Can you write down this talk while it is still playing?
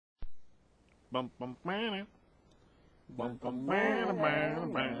Bum bum bam. Bum bum bam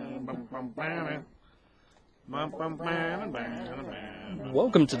bam bam bum bum bam. Bum bum bam bam bam.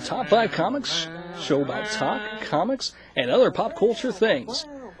 Welcome to Top 5 Comics, show about talk, comics, and other pop culture things.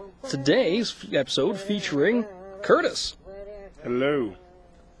 Today's episode featuring Curtis, Hello.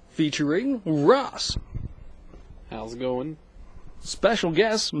 featuring Ross, How's it going? special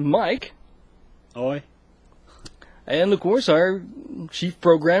guest Mike, Oi. and of course our chief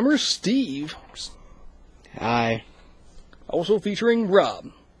programmer Steve. Hi. Also featuring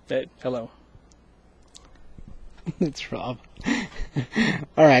Rob. Hey, hello. It's Rob.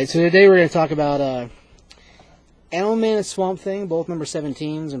 Alright, so today we're going to talk about Animal Man and Swamp Thing, both number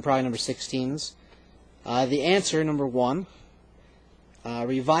 17s and probably number 16s. The Answer, number 1.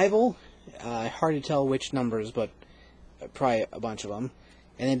 Revival, hard to tell which numbers, but probably a bunch of them.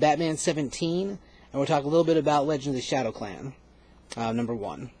 And then Batman 17, and we'll talk a little bit about Legends of the Shadow Clan, number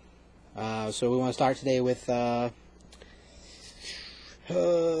 1. So we want to start today with,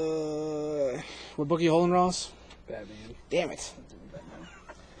 what book are you holding, Ross? Batman. Damn it.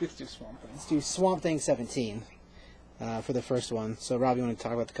 Let's do Swamp Thing. Let's do Swamp Thing 17 for the first one. So, Rob, you want to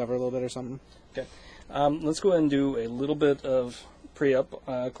talk about the cover a little bit or something? Okay. Let's go ahead and do a little bit of pre-up.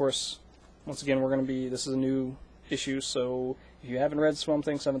 Of course, once again, this is a new issue, so if you haven't read Swamp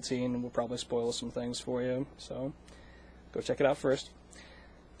Thing 17, we'll probably spoil some things for you, so go check it out first.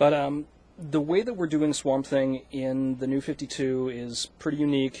 But the way that we're doing Swamp Thing in the New 52 is pretty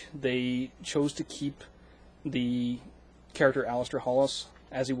unique. They chose to keep the character Aleister Hollis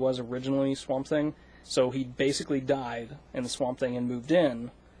as he was originally Swamp Thing, so he basically died in the Swamp Thing and moved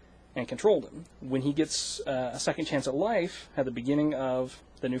in and controlled him. When he gets a second chance at life at the beginning of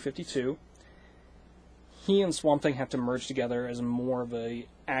the New 52, he and Swamp Thing have to merge together as more of a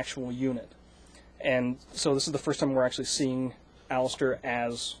actual unit. And so this is the first time we're actually seeing Aleister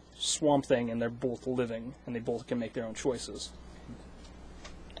as Swamp Thing, and they're both living, and they both can make their own choices.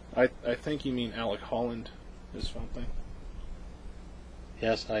 I think you mean Alec Holland is something.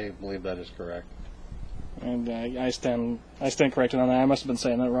 Yes, I believe that is correct. And I stand corrected on that. I must have been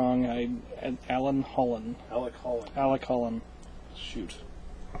saying that wrong. Alan Holland. Alec Holland. Alec Holland. Shoot.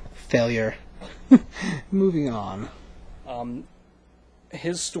 Failure. Moving on.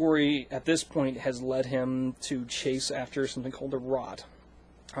 His story at this point has led him to chase after something called a rot,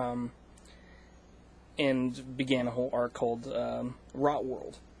 and began a whole arc called Rot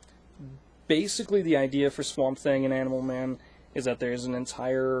World. Basically, the idea for Swamp Thing and Animal Man is that there's an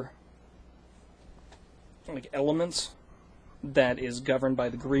entire element that is governed by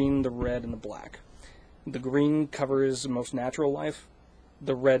the green, the red, and the black. The green covers most natural life.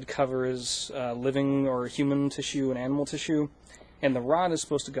 The red covers living or human tissue and animal tissue. And the rod is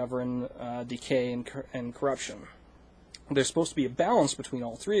supposed to govern decay and corruption. There's supposed to be a balance between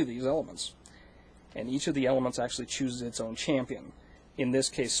all three of these elements. And each of the elements actually chooses its own champion. In this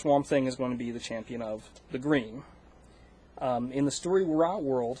case, Swamp Thing is going to be the champion of the green. In the story Rot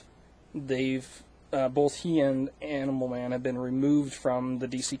World, both he and Animal Man have been removed from the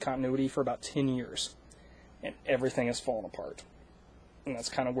DC continuity for about 10 years. And everything has fallen apart. And that's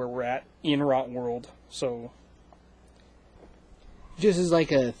kind of where we're at in Rot World. So, Just as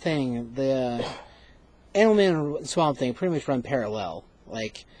like a thing, the Animal Man and Swamp Thing pretty much run parallel.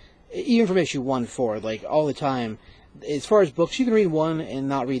 Like, even from issue 1-4, like, all the time. As far as books, you can read one and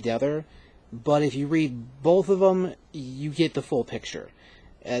not read the other. But if you read both of them, you get the full picture.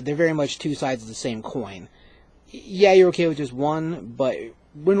 They're very much two sides of the same coin. Yeah, you're okay with just one, but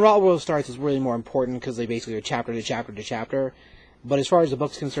when Rot World starts, it's really more important because they basically are chapter to chapter to chapter. But as far as the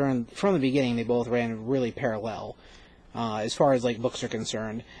book's concerned, from the beginning, they both ran really parallel. As far as books are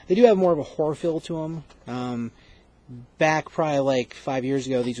concerned, they do have more of a horror feel to them. Back probably 5 years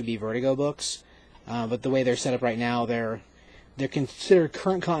ago, these would be Vertigo books, but the way they're set up right now, they're considered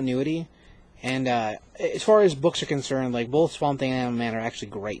current continuity. And as far as books are concerned, both Swamp Thing and Animal Man are actually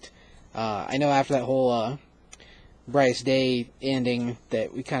great. I know after that whole Brightest Day ending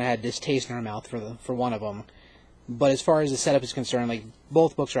that we kind of had distaste in our mouth for one of them. But as far as the setup is concerned,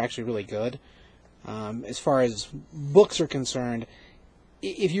 both books are actually really good. As far as books are concerned,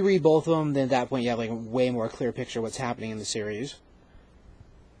 if you read both of them, then at that point you have a way more clear picture of what's happening in the series.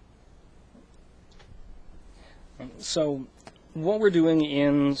 So, what we're doing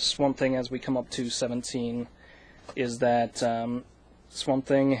in Swamp Thing as we come up to 17 is that Swamp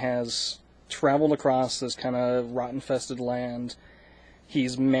Thing has traveled across this kind of rot-infested land.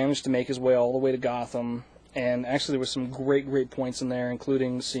 He's managed to make his way all the way to Gotham. And actually, there were some great points in there,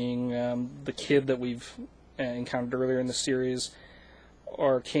 including seeing the kid that we've encountered earlier in the series,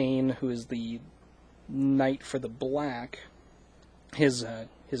 Arcane, who is the Knight for the Black. His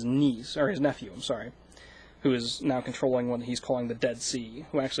his niece, or his nephew, I'm sorry, who is now controlling what he's calling the Dead Sea,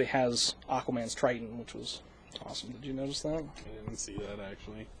 who actually has Aquaman's Triton, which was awesome. Did you notice that? I didn't see that,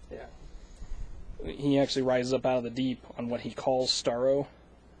 actually. Yeah. He actually rises up out of the deep on what he calls Starro,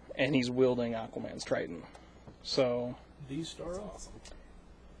 and he's wielding Aquaman's Triton. So, The Starro? Awesome.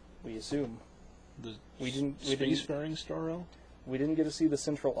 we assume. The We didn't spacefaring Starro? we didn't get to see the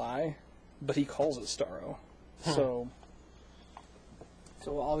central eye, but he calls it Starro. So,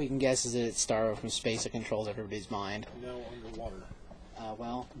 So all we can guess is that it's Starro from space that controls everybody's mind. No, underwater.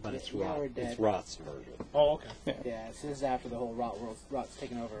 Well, But it's yeah, Roth. we're dead. It's Roth's version. Oh, okay. Yeah, so this is after the whole Rot's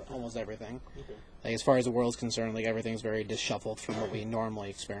taken over almost everything. Okay. Like, as far as the world's concerned, like, everything's very disshuffled from what we normally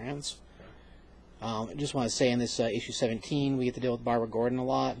experience. I just want to say in this issue 17, we get to deal with Barbara Gordon a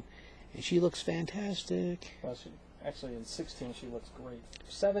lot, and she looks fantastic. well, actually in 16 she looks great.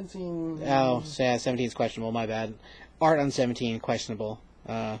 17... Oh, so yeah, 17 is questionable, my bad. Art on 17, questionable.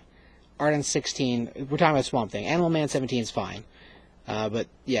 Art on 16, we're talking about Swamp Thing. Animal Man 17 is fine. But,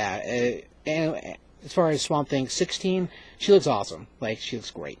 yeah, as far as Swamp Thing 16, she looks awesome. Like, she looks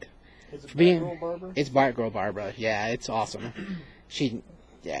great. Is it being- Batgirl Barbara? It's Batgirl Barbara. Yeah, it's awesome. She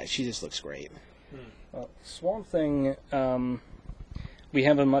just looks great. Swamp Thing, we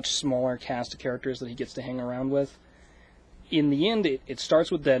have a much smaller cast of characters that he gets to hang around with. In the end, it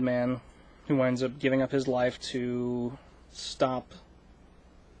starts with Deadman, who winds up giving up his life to stop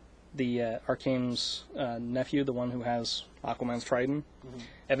the Arcane's nephew, the one who has Aquaman's Triton.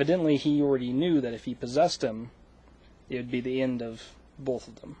 Evidently, he already knew that if he possessed him, it would be the end of both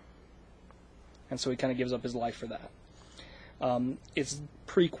of them. And so he kind of gives up his life for that. It's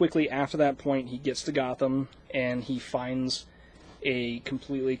pretty quickly after that point he gets to Gotham and he finds a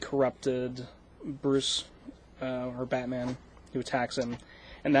completely corrupted Bruce, or Batman, who attacks him.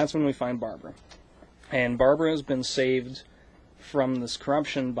 And that's when we find Barbara. And Barbara has been saved from this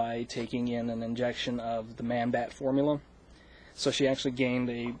corruption by taking in an injection of the Man-Bat formula. So she actually gained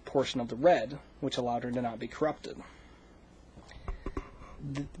a portion of the red, which allowed her to not be corrupted.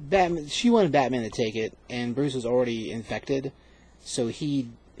 Batman. She wanted Batman to take it, and Bruce was already infected, so he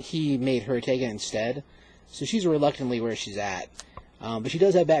made her take it instead. So she's reluctantly where she's at. But she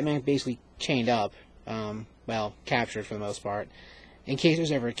does have Batman basically chained up, captured for the most part, in case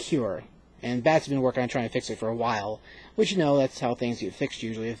there's ever a cure. And Bat's been working on trying to fix it for a while, which, that's how things get fixed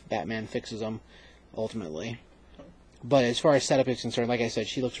usually, if Batman fixes them, ultimately. But as far as setup is concerned, like I said,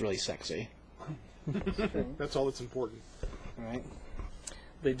 she looks really sexy. That's all that's important. Right?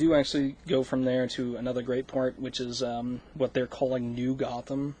 They do actually go from there to another great part, which is what they're calling New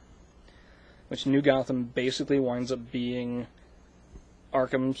Gotham. Which New Gotham basically winds up being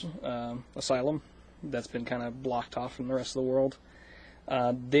Arkham's asylum that's been kind of blocked off from the rest of the world.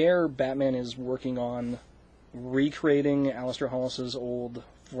 There, Batman is working on recreating Aleister Hollis's old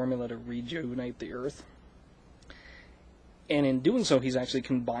formula to rejuvenate the Earth. And in doing so, he's actually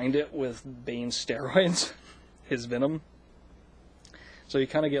combined it with Bane's steroids, his venom. So you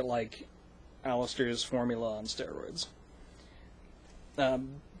kind of get like Aleister's formula on steroids.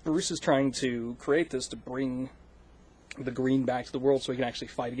 Bruce is trying to create this to bring the green back to the world so he can actually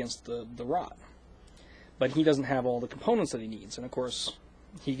fight against the rot. But he doesn't have all the components that he needs, and of course,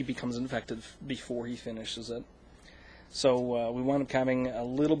 he becomes infected before he finishes it. So we wind up having a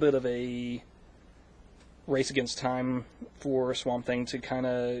little bit of a race against time for Swamp Thing to kind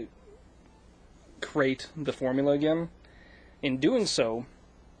of create the formula again. In doing so,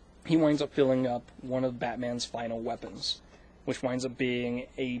 he winds up filling up one of Batman's final weapons, which winds up being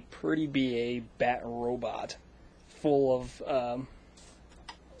a pretty BA bat robot full of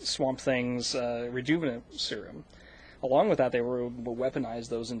Swamp Thing's rejuvenant serum. Along with that, they were able to weaponize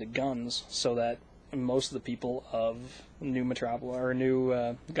those into guns so that most of the people of New Metropolis, or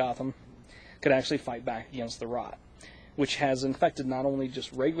New Gotham, could actually fight back against the rot, which has infected not only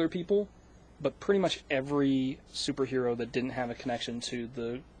just regular people, but pretty much every superhero that didn't have a connection to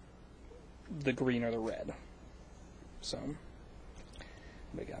the green or the red. So,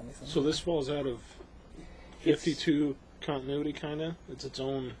 anybody got anything? So this falls out of 52 continuity, kind of? It's its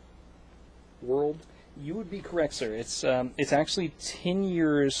own world? You would be correct, sir. It's actually 10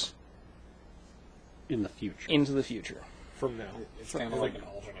 years In the future. into the future. From now. It's kind of like an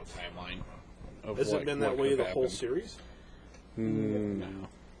alternate timeline. Of Has it been that way the whole series? No.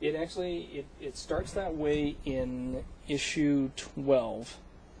 It actually it starts that way in issue 12.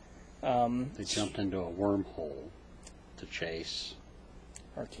 They jumped into a wormhole to chase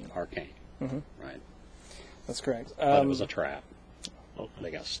Arcane. Arcane. Mhm. Right. That's correct. But it was a trap. Okay.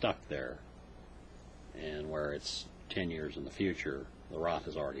 They got stuck there. And where it's 10 years in the future, the Roth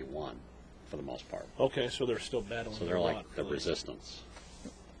has already won, for the most part. Okay, so they're still battling. So they're the like rot, the really. resistance.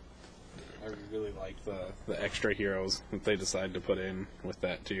 I really like the extra heroes that they decided to put in with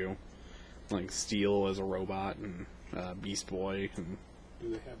that too, like Steel as a robot and Beast Boy. And Do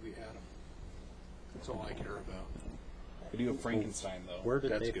they have the Atom? That's all I care about. They do have Frankenstein though. Where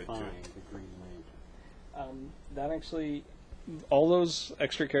did That's they good find too. the Green Lantern? That actually, all those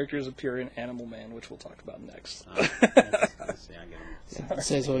extra characters appear in Animal Man, which we'll talk about next. See, I get 'em. It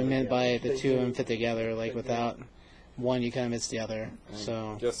says what we meant by the two of them fit together. Like without one, you kind of miss the other.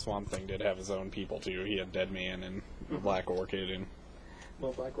 So Guess Swamp Thing did have his own people too. He had Dead Man and Black Orchid, and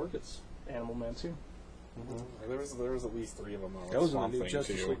Well, Black Orchid's Animal Man too. there was at least 3 of them. That was in the Swamp new Thing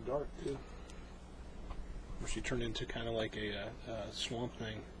Justice too. League Dark too. Where she turned into kind of like a Swamp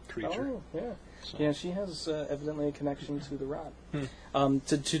Thing creature. Oh, yeah. So- Yeah, she has evidently a connection to the Rot.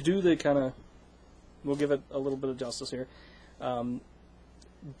 To do the kind of, we'll give it a little bit of justice here.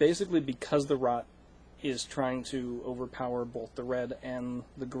 Basically, because the Rot is trying to overpower both the red and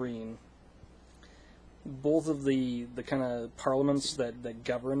the green, both of the kind of parliaments that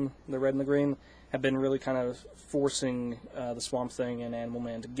govern the red and the green have been really kind of forcing the Swamp Thing and Animal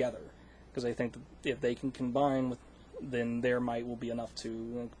Man together, because they think that if they can combine, then their might will be enough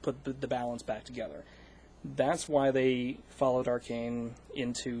to put the balance back together. That's why they followed Arcane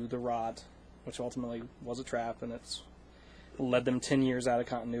into the Rot, which ultimately was a trap, and it's led them 10 years out of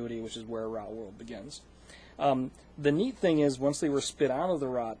continuity, which is where Rot World begins. The neat thing is, once they were spit out of the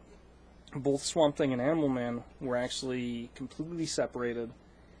Rot, both Swamp Thing and Animal Man were actually completely separated,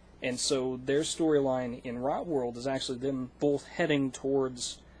 and so their storyline in Rot World is actually them both heading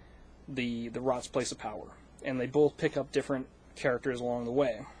towards the Rot's place of power, and they both pick up different characters along the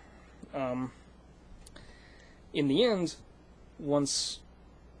way. In the end, once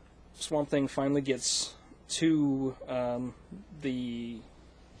Swamp Thing finally gets to the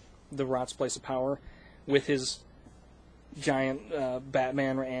Rot's place of power with his giant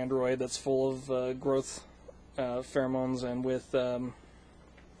Batman android that's full of growth pheromones, and with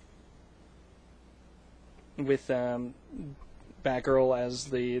Batgirl as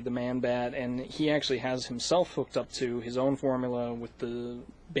the man bat, and he actually has himself hooked up to his own formula with the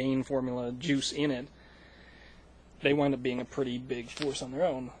Bane formula juice in it. They wind up being a pretty big force on their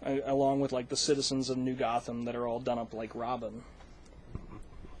own, along with like the citizens of New Gotham that are all done up like Robin.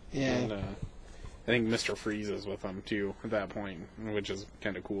 yeah, And I think Mr. Freeze is with them too at that point, which is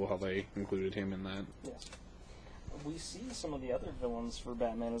kind of cool how they included him in that. We see some of the other villains for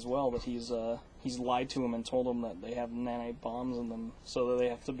Batman as well, that he's lied to them and told them that they have nanite bombs in them, so that they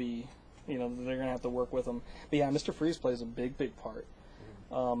have to be, they're going to have to work with them. But yeah, Mr. Freeze plays a big part.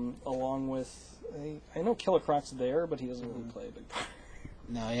 Along with, I know Killer Croc's there, but he doesn't really play a big part.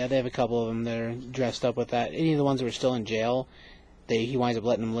 no, yeah, they have a couple of them that are dressed up with that. Any of the ones that were still in jail, he winds up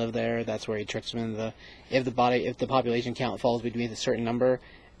letting them live there. That's where he tricks them into if the population count falls between a certain number,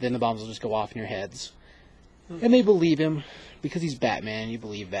 then the bombs will just go off in your heads. And they believe him because he's Batman. You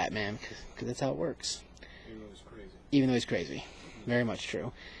believe Batman because that's how it works. Even though he's crazy, very much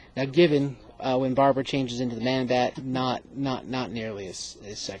true. Now, given when Barbara changes into the Man Bat, not nearly as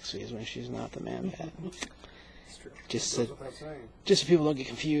sexy as when she's not the Man Bat. It's true. Just so people don't get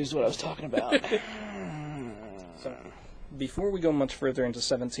confused what I was talking about. So, before we go much further into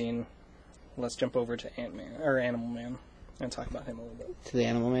 17, let's jump over to Animal Man, and talk about him a little bit. To the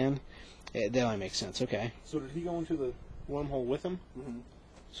Animal Man, that only makes sense. Okay. So did he go into the wormhole with him? Mm-hmm.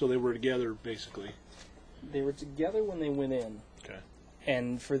 So they were together, basically. They were together when they went in. Okay.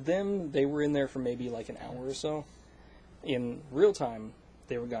 And for them, they were in there for maybe like an hour or so. In real time,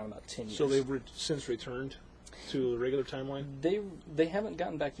 they were gone about 10 years. So they've since returned to the regular timeline? They haven't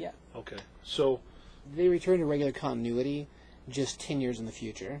gotten back yet. Okay. So They return to regular continuity just 10 years in the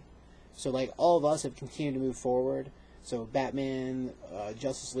future. So, like, all of us have continued to move forward. So, Batman,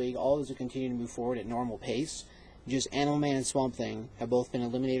 Justice League, all those have continued to move forward at normal pace. Just Animal Man and Swamp Thing have both been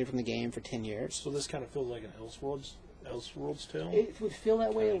eliminated from the game for 10 years. so this kind of feels like an Elseworlds tale? It would feel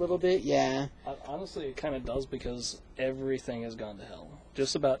that way a little bit, yeah. Honestly, it kind of does, because everything has gone to hell.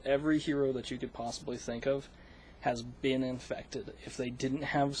 Just about every hero that you could possibly think of has been infected if they didn't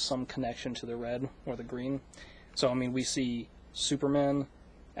have some connection to the red or the green. So, I mean, we see Superman,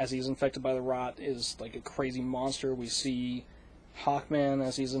 as he's infected by the Rot, is like a crazy monster. We see Hawkman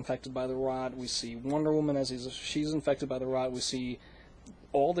as he's infected by the Rot. We see Wonder Woman as she's infected by the Rot. We see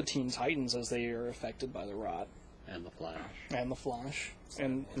all the Teen Titans as they are affected by the Rot. And the Flash. And the Flash.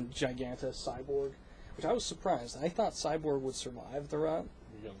 And Gigantus, Cyborg. Which I was surprised. I thought Cyborg would survive the Rot.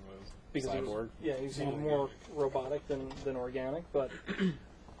 Because Cyborg? He's more robotic than organic, but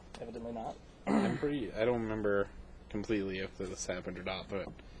evidently not. I don't remember completely if this happened or not, but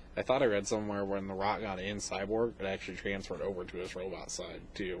I thought I read somewhere when the Rot got in Cyborg, it actually transferred over to his robot side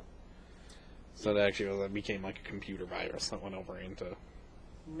too. So it actually was, it became like a computer virus that went over into.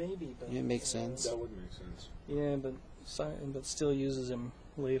 Maybe, but Yeah, it makes sense. That would make sense. yeah, but still uses him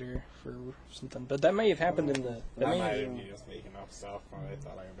later for something. But that may have happened in the. That I may might have, have just making up stuff. I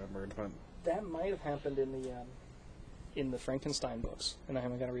thought I remembered, but that might have happened in the Frankenstein books, and I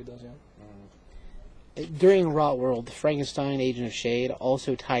haven't got to read those yet. During Rot World, Frankenstein, Agent of Shade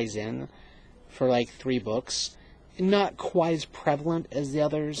also ties in for like 3 books. Not quite as prevalent as the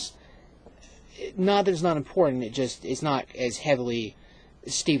others. Not that it's not important, it's not as heavily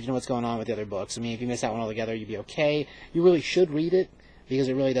steeped in what's going on with the other books. I mean, if you miss that one altogether, you'd be okay. You really should read it, because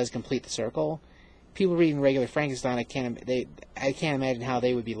it really does complete the circle. People reading regular Frankenstein, I can't imagine how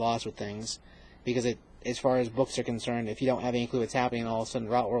they would be lost with things, because as far as books are concerned, if you don't have any clue what's happening, and all of a sudden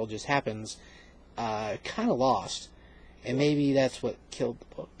Rot World just happens, kind of lost. And maybe that's what killed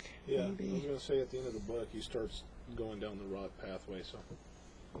the book. Yeah, maybe. I was going to say at the end of the book, he starts going down the rot pathway. So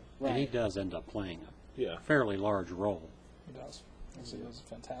And he does end up playing yeah, a fairly large role. He does. He does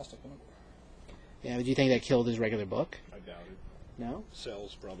fantastic. Yeah, but do you think that killed his regular book? I doubt it. No?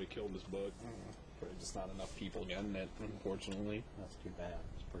 Cells probably killed his book. probably just not enough people getting it, unfortunately. That's too bad.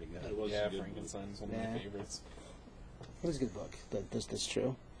 It's pretty good. It was Yeah, a good Frankenstein's one of Yeah. my favorites. It was a good book. That's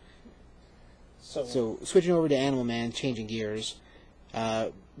true. So, So switching over to Animal Man, changing gears.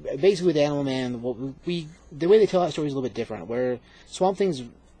 Basically, with Animal Man, the way they tell that story is a little bit different. Where Swamp Thing's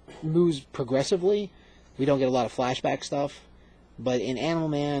moves progressively, we don't get a lot of flashback stuff. But in Animal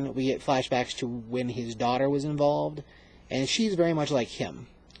Man, we get flashbacks to when his daughter was involved, and she's very much like him.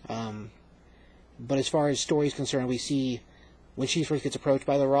 But as far as story is concerned, we see when she first gets approached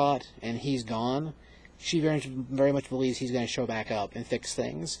by the Rot and he's gone, she very much believes he's going to show back up and fix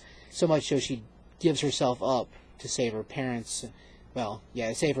things. So much so she gives herself up to save her parents. Well,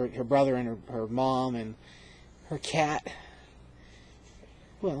 yeah, save her brother and her mom and her cat.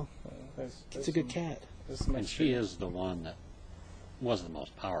 Well, it's a good cat. And she is the one that was the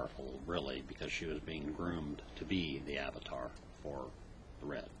most powerful, really, because she was being groomed to be the avatar for the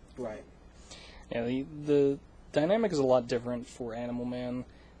Red. Right. Yeah, the dynamic is a lot different for Animal Man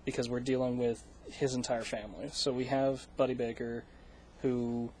because we're dealing with his entire family. So we have Buddy Baker,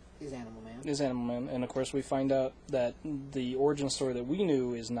 who Is Animal Man. is Animal Man, and of course we find out that the origin story that we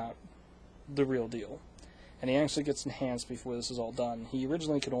knew is not the real deal. And he actually gets enhanced before this is all done. He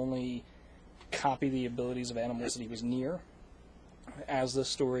originally could only copy the abilities of animals that he was near. As the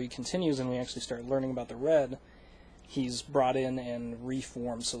story continues and we actually start learning about the Red, he's brought in and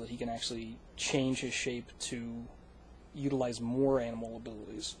reformed so that he can actually change his shape to utilize more animal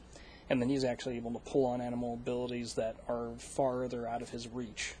abilities. And then he's actually able to pull on animal abilities that are farther out of his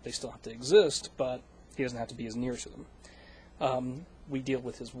reach. They still have to exist, but he doesn't have to be as near to them. We deal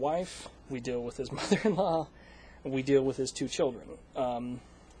with his wife, we deal with his mother-in-law, and we deal with his 2 children.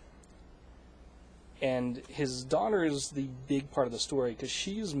 And his daughter is the big part of the story because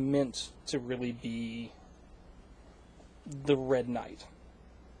she's meant to really be the Red Knight.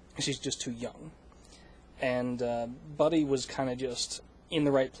 She's just too young. And Buddy was kind of just in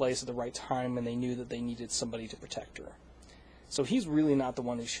the right place at the right time, and they knew that they needed somebody to protect her. So he's really not the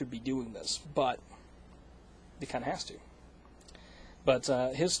one who should be doing this, but he kind of has to. But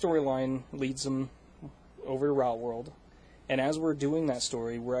his storyline leads him over to Rot World, and as we're doing that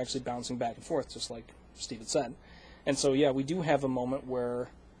story, we're actually bouncing back and forth, just like Steve had said. And so, yeah, we do have a moment where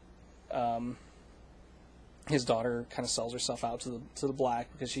his daughter kind of sells herself out to the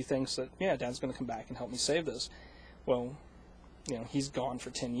Black because she thinks that, yeah, Dad's going to come back and help me save this. Well, you know, he's gone for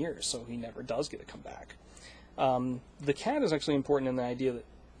 10 years, so he never does get to come back. The cat is actually important in the idea that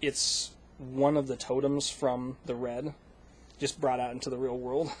it's one of the totems from the Red, just brought out into the real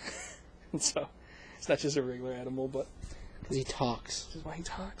world. And so it's not just a regular animal, but Because he talks. this is why he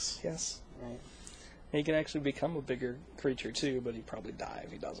talks, yes. Right. He can actually become a bigger creature too, but he'd probably die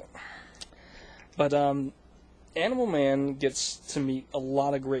if he doesn't. But Animal Man gets to meet a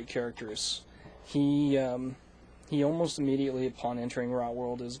lot of great characters. He almost immediately upon entering Rot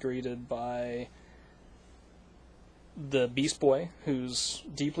World is greeted by the Beast Boy, who's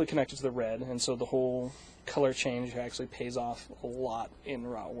deeply connected to the Red, and so the whole color change actually pays off a lot in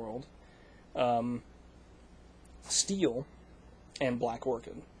Rot World. Steel and Black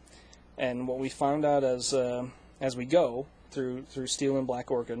Orchid. And what we found out as we go through Steel and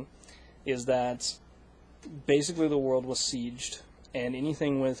Black Orchid is that basically the world was sieged, and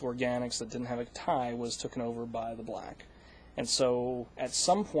anything with organics that didn't have a tie was taken over by the Black. And so at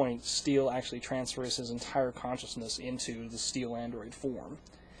some point, Steel actually transfers his entire consciousness into the Steel android form.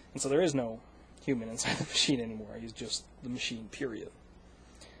 And so there is no human inside the machine anymore. He's just the machine, period.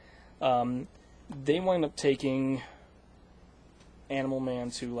 They wind up taking Animal Man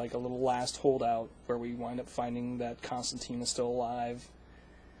to like a little last holdout where we wind up finding that Constantine is still alive,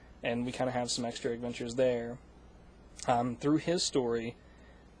 and we kind of have some extra adventures there. Through his story,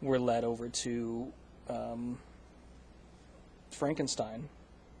 we're led over to Frankenstein,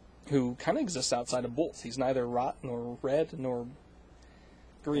 who kind of exists outside of both. He's neither rot nor red nor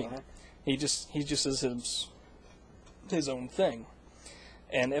green. He just is his own thing.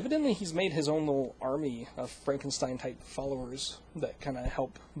 And evidently he's made his own little army of Frankenstein-type followers that kind of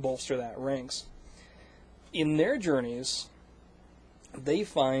help bolster that ranks. In their journeys, they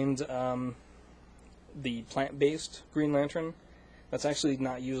find the plant-based Green Lantern that's actually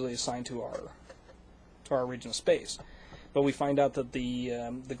not usually assigned to our region of space. But we find out that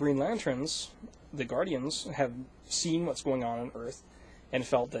the Green Lanterns, the Guardians, have seen what's going on Earth and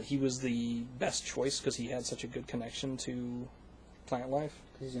felt that he was the best choice because he had such a good connection to plant life.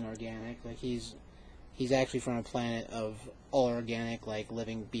 He's an organic, like he's actually from a planet of all organic, like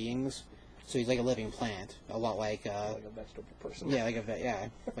living beings. So he's like a living plant, a lot like Like a vegetable person. yeah, like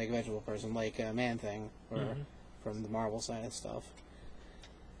like a vegetable person, like a Man Thing, or from the Marvel side of stuff.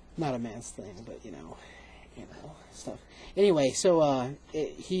 Not a Man's Thing, but you know stuff. Anyway, so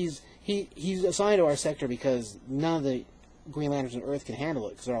he's assigned to our sector because none of the Green Lanterns on Earth can handle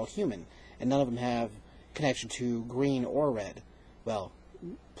it because they're all human, and none of them have connection to green or red. Well,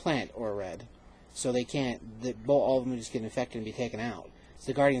 plant or red. So they can't. All of them just get infected and be taken out. So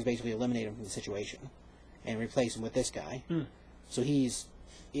the Guardians basically eliminate him from the situation and replace him with this guy. So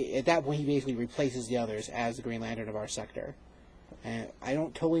at that point, he basically replaces the others as the Green Lantern of our sector. And I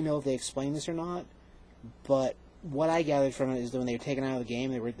don't totally know if they explain this or not, but what I gathered from it is that when they were taken out of the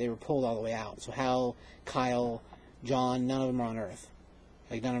game, they were pulled all the way out. So Hal, Kyle, John, none of them are on Earth.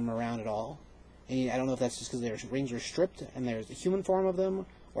 Like, none of them are around at all. And I don't know if that's just because their rings were stripped and there's a human form of them,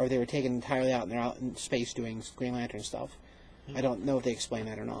 or if they were taken entirely out and they're out in space doing Green Lantern stuff. I don't know if they explain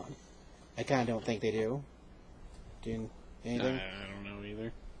that or not. I kind of don't think they do. Do you, anything? I don't know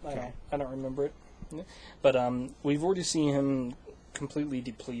either. I don't remember it. But we've already seen him completely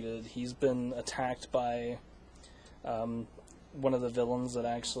depleted. He's been attacked by one of the villains that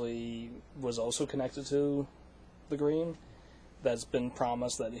actually was also connected to the Green. That's been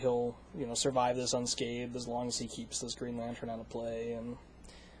promised that he'll, survive this unscathed as long as he keeps this Green Lantern out of play. And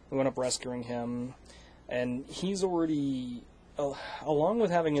we went up rescuing him, and he's already, along with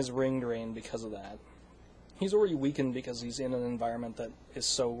having his ring drained because of that, he's already weakened because he's in an environment that is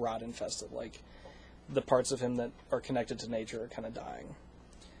so rot infested. Like, the parts of him that are connected to nature are kind of dying.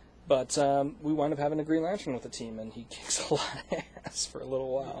 But we wind up having a Green Lantern with the team, and he kicks a lot of ass for a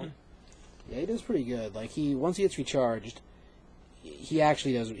little while. Yeah, he does pretty good. Like, once he gets recharged, he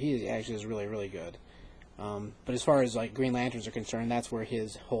actually does really, really good. But as far as like Green Lanterns are concerned, that's where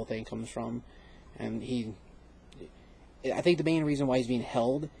his whole thing comes from. And I think the main reason why he's being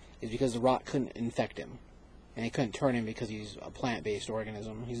held is because the rot couldn't infect him. And they couldn't turn him because he's a plant-based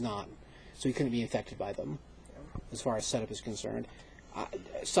organism. He's not. So he couldn't be infected by them, as far as setup is concerned.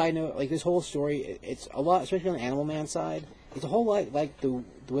 Side note, like this whole story, it's a lot, especially on the Animal Man side, it's a whole lot like the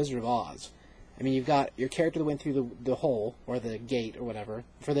Wizard of Oz. I mean, you've got your character that went through the hole, or the gate, or whatever.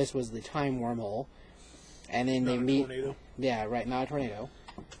 For this was the time wormhole. And then they meet... Tornado. Yeah, right, not a tornado.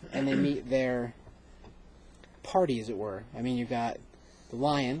 And they meet their party, as it were. I mean, you've got the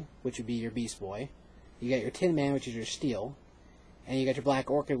Lion, which would be your Beast Boy. You got your Tin Man, which is your Steel. And you got your Black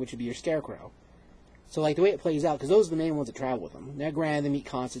Orchid, which would be your Scarecrow. So, like, the way it plays out, because those are the main ones that travel with them. Now, granted, they meet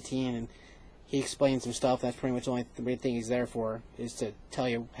Constantine, and he explains some stuff. That's pretty much the only thing he's there for, is to tell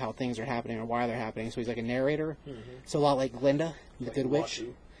you how things are happening or why they're happening. So he's like a narrator. So a lot like Glinda, the Like Good Witch.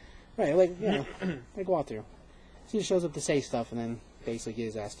 Uatu. Right, like, like Uatu. So he just shows up to say stuff and then basically get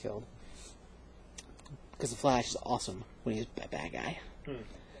his ass killed. Because the Flash is awesome when he's a bad guy.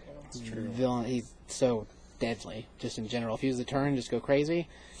 It's true. Villain, he's so deadly, just in general. If he was the turn, just go crazy.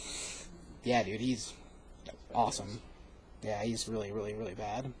 Yeah, dude, he's awesome. Yeah, he's really, really, really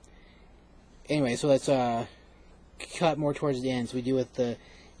bad. Anyway, so let's cut more towards the end. So we do with the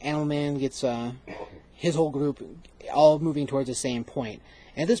Animal Man gets his whole group all moving towards the same point.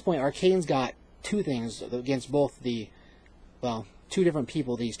 And at this point, Arcane's got two things against both two different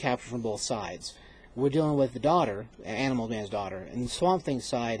people that he's captured from both sides. We're dealing with the daughter, Animal Man's daughter, and the Swamp Thing's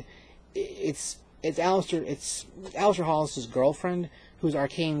side. It's Alistair Hollis' girlfriend, who's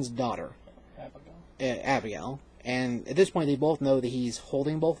Arcane's daughter, Abigail. And at this point, they both know that he's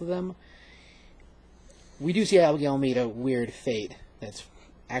holding both of them. We do see Abigail meet a weird fate that's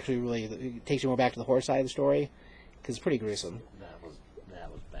actually really it takes you more back to the horror side of the story, because it's pretty gruesome.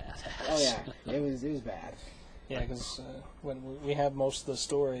 That was bad. Oh yeah, it was bad. Yeah, because when we have most of the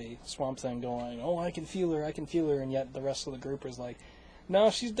story, Swamp Thing going, "Oh, I can feel her, and yet the rest of the group is like, "No,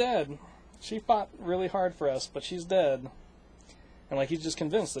 she's dead. She fought really hard for us, but she's dead." And like he's just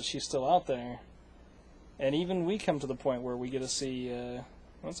convinced that she's still out there. And even we come to the point where we get to see.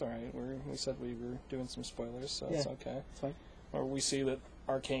 That's all right. We said we were doing some spoilers, so it's Yeah, okay. It's fine. Or we see that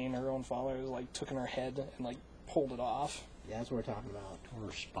Arcane, her own father, is like took in her head and like pulled it off. Yeah, that's what we're talking about. Tore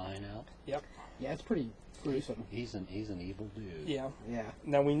her spine out. Yep. Yeah, it's pretty gruesome. He's an evil dude. Yeah. Yeah.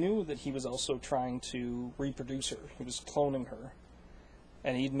 Now we knew that he was also trying to reproduce her. He was cloning her,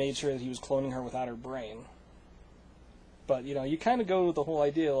 and he'd made sure that he was cloning her without her brain. But you kind of go with the whole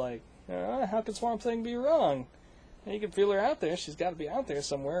idea like, how could Swamp Thing be wrong? You can feel her out there. She's got to be out there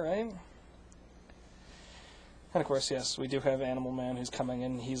somewhere, right? And of course, yes, we do have Animal Man who's coming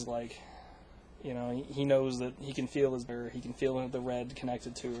in. He's like, he knows that he can feel he can feel the red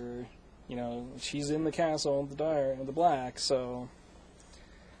connected to her. She's in the castle, the black, so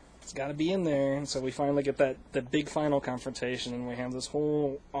it's got to be in there. And so we finally get that big final confrontation, and we have this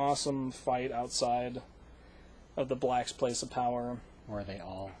whole awesome fight outside of the Black's place of power. Where they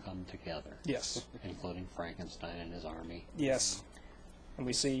all come together. Yes. Including Frankenstein and his army. Yes. And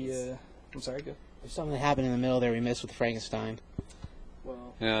we see, I'm sorry, go. There's something that happened in the middle there we missed with Frankenstein.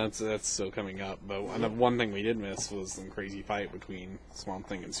 Well, Yeah, that's still coming up. But one thing we did miss was the crazy fight between Swamp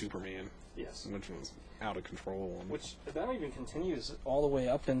Thing and Superman, yes. which was out of control. And Which that even continues all the way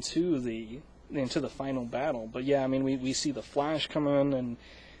up into the final battle. But yeah, I mean, we see the Flash come in, and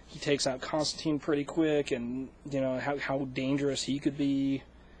he takes out Constantine pretty quick, and how dangerous he could be,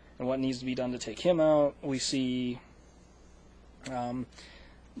 and what needs to be done to take him out. We see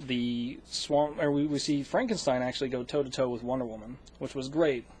we see Frankenstein actually go toe to toe with Wonder Woman, which was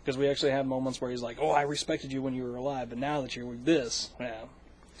great because we actually had moments where he's like, "Oh, I respected you when you were alive, but now that you're with this,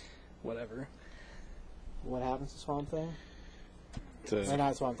 whatever." What happens to Swamp Thing? to Or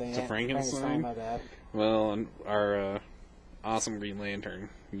not Swamp Thing. to Frankenstein? My bad. Well, our awesome Green Lantern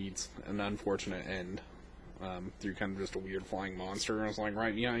meets an unfortunate end through kind of just a weird flying monster. And I was like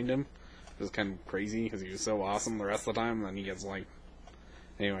right behind him. It was kind of crazy because he was so awesome the rest of the time. And then he gets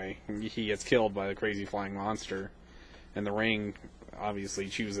anyway, he gets killed by the crazy flying monster. And the Ring obviously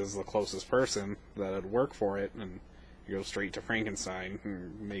chooses the closest person that would work for it, and he goes straight to Frankenstein,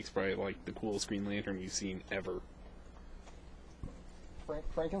 and makes probably the coolest Green Lantern you've seen ever.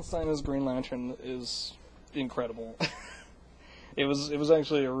 Frankenstein as Green Lantern is incredible. It was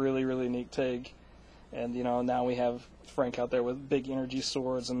actually a really, really neat take. And, now we have Frank out there with big energy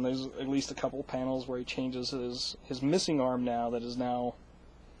swords, and there's at least a couple panels where he changes his missing arm now that is now,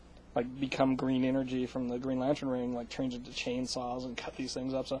 become green energy from the Green Lantern ring, change it to chainsaws and cut these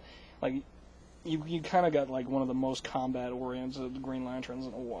things up. So, you kind of got, one of the most combat-oriented Green Lanterns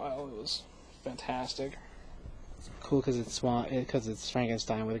in a while. It was fantastic. Cool because it's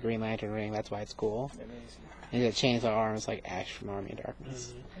Frankenstein with a Green Lantern ring. That's why it's cool. It is. And he's got chainsaw arms like Ash from Army of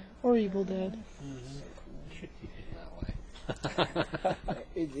Darkness. Or Evil Dead. That way.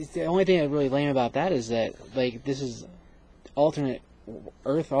 It's the only thing that's really lame about that is that this is alternate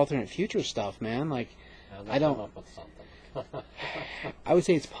Earth, alternate future stuff, man. Yeah, I don't. come up with something. I would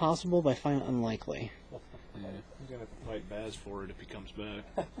say it's possible, but I find it unlikely. You're gonna have to fight Baz for it if he comes back.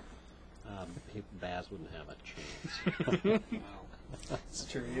 Baz wouldn't have a chance. It's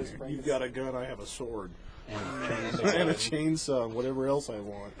true. He is You've got a gun, I have a sword. And And a chainsaw, and whatever else I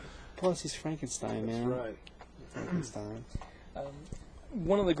want. Plus, he's Frankenstein, man. That's right. Frankenstein.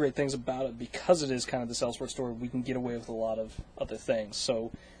 One of the great things about it, because it is kind of this Elseworld story, we can get away with a lot of other things.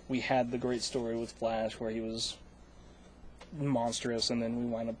 So we had the great story with Flash where he was monstrous, and then we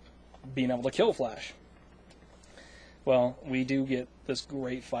wind up being able to kill Flash. Well, we do get this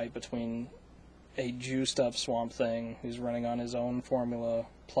great fight between a juiced-up Swamp Thing who's running on his own formula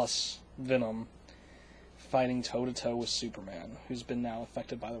plus Venom, fighting toe-to-toe with Superman, who's been now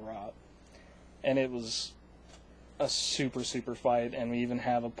affected by the rot. And it was a super, super fight, and we even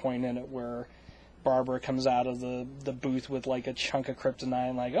have a point in it where Barbara comes out of the booth with a chunk of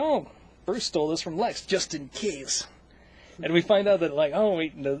kryptonite, oh, Bruce stole this from Lex, just in case. And we find out that, oh,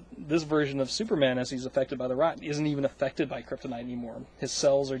 wait, this version of Superman, as he's affected by the rot, isn't even affected by kryptonite anymore. His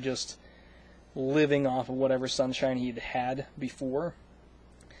cells are just living off of whatever sunshine he'd had before.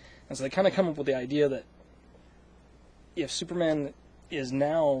 And so they kind of come up with the idea that if Superman is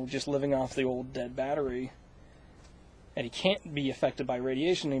now just living off the old dead battery, and he can't be affected by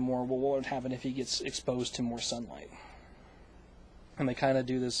radiation anymore, well, what would happen if he gets exposed to more sunlight? And they kind of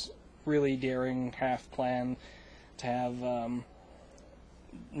do this really daring half plan to have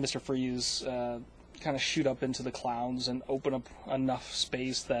Mr. Freeze kind of shoot up into the clouds and open up enough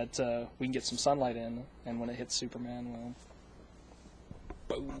space that we can get some sunlight in, and when it hits Superman,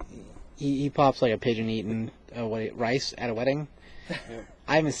 well, boom. He pops like a pigeon eating rice at a wedding.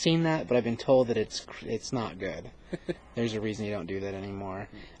 I haven't seen that, but I've been told that it's not good. There's a reason you don't do that anymore.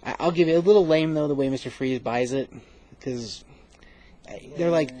 I'll give it a little lame though the way Mr. Freeze buys it, because they're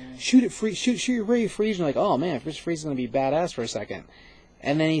like shoot your Ray Freeze, and you're like, oh man, Mr. Freeze is gonna be badass for a second,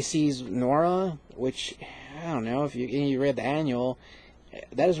 and then he sees Nora, which I don't know if you read the annual,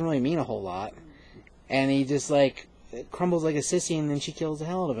 that doesn't really mean a whole lot, and he just like crumbles like a sissy, and then she kills the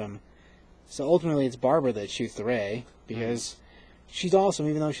hell out of him. So ultimately, it's Barbara that shoots the Ray because she's awesome,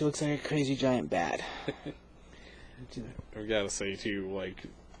 even though she looks like a crazy giant bat. I've got to say too, like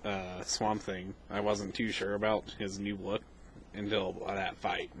Swamp Thing, I wasn't too sure about his new look until that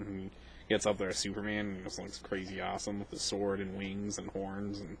fight. And he gets up there as Superman and just looks crazy awesome with his sword and wings and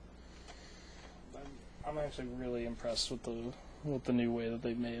horns. And I'm actually really impressed with the new way that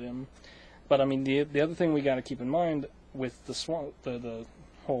they've made him. But I mean, the other thing we got to keep in mind with the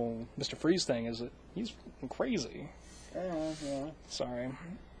whole Mr. Freeze thing is that he's crazy. Yeah. Sorry.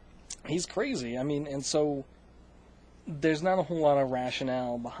 He's crazy. I mean, and so there's not a whole lot of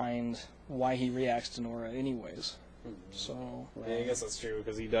rationale behind why he reacts to Nora anyways. So yeah, I guess that's true,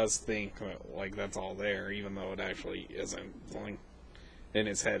 because he does think that, like, that's all there, even though it actually isn't. Like, in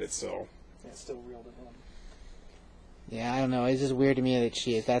his head, it's still real to him. Yeah, I don't know. It's just weird to me that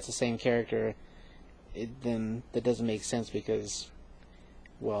if that's the same character, then that doesn't make sense because,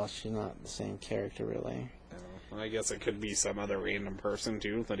 well, she's not the same character really. I guess it could be some other random person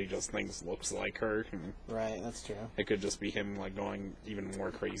too that he just thinks looks like her. Right, that's true. It could just be him, like, going even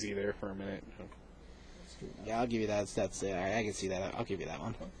more crazy there for a minute. Yeah, I'll give you that. I can see that. I'll give you that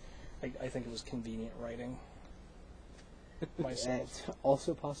one. I think it was convenient writing. Myself. That's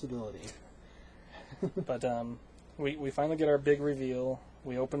also a possibility. But we finally get our big reveal.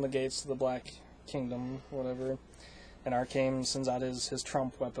 We open the gates to the Black Kingdom, whatever, and Arcane sends out his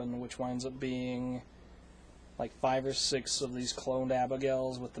trump weapon, which winds up being like 5 or 6 of these cloned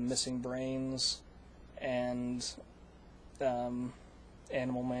Abigails with the missing brains, and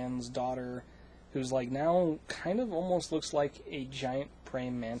Animal Man's daughter, who's like now kind of almost looks like a giant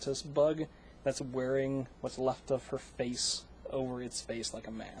praying mantis bug that's wearing what's left of her face over its face like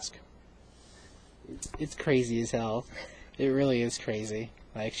a mask. It's crazy as hell. It really is crazy.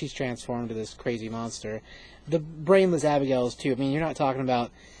 Like, she's transformed to this crazy monster. The brainless Abigails, too. I mean, you're not talking about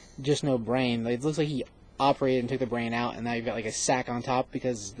just no brain. It looks like he operated and took the brain out, and now you've got, like, a sack on top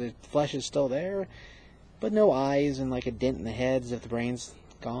because the flesh is still there, but no eyes and, like, a dent in the head as if the brain's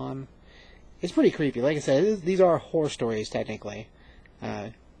gone. It's pretty creepy. Like I said, these are horror stories, technically.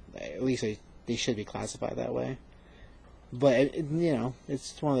 At least they should be classified that way. But,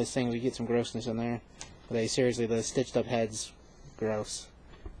 it's one of those things, you get some grossness in there. But seriously, the stitched up heads, gross.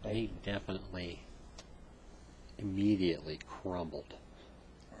 They definitely immediately crumbled.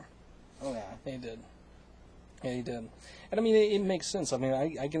 Oh yeah, he did. Yeah, he did. And I mean, it makes sense. I mean,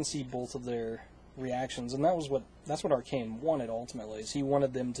 I can see both of their reactions, and that's what Arcane wanted ultimately. Is he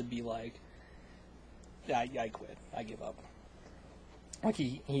wanted them to be like, I quit, I give up. Like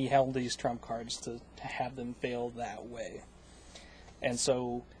he held these trump cards to have them fail that way. And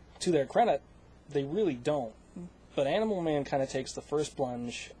so, to their credit, they really don't. But Animal Man kind of takes the first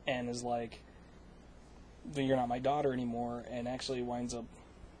plunge and is like, you're not my daughter anymore, and actually winds up,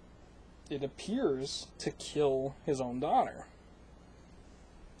 it appears, to kill his own daughter.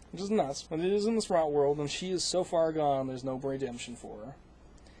 Which is nuts, but it is in this route world, and she is so far gone, there's no redemption for her.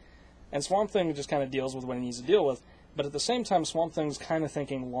 And Swamp Thing just kind of deals with what he needs to deal with, but at the same time, Swamp Thing's kind of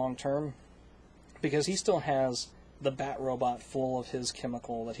thinking long-term, because he still has the Bat Robot full of his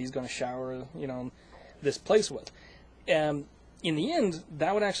chemical that he's going to shower, this place with. And in the end,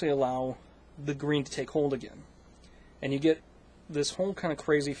 that would actually allow the green to take hold again. And you get this whole kind of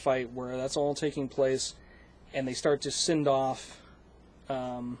crazy fight where that's all taking place, and they start to send off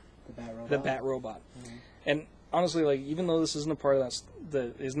the Bat Robot. Mm-hmm. And honestly, like, even though this isn't a part of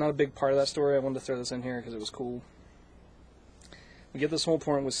that is not a big part of that story, I wanted to throw this in here because it was cool. We get this whole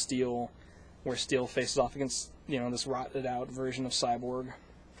point with Steel, where Steel faces off against, this rotted out version of Cyborg,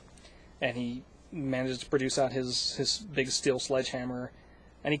 and he manages to produce out his big steel sledgehammer,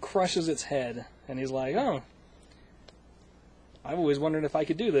 and he crushes its head, and he's like, oh, I've always wondered if I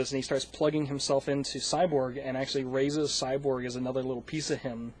could do this, and he starts plugging himself into Cyborg, and actually raises Cyborg as another little piece of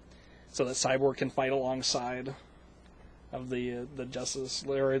him, so that Cyborg can fight alongside of the Justice,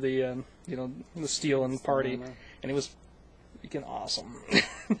 or the Steel and party, and it was freaking awesome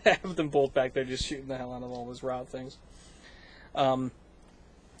to have them both back there just shooting the hell out of all those rot things.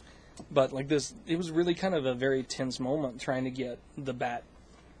 But like this, it was really kind of a very tense moment trying to get the Bat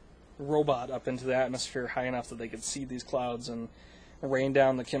robot up into the atmosphere high enough that they could see these clouds and rain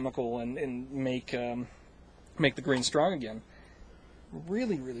down the chemical and make the green strong again.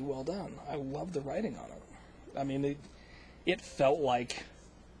 Really, really well done. I love the writing on it. I mean, it felt like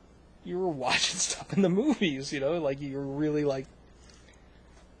you were watching stuff in the movies, like you were really like,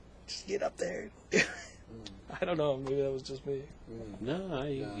 just get up there. I don't know, maybe that was just me. No,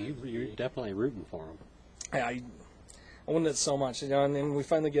 you're definitely rooting for him. I wanted it so much, and then we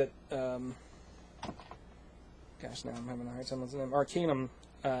finally get, gosh, now I'm having a hard time with his name, Arcanum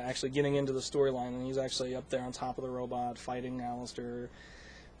actually getting into the storyline, and he's actually up there on top of the robot fighting Alistair.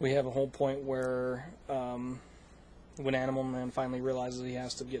 We have a whole point where when Animal Man finally realizes he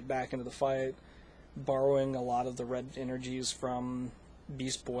has to get back into the fight, borrowing a lot of the red energies from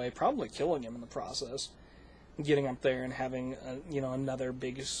Beast Boy, probably killing him in the process, getting up there and having another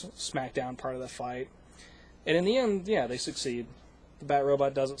big smackdown part of the fight. And in the end, yeah, they succeed. The Bat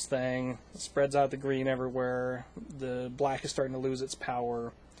Robot does its thing, it spreads out the green everywhere, the black is starting to lose its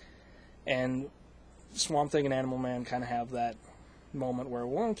power, and Swamp Thing and Animal Man kind of have that moment where,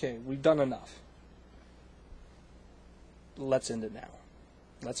 well, okay, we've done enough. Let's end it now.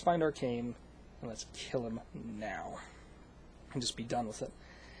 Let's find Arcane, and let's kill him now. And just be done with it.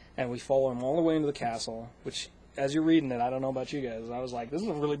 And we follow him all the way into the castle, which, as you're reading it, I don't know about you guys, I was like, this is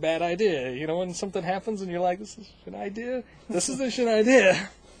a really bad idea. When something happens and you're like, this is an idea? This is a shit idea.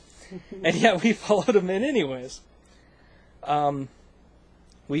 And yet we followed him in anyways.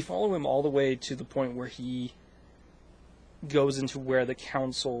 We follow him all the way to the point where he goes into where the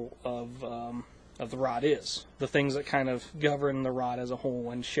council of the Rod is. The things that kind of govern the Rod as a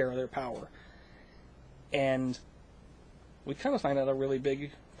whole and share their power. And we kind of find out a really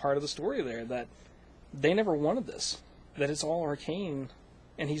big part of the story there, that they never wanted this. That it's all Arcane,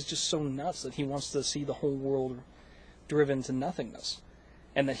 and he's just so nuts that he wants to see the whole world driven to nothingness.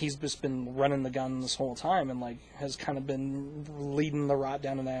 And that he's just been running the gun this whole time and has kind of been leading the Rot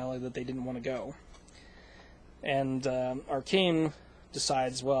down an alley that they didn't want to go. And Arcane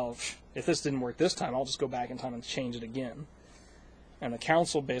decides, well, if this didn't work this time, I'll just go back in time and change it again. And the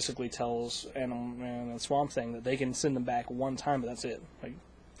council basically tells Animal Man and Swamp Thing that they can send them back one time, but that's it.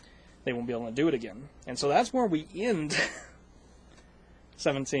 They won't be able to do it again. And so that's where we end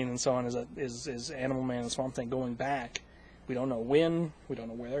 17 and so on, is Animal Man and Swamp Thing going back. We don't know when. We don't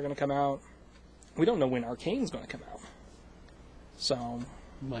know where they're going to come out. We don't know when Arcane's going to come out. So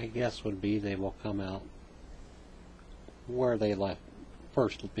My guess would be they will come out where they left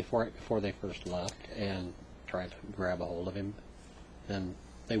first, before they first left, and try to grab a hold of him. Then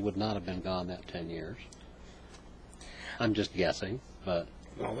they would not have been gone that 10 years. I'm just guessing, but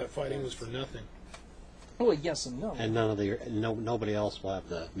All that fighting was for nothing. well, yes and no. and nobody else will have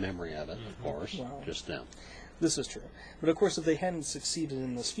the memory of it, of course, Wow. just them. This is true. But of course, if they hadn't succeeded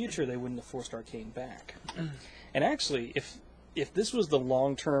in this future, they wouldn't have forced Arcane back. And actually, if this was the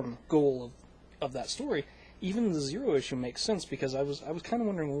long-term goal of that story, even the Zero issue makes sense, because I was kind of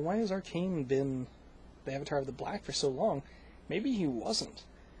wondering, well, why has Arcane been the Avatar of the Black for so long? Maybe he wasn't.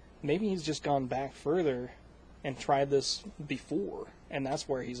 Maybe he's just gone back further and tried this before, and that's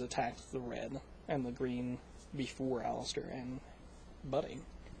where he's attacked the red and the green before Alistair and Buddy.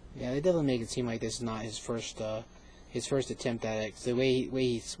 Yeah, they definitely make it seem like this is not his first attempt at it. 'Cause the way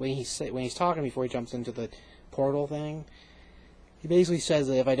when he's talking before he jumps into the portal thing, he basically says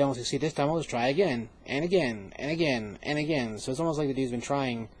that if I don't succeed this time, I'll just try again and again and again and again. So it's almost like the dude's been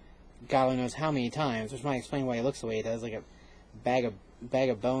trying, God only knows how many times, which might explain why he looks the way he does, like a bag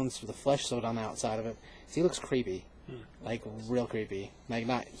of bones with the flesh sewed on the outside of it. So he looks creepy, like real creepy, like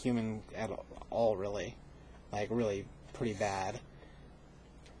not human at all, really, like really pretty bad.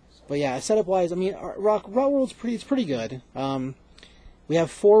 But yeah, setup-wise, I mean, Rock World's pretty good. We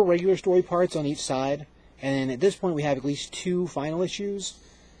have 4 regular story parts on each side, and then at this point we have at least 2 final issues.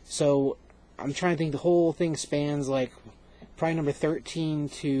 So I'm trying to think, the whole thing spans like probably number 13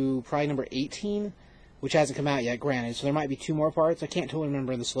 to probably number 18, which hasn't come out yet, granted. So there might be 2 more parts. I can't totally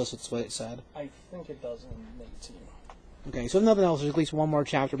remember in the solicits what it said. I think it does in 18. Okay, so if nothing else, there's at least 1 more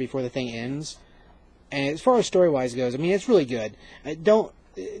chapter before the thing ends. And as far as story-wise goes, I mean, it's really good.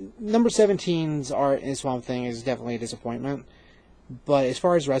 Number 17's art in Swamp Thing is definitely a disappointment. But as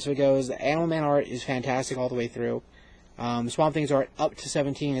far as the rest of it goes, the Animal Man art is fantastic all the way through. Swamp Thing's art up to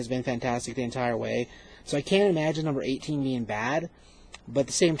 17 has been fantastic the entire way. So I can't imagine number 18 being bad. But at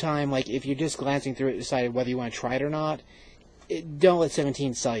the same time, like, if you're just glancing through it, deciding whether you want to try it or not, don't let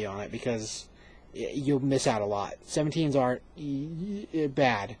 17 sell you on it, because you'll miss out a lot. 17's art,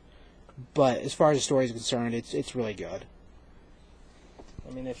 bad. But as far as the story is concerned, it's really good.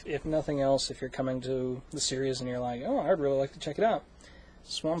 I mean, if nothing else, if you're coming to the series and you're like, oh, I'd really like to check it out,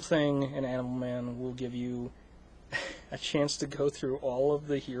 Swamp Thing and Animal Man will give you a chance to go through all of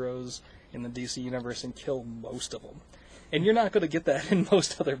the heroes in the DC universe and kill most of them. And you're not going to get that in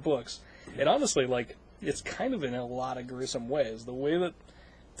most other books. And honestly, like, it's kind of in a lot of gruesome ways. The way that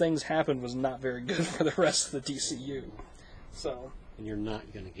things happened was not very good for the rest of the DCU. So, And you're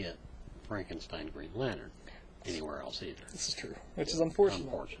not going to get Frankenstein Green Lantern anywhere else either. this is true, which is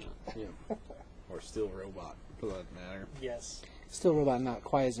unfortunate. Or Steel Robot, for that matter. Yes. Still, Robot not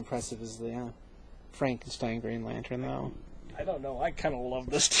quite as impressive as the Frankenstein Green Lantern, though. I don't know. I kind of love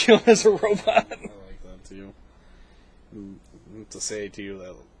this deal as a robot. I like that too. And to say too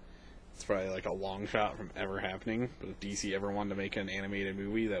that it's probably like a long shot from ever happening, but if DC ever wanted to make an animated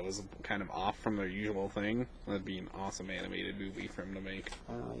movie that was kind of off from their usual thing, that'd be an awesome animated movie for them to make.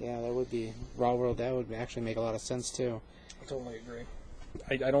 Yeah, that would be Raw World. That would actually make a lot of sense too. I totally agree.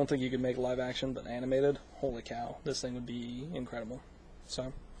 I don't think you could make live action, but animated, holy cow, this thing would be incredible.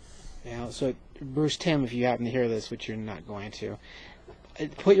 So, Yeah. So, Bruce Timm, if you happen to hear this, which you're not going to,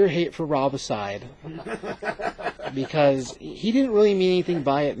 put your hate for Rob aside, because he didn't really mean anything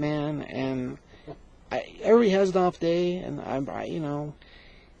by it, man. And everybody has an off day, and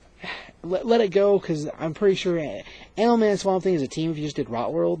let it go, because I'm pretty sure Animal Man and Swamp Thing as a team, if you just did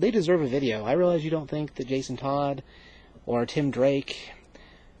Rot World, they deserve a video. I realize you don't think that Jason Todd or Tim Drake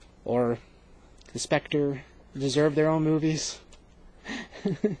or the Spectre deserve their own movies.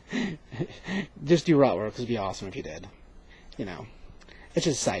 Just do Rot World, because it'd be awesome if you did. You know, it's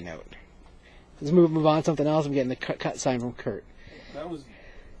just a side note. Let's move on to something else. I'm getting the cut sign from Kurt. That was.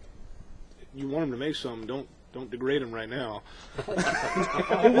 You want him to make something. Don't degrade him right now.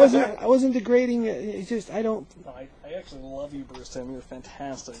 It wasn't. I wasn't degrading. It's just I don't. no, I actually love you, Bruce Timm. You're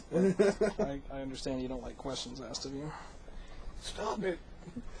fantastic. But I understand you don't like questions asked of you. Stop it.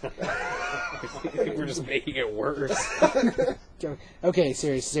 I think we're just making it worse. Okay,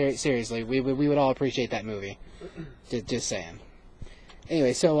 seriously, we would all appreciate that movie. Just saying.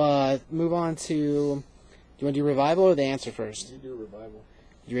 Anyway, so move on to. Do you want to do Revival or the answer first? You do Revival.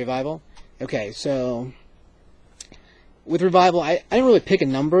 You Revival? Okay, so with Revival, I didn't really pick a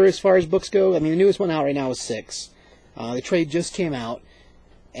number as far as books go. I mean, the newest one out right now is 6. The trade just came out,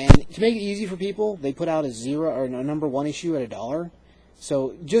 and to make it easy for people, they put out a number 1 issue at $1.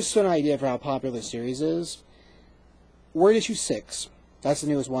 So just an idea for how popular the series is. We're at issue 6. That's the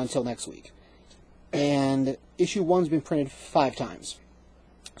newest one until next week. And issue 1's been printed 5 times.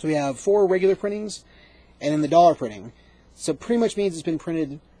 So we have 4 regular printings, and then the $1 printing. So pretty much means it's been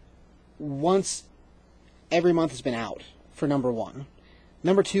printed once every month it's been out for number 1.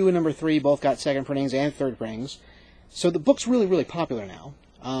 Number 2 and number 3 both got second printings and third printings. So the book's really, really popular now.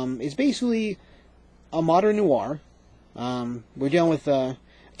 It's basically a modern noir. We're dealing with,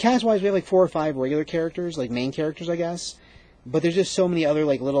 cast-wise, we have like 4 or 5 regular characters, like main characters, I guess. But there's just so many other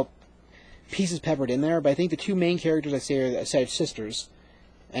like little pieces peppered in there. But I think the 2 main characters I say are a set of sisters.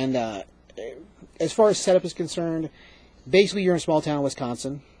 And as far as setup is concerned, basically you're in a small town in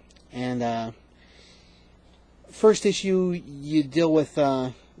Wisconsin. And first issue, you deal with,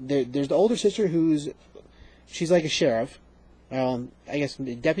 there's the older sister she's like a sheriff. I guess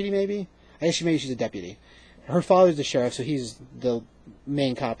a deputy maybe? I guess maybe she's a deputy. Her father's the sheriff, so he's the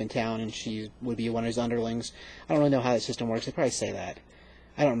main cop in town, and she would be one of his underlings. I don't really know how that system works. They probably say that.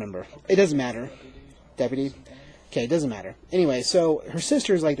 I don't remember. It doesn't matter. Deputy? Okay, it doesn't matter. Anyway, so her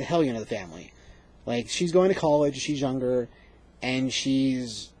sister is like the hellion of the family. Like, she's going to college, she's younger, and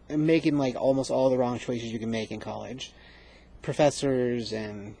she's making like almost all the wrong choices you can make in college. Professors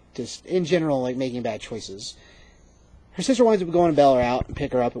and just in general like making bad choices. Her sister winds up going to bail her out and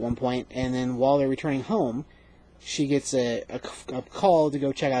pick her up at one point, and then while they're returning home, she gets a call to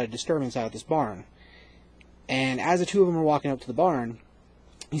go check out a disturbance out at this barn. And as the 2 of them are walking up to the barn,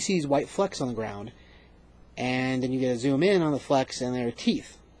 you see these white flecks on the ground, and then you get a zoom in on the flecks, and they're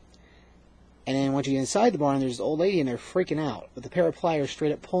teeth. And then once you get inside the barn, there's this old lady in there freaking out, with a pair of pliers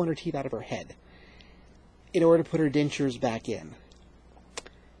straight up pulling her teeth out of her head, in order to put her dentures back in.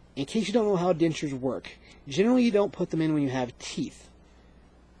 In case you don't know how dentures work, generally you don't put them in when you have teeth,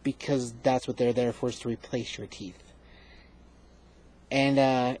 because that's what they're there for, is to replace your teeth. And,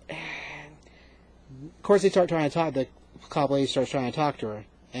 of course they start trying to talk, the cop lady starts trying to talk to her,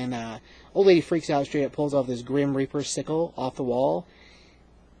 and, old lady freaks out, straight up pulls off this Grim Reaper sickle off the wall,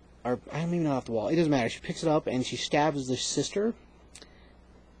 or, I don't even know off the wall, it doesn't matter, she picks it up and she stabs the sister,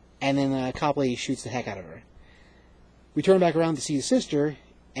 and then the cop lady shoots the heck out of her. We turn back around to see the sister,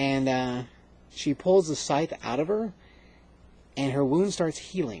 and, she pulls the scythe out of her, and her wound starts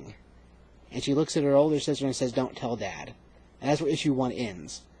healing. And she looks at her older sister and says, "Don't tell Dad." and that's where issue 1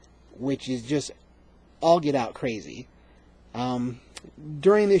 ends, which is just all get out crazy.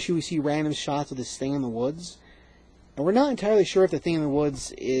 During the issue, we see random shots of this thing in the woods, and we're not entirely sure if the thing in the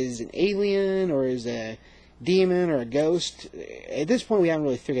woods is an alien or is a demon or a ghost. At this point, we haven't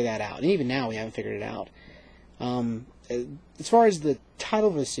really figured that out, and even now, we haven't figured it out. As far as the title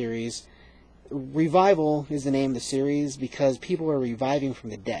of the series, Revival is the name of the series because people are reviving from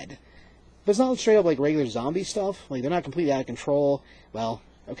the dead. But it's not straight up like regular zombie stuff. Like, they're not completely out of control. Well,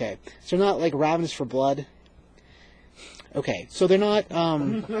 okay. So they're not like ravenous for blood. Okay, so they're not,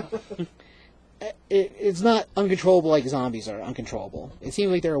 it's not uncontrollable like zombies are uncontrollable. It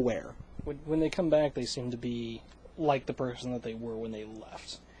seems like they're aware. When they come back, they seem to be like the person that they were when they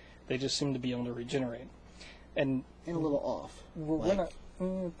left. They just seem to be able to regenerate. And And a little off. we're not,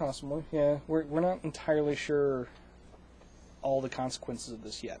 possibly, yeah. We're not entirely sure all the consequences of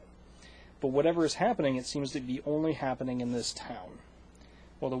this yet. But whatever is happening, it seems to be only happening in this town.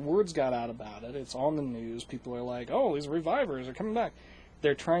 Well, the word's got out about it. It's on the news. People are like, oh, these revivers are coming back.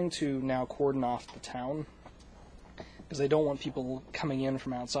 They're trying to now cordon off the town because they don't want people coming in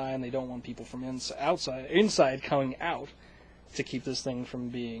from outside, and they don't want people from inside coming out to keep this thing from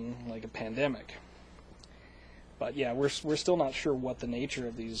being like a pandemic. But yeah, we're still not sure what the nature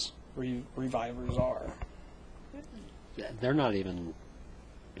of these revivers are. They're not even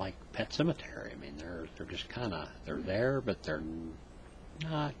like Pet Cemetery. I mean, they're just kind of, they're there, but they're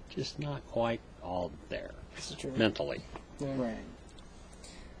not quite all there This is true. mentally. Yeah. Right.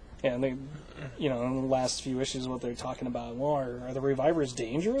 Yeah, and they, in the last few issues, what they're talking about, well, are the revivers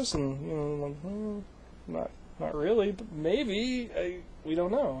dangerous? And like, not really, but maybe. We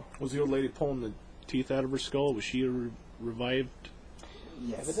don't know. Was the old lady pulling the teeth out of her skull? Was she revived?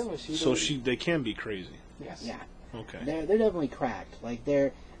 Yes. Evidently, So they can be crazy. Yes. Yeah. Okay. They're definitely cracked. Like,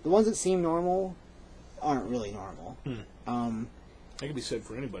 the ones that seem normal aren't really normal. That could be said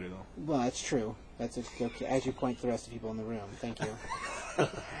for anybody, though. Well, that's true. That's okay. As you point to the rest of the people in the room. Thank you.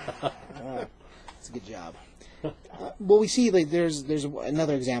 That's a good job. Well, we see, like, there's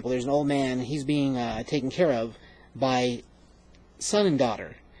another example. There's an old man. He's being taken care of by son and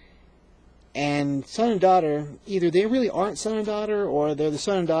daughter. And son and daughter, either they really aren't son and daughter, or they're the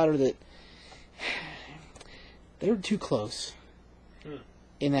son and daughter that they're too close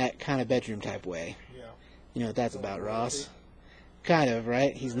in that kind of bedroom type way. Yeah. You know what that's about, Ross? Kind of,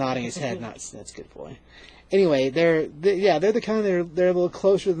 right? He's nodding his head. That's a good boy. Anyway, they're the kind of they're a little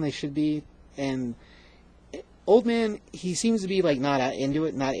closer than they should be. And old man, he seems to be like not into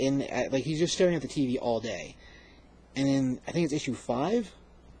it, like he's just staring at the TV all day. And then I think it's issue 5.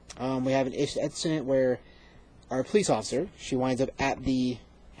 We have an incident where our police officer, she winds up at the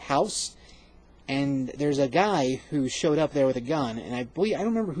house, and there's a guy who showed up there with a gun, and I don't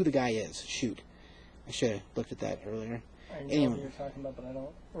remember who the guy is. Shoot, I should have looked at that earlier. I know Anyway. what you're talking about, but I don't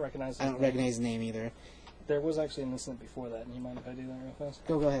recognize I don't recognize his name either. There was actually an incident before that, and you mind if I do that real fast?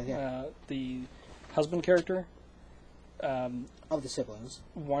 Go ahead. Yeah. The husband character Of the siblings,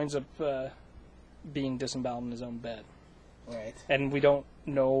 winds up being disemboweled in his own bed. right? And we don't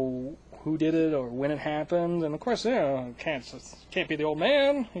know who did it or when it happened. And of course, it can't be the old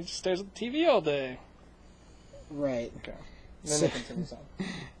man. He just stares at the TV all day. Right. Okay. Then So- it continues on.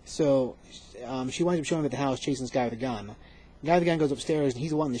 So, she winds up showing up at the house chasing this guy with a gun. The guy with the gun goes upstairs, and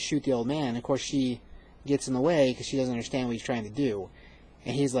he's the one to shoot the old man. Of course, she gets in the way because she doesn't understand what he's trying to do.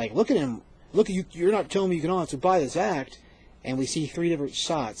 And he's like, "Look at him! Look at you! You're not telling me you can honestly buy this act." And we see 3 different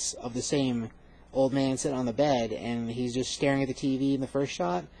shots of the same old man sitting on the bed, and he's just staring at the TV in the first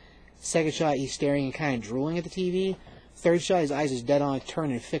shot. Second shot, he's staring and kind of drooling at the TV. Third shot, his eyes is dead on,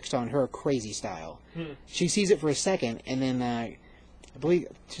 turned and fixed on her crazy style. She sees it for a second, and then I believe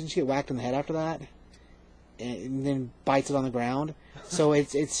didn't she get whacked in the head after that? And then bites it on the ground. So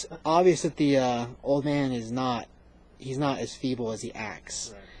it's obvious that the old man is not as feeble as he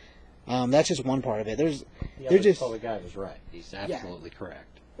acts. That's just one part of it. They're just the guy was right. He's absolutely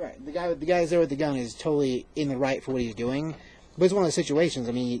correct. right. The guy who's there with the gun is totally in the right for what he's doing. But it's one of those situations.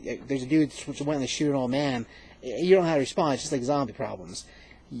 I mean, there's a dude who went to shoot an old man. You don't know how to respond. It's just like zombie problems.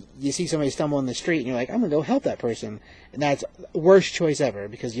 You see somebody stumble in the street, and you're like, I'm going to go help that person. And that's the worst choice ever,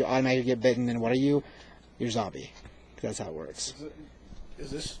 because you automatically get bitten, and what are you? You're a zombie. That's how it works.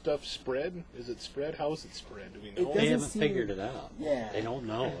 Is this stuff spread? Is it spread? How is it spread? Do we know? It They doesn't haven't seem- figured it out. Yeah. They don't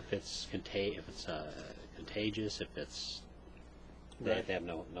know if it's contagious, if it's. Right. They have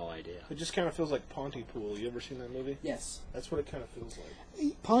no idea. It just kind of feels like Pontypool. You ever seen that movie? Yes. That's what it kind of feels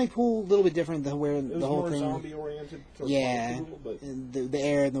like. Pontypool, a little bit different than where It was the whole more thing. zombie-oriented. For Yeah, Pontypool, but the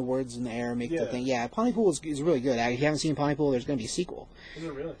air and the words in the air make the Yeah. thing. Yeah, Pontypool is really good. If you haven't seen Pontypool, there's going to be a sequel. is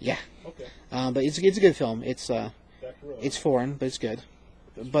it really? Yeah, Okay. but it's a good film. It's Back It's foreign, but it's good.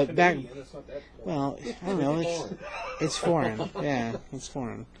 But back, Canadian, it's not that foreign. well, I don't know. It's foreign. Yeah, it's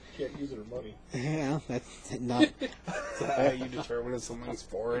foreign. Can't use it or money. Yeah, that's not. How you determine if something's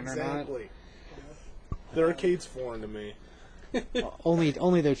foreign or not? Exactly. The arcade's foreign to me.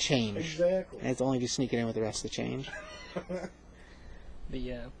 Only their change. Exactly. And it's only just sneaking in with the rest of the change.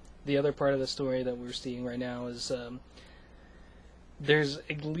 The other part of the story that we're seeing right now is there's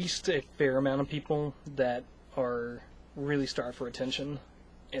at least a fair amount of people that are really starved for attention,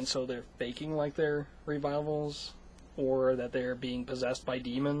 and so they're faking like they're revivals, or that they're being possessed by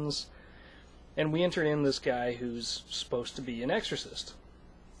demons. And we entered in this guy who's supposed to be an exorcist.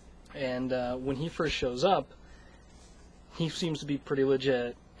 And when he first shows up, he seems to be pretty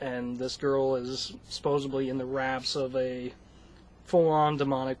legit, and this girl is supposedly in the wraps of a full-on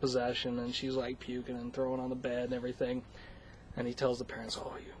demonic possession, and she's like puking and throwing on the bed and everything. And he tells the parents,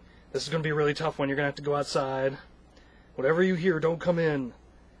 this is going to be a really tough one, you're going to have to go outside. Whatever you hear, don't come in.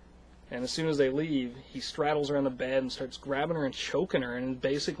 And as soon as they leave, he straddles her on the bed and starts grabbing her and choking her, and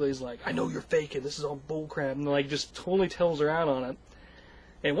basically is like, I know you're faking, this is all bullcrap, and like just totally tells her out on it.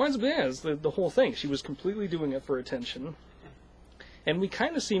 And it winds up being it's the whole thing. She was completely doing it for attention. And we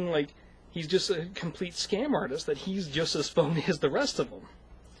kind of seem like he's just a complete scam artist, that he's just as phony as the rest of them.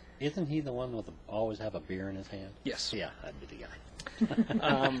 Isn't he the one with always have a beer in his hand? Yes. Yeah, that'd be the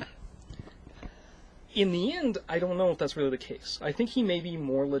guy. In the end, I don't know if that's really the case. I think he may be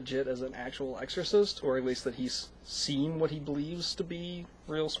more legit as an actual exorcist, or at least that he's seen what he believes to be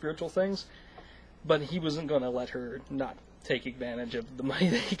real spiritual things. But he wasn't going to let her not take advantage of the money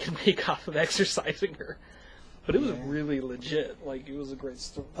that he could make off of exorcising her. But it was really legit. Like, it was a great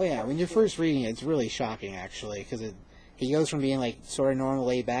story. Oh yeah, when you're first reading it, it's really shocking actually, because he goes from being like sort of normal,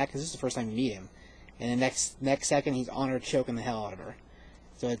 laid back, because this is the first time you meet him, and the next second he's on her, choking the hell out of her.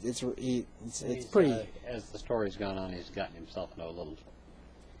 So it's pretty. As the story's gone on, he's gotten himself into a little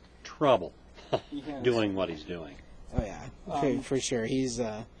trouble doing what he's doing. Oh yeah, for sure. He's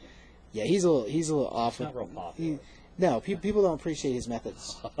he's a little off. Not real popular. No, people don't appreciate his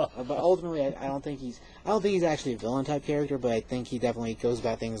methods. But ultimately, I don't think he's actually a villain type character. But I think he definitely goes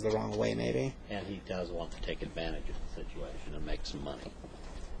about things the wrong way, maybe. And he does want to take advantage of the situation and make some money.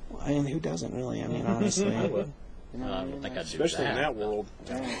 Well, I mean, who doesn't really? I mean, honestly. I would. I don't think I'd do Especially in that. that world.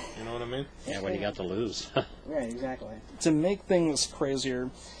 You know what I mean? Yeah, what do you got to lose? Right, exactly. To make things crazier,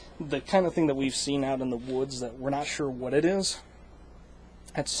 the kind of thing that we've seen out in the woods that we're not sure what it is,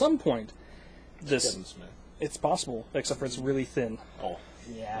 at some point, Kevin this... Smith. It's possible, except for it's really thin. Oh,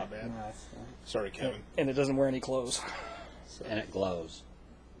 Yeah. my bad. Sorry, Kevin. And it doesn't wear any clothes. And it glows.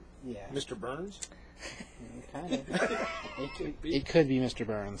 Yeah. Mr. Burns? Kind of. It could be Mr.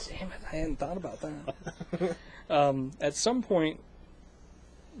 Burns. Damn it, I hadn't thought about that. At some point,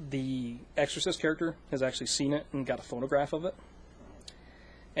 the Exorcist character has actually seen it and got a photograph of it.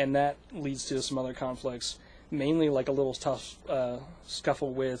 And that leads to some other conflicts, mainly like a little tough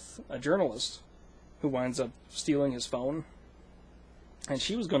scuffle with a journalist who winds up stealing his phone. And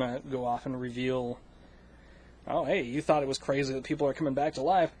she was going to go off and reveal, oh, hey, you thought it was crazy that people are coming back to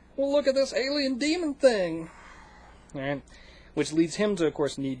life. Well, look at this alien demon thing. And, which leads him to, of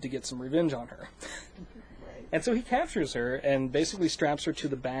course, need to get some revenge on her. And so he captures her and basically straps her to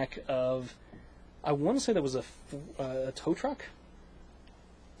the back of, I want to say that was a tow truck.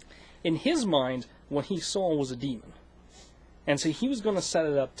 In his mind, what he saw was a demon. And so he was going to set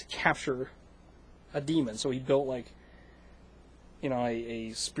it up to capture a demon. So he built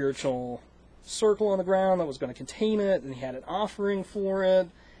a spiritual circle on the ground that was going to contain it, and he had an offering for it,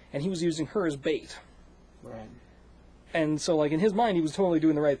 and he was using her as bait. Right. And so, in his mind, he was totally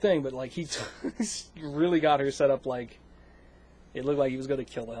doing the right thing, but, he really got her set up it looked like he was going to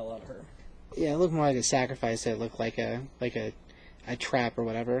kill the hell out of her. Yeah, it looked more like a sacrifice than it looked like a trap or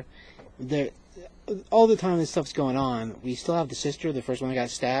whatever. All the time this stuff's going on, we still have the sister, the first one that got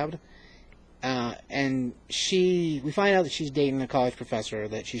stabbed, and we find out that she's dating a college professor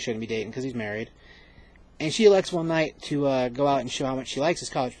that she shouldn't be dating because he's married, and she elects one night to go out and show how much she likes this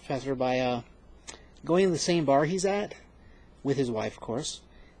college professor by going to the same bar he's at, with his wife, of course,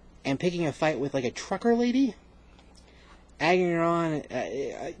 and picking a fight with, a trucker lady, egging her on,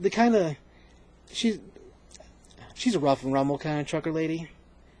 she's a rough and rumble kind of trucker lady,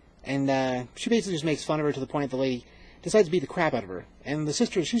 and she basically just makes fun of her to the point that the lady decides to beat the crap out of her. And the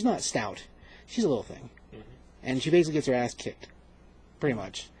sister, she's not stout. She's a little thing. Mm-hmm. And she basically gets her ass kicked. Pretty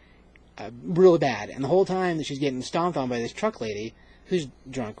much. Really bad. And the whole time that she's getting stomped on by this truck lady, who's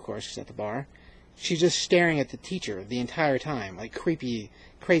drunk, of course, she's at the bar, she's just staring at the teacher the entire time, like creepy,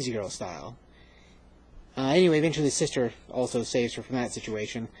 crazy girl style. Anyway, eventually the sister also saves her from that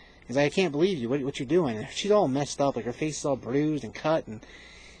situation He's like, I can't believe you. What you're doing? She's all messed up. Like, her face is all bruised and cut, and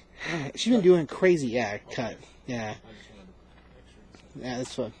she's been doing crazy. Yeah, cut. Yeah. Yeah,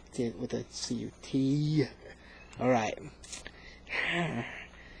 that's what with the C-U-T. All right.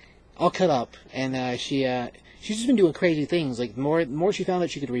 All cut up, and she's just been doing crazy things. Like, the more she found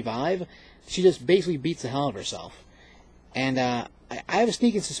that she could revive, she just basically beats the hell out of herself. And I have a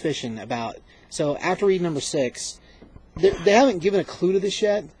sneaking suspicion about... So, after reading number 6, they haven't given a clue to this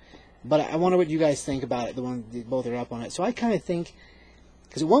yet, but I wonder what you guys think about it, the one that both are up on it. So I kind of think...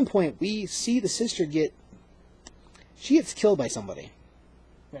 Because at one point, we see the sister she gets killed by somebody.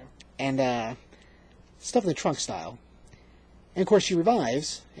 Yeah. And, stuff in the trunk style. And, of course, she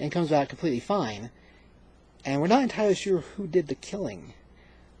revives and comes back completely fine. And we're not entirely sure who did the killing.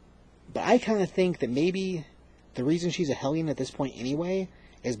 But I kind of think that maybe the reason she's a Hellion at this point anyway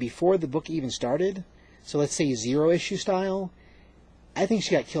is before the book even started. So let's say 0-issue style. I think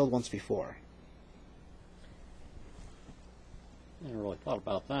she got killed once before. I never really thought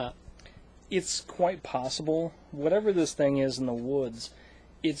about that. It's quite possible. Whatever this thing is in the woods,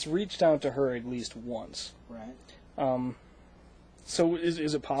 it's reached out to her at least once. Right. So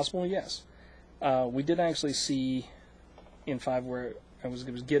is it possible? Yes. We did actually see in 5 where I was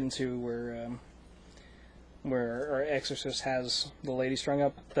getting to where our exorcist has the lady strung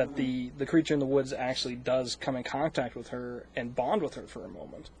up, that the creature in the woods actually does come in contact with her and bond with her for a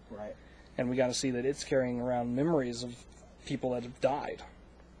moment. Right. And we got to see that it's carrying around memories of people that have died.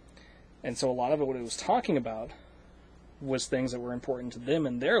 And so a lot of it, what it was talking about, was things that were important to them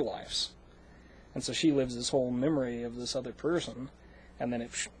in their lives. And so she lives this whole memory of this other person, and then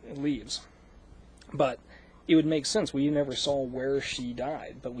it leaves. But it would make sense. We never saw where she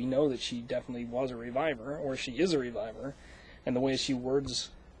died, but we know that she definitely was a reviver, or she is a reviver. And the way she words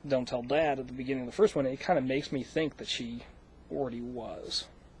 "Don't Tell Dad" at the beginning of the first one, it kind of makes me think that she already was.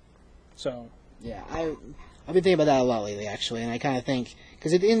 So, Yeah, I've been thinking about that a lot lately, actually, and I kind of think,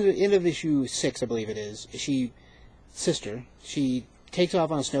 because at the end of issue 6, I believe it is, she takes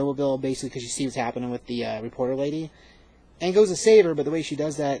off on a snowmobile, basically because she sees what's happening with the reporter lady, and goes to save her, but the way she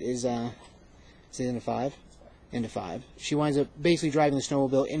does that is it into 5? Into 5. She winds up basically driving the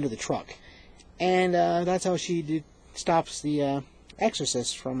snowmobile into the truck, and that's how she stops the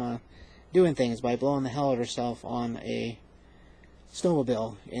exorcist from doing things, by blowing the hell out of herself on a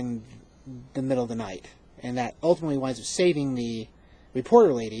snowmobile in the middle of the night. And that ultimately winds up saving the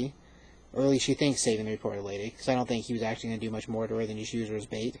reporter lady, or at least she thinks saving the reporter lady, because I don't think he was actually going to do much more to her than just use her as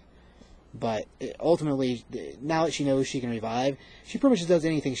bait. But ultimately, now that she knows she can revive, she pretty much just does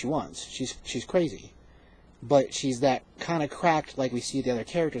anything she wants. She's crazy. But she's that kind of cracked like we see the other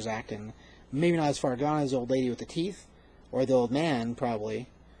characters acting. Maybe not as far gone as the old lady with the teeth, or the old man, probably.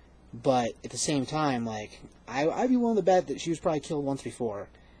 But at the same time, like, I'd be willing to bet that she was probably killed once before.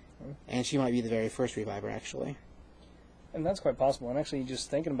 And she might be the very first reviver, actually. and that's quite possible. And actually, just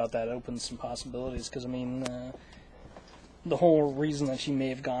thinking about that opens some possibilities, because, I mean, the whole reason that she may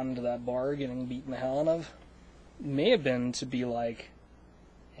have gone into that bar getting beaten the hell out of may have been to be like,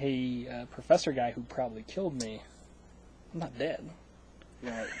 hey, professor guy who probably killed me, I'm not dead.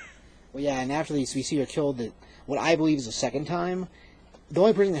 Right. Well, yeah, and after these, we see her killed what I believe is the second time. The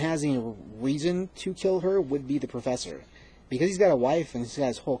only person that has any reason to kill her would be the professor. Because he's got a wife and he's got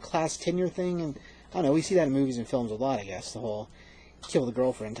his whole class tenure thing, and I don't know, we see that in movies and films a lot, I guess, the whole kill the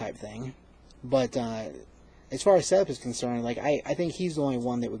girlfriend type thing. But as far as setup is concerned, like, I think he's the only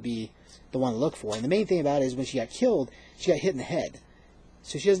one that would be the one to look for. And the main thing about it is when she got killed, she got hit in the head.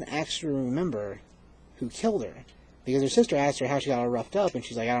 So she doesn't actually remember who killed her. Because her sister asked her how she got all roughed up, and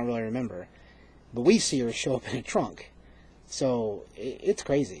she's like, I don't really remember. But we see her show up in a trunk. So it's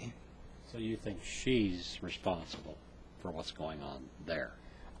crazy. So you think she's responsible for what's going on there?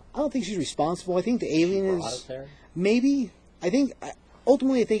 I don't think she's responsible. I think the alien She brought is it there? maybe.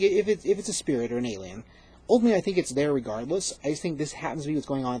 Ultimately, I think if it's a spirit or an alien, ultimately I think it's there regardless. I just think this happens to be what's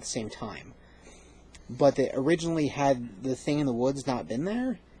going on at the same time. But that originally, had the thing in the woods not been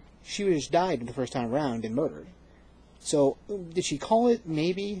there, she would have just died the first time around and murdered. So did she call it?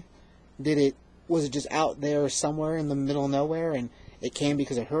 Maybe. Was it just out there somewhere in the middle of nowhere and it came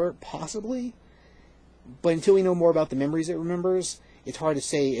because of her? Possibly. But until we know more about the memories it remembers, it's hard to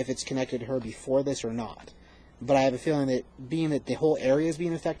say if it's connected to her before this or not. But I have a feeling that being that the whole area is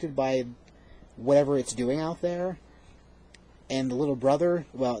being affected by whatever it's doing out there, and the little brother,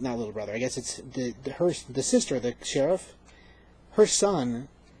 well, not little brother, I guess it's the sister, the sheriff, her son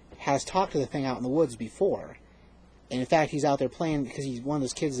has talked to the thing out in the woods before. And in fact, he's out there playing because he's one of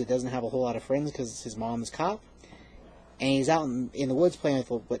those kids that doesn't have a whole lot of friends because his mom is a cop. And he's out in the woods playing with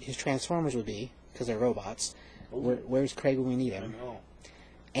what his Transformers would be, because they're robots. Where's Craig when we need him?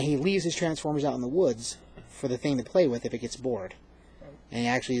 and he leaves his Transformers out in the woods for the thing to play with if it gets bored. And he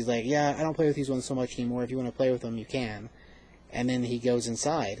actually is like, yeah, I don't play with these ones so much anymore. If you want to play with them, you can. And then he goes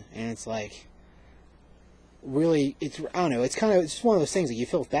inside, and it's like, really, I don't know, it's just one of those things that you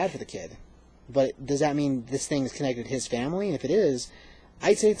feel bad for the kid. But does that mean this thing is connected to his family? And if it is,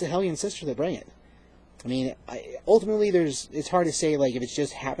 I'd say it's the Hellion sister that bring it. I mean, ultimately, it's hard to say, like, if it's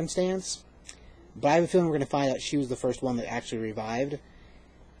just happenstance, but I have a feeling we're going to find out she was the first one that actually revived,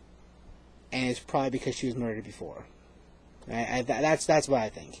 and it's probably because she was murdered before. That's what I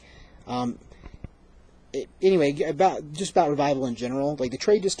think. Anyway, about Revival in general, like, the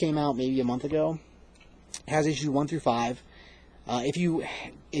trade just came out maybe a month ago. It has issues 1 through 5.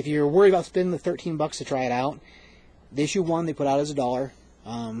 If you're worried about spending the $13 to try it out, the issue 1 they put out as $1.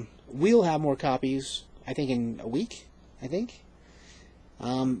 We'll have more copies, I think, in a week.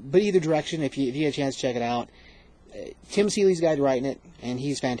 But either direction, if you get a chance to check it out, Tim Seeley's the guy writing it, and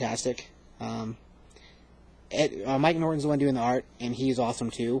he's fantastic. Mike Norton's the one doing the art, and he's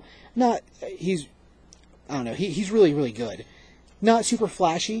awesome too. He's really, really good. Not super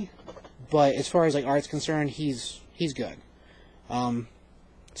flashy, but as far as like art's concerned, he's good.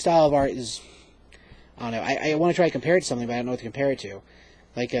 Style of art is, I don't know. I want to try to compare it to something, but I don't know what to compare it to.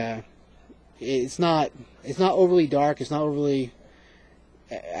 Like, it's not overly dark. It's not overly.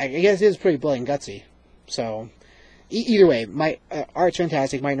 I guess it is pretty bloody and gutsy. So, either way, my art's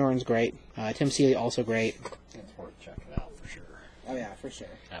fantastic. Mike Norton's great. Tim Seeley also great. It's worth checking out for sure. Oh yeah, for sure.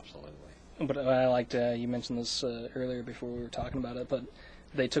 Absolutely. But I liked, you mentioned this earlier before we were talking about it, but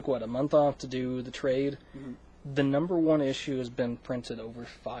they took, a month off to do the trade? Mm-hmm. The number 1 issue has been printed over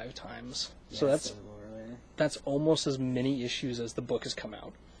 5 times. Yeah, so that's almost as many issues as the book has come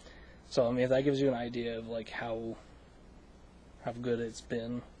out. So, I mean, if that gives you an idea of, like, how good it's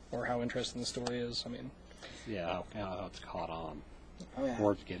been, or how interesting the story is, I mean... Yeah, how it's caught on. Oh, yeah.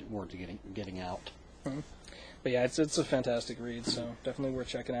 Words getting out. Mm-hmm. But yeah, it's a fantastic read, so definitely worth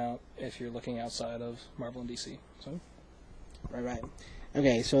checking out if you're looking outside of Marvel and DC. So, Right.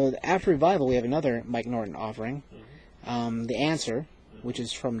 Okay, so after Revival, we have another Mike Norton offering, The Answer, which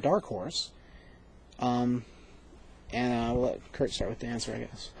is from Dark Horse. And we'll let Kurt start with The Answer, I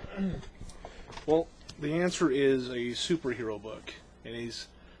guess. Well, The Answer is a superhero book, and he's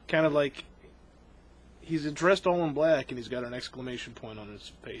kind of like, he's dressed all in black, and he's got an exclamation point on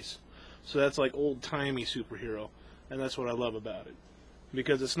his face. So that's like old-timey superhero, and that's what I love about it.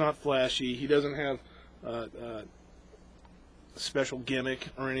 Because it's not flashy, he doesn't have a special gimmick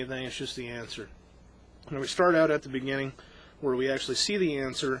or anything, it's just the answer. And we start out at the beginning, where we actually see the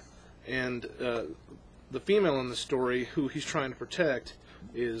answer, and the female in the story, who he's trying to protect,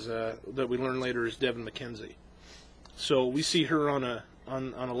 is that we learn later is Devin McKenzie. So we see her on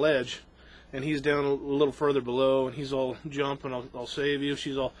a ledge, and he's down a little further below, and he's all jumping, I'll save you.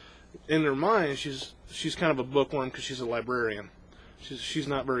 She's all, in her mind, she's kind of a bookworm because she's a librarian. She's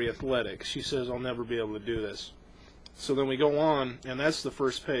not very athletic. She says, I'll never be able to do this. So then we go on, and that's the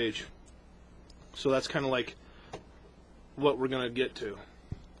first page. So that's kind of like what we're going to get to.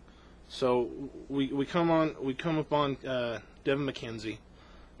 So we come upon Devin McKenzie,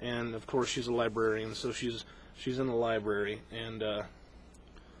 and of course she's a librarian, so she's in the library, and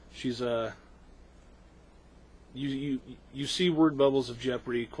she's you see word bubbles of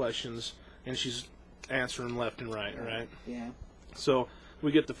Jeopardy questions, and she's answering left and right, right? Yeah. So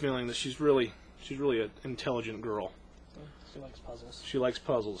we get the feeling that she's really an intelligent girl. she likes puzzles. She likes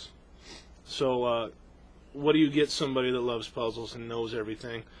puzzles. So what do you get somebody that loves puzzles and knows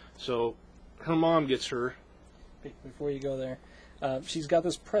everything? So her mom gets her. Before you go there, she's got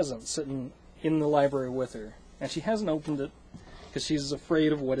this present sitting in the library with her, and she hasn't opened it because she's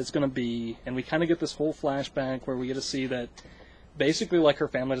afraid of what it's going to be. And we kind of get this whole flashback where we get to see that basically, like, her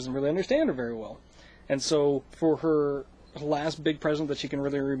family doesn't really understand her very well. And so for her last big present that she can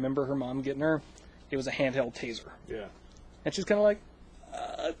really remember her mom getting her, it was a handheld taser. Yeah. And she's kind of like,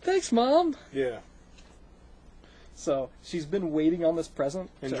 thanks, Mom. Yeah. So she's been waiting on this present.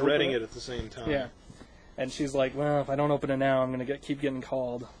 And dreading it at the same time. Yeah. And she's like, well, if I don't open it now, I'm going to keep getting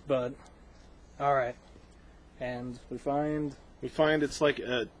called. But, all right. And we find it's like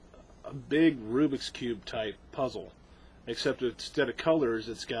a big Rubik's Cube type puzzle. Except instead of colors,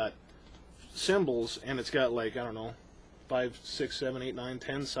 it's got symbols, and it's got, like, I don't know, 5, 6, 7, 8, 9,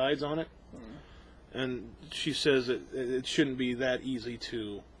 10 sides on it. Mm-hmm. And she says it shouldn't be that easy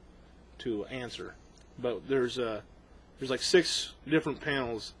to answer. But there's like 6 different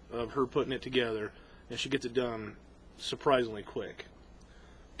panels of her putting it together, and she gets it done surprisingly quick.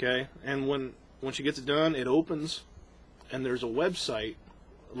 Okay? And when she gets it done, it opens, and there's a website,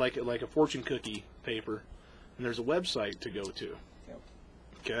 like a fortune cookie paper, and there's a website to go to. Yep.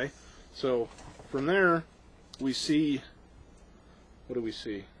 Okay, so from there, we see. What do we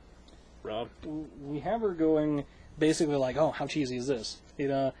see, Rob? We have her going basically like, oh, how cheesy is this? You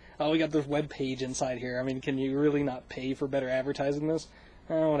know, oh, we got this web page inside here. I mean, can you really not pay for better advertising this?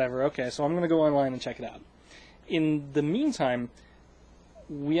 Whatever. Okay, so I'm going to go online and check it out. In the meantime,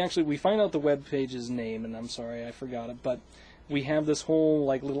 we find out the web page's name, and I'm sorry, I forgot it, but we have this whole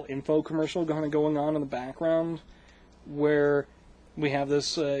like little info commercial kind of going on in the background where we have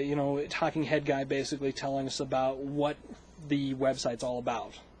this, talking head guy basically telling us about what the website's all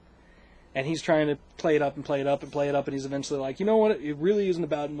about. And he's trying to play it up and play it up and play it up, and he's eventually like, you know what, it really isn't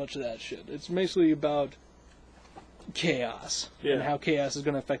about much of that shit. It's basically about chaos and how chaos is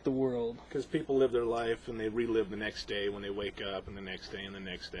going to affect the world. Because people live their life and they relive the next day when they wake up, and the next day and the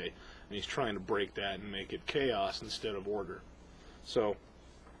next day. And he's trying to break that and make it chaos instead of order. So,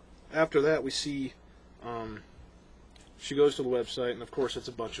 after that, we see she goes to the website, and of course it's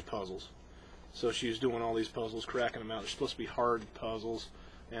a bunch of puzzles. So she's doing all these puzzles, cracking them out. They're supposed to be hard puzzles,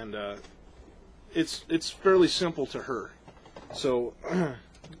 and it's fairly simple to her. So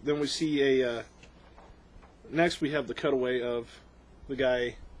then we see next we have the cutaway of the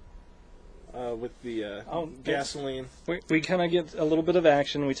guy with the gasoline. We kind of get a little bit of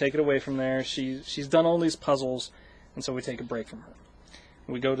action. We take it away from there. She's done all these puzzles, and so we take a break from her.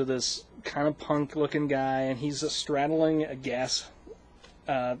 We go to this kind of punk-looking guy, and he's straddling a gas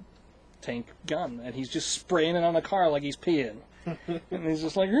tank gun, and he's just spraying it on the car like he's peeing. And he's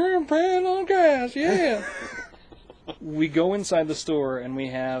just like, I'm praying on gas, yeah. We go inside the store, and we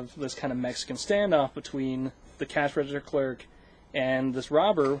have this kind of Mexican standoff between the cash register clerk and this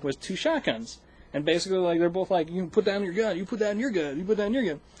robber with two shotguns. And basically, like, they're both like, you put down your gun, you put that in your gun, you put that in your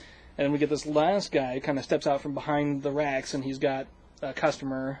gun. And then we get this last guy kind of steps out from behind the racks, and he's got a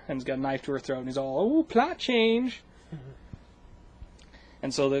customer, and he's got a knife to her throat, and he's all, oh, plot change.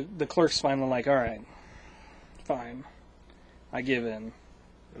 And so the clerk's finally like, all right, fine, I give in.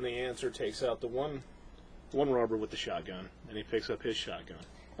 And the answer takes out the one robber with the shotgun, and he picks up his shotgun.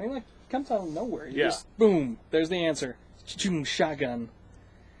 I mean, like, comes out of nowhere. You Yeah. just, boom, there's the answer. Shotgun.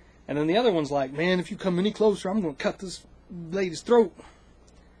 And then the other one's like, man, if you come any closer, I'm going to cut this lady's throat.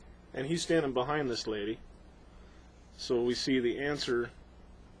 And he's standing behind this lady. So we see the answer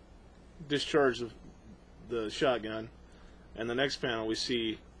discharge the shotgun. And the next panel, we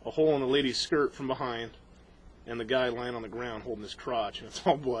see a hole in the lady's skirt from behind, and the guy lying on the ground holding his crotch, and it's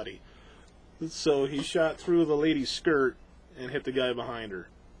all bloody. So he shot through the lady's skirt and hit the guy behind her.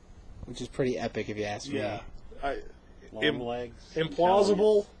 Which is pretty epic, if you ask me. Long legs.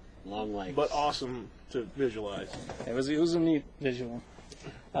 Implausible, Long legs. but awesome to visualize. It was a neat visual.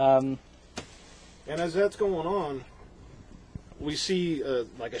 And as that's going on, we see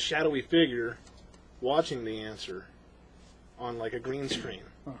like a shadowy figure watching the answer on like a green screen.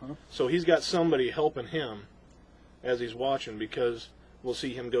 So he's got somebody helping him as he's watching, because we'll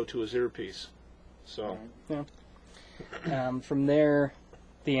see him go to his earpiece. So Yeah. From there,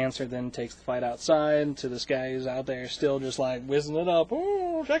 the answer then takes the fight outside to this guy who's out there still just like whizzing it up.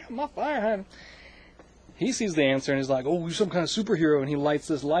 Oh, check out my fire hydrant. He sees the answer and he's like, oh, you're some kind of superhero, and he lights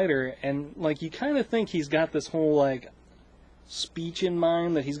this lighter, and like you kind of think he's got this whole like speech in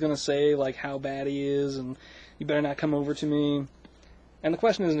mind that he's going to say like how bad he is and you better not come over to me. And the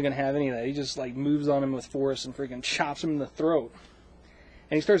question isn't going to have any of that. He just like moves on him with force and freaking chops him in the throat.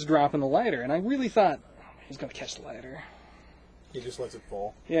 And he starts dropping the lighter, and I really thought he's going to catch the lighter. he just lets it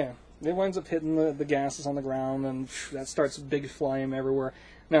fall. Yeah, it winds up hitting the gases on the ground, and that starts a big flame everywhere.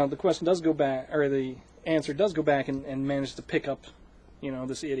 Now, the question does go back, or the answer does go back and manage to pick up,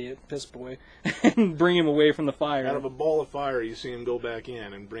 this idiot, piss boy, and bring him away from the fire. Out of a ball of fire, you see him go back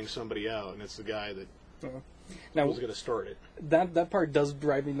in and bring somebody out, and it's the guy that Now, was going to start it. that part does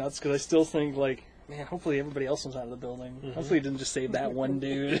drive me nuts, because I still think, like, man, hopefully everybody else was out of the building. Hopefully he didn't just save that one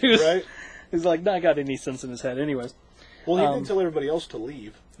dude. Right? He's like, not got any sense in his head. Anyways, Well, he didn't tell everybody else to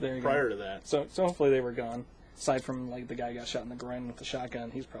leave there you prior go. to that. So hopefully they were gone. Aside from, like, the guy who got shot in the groin with the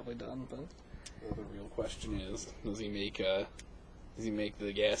shotgun, he's probably done, but... Well, the real question is, does he make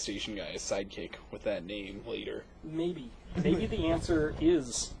the gas station guy a sidekick with that name later? Maybe. Maybe the answer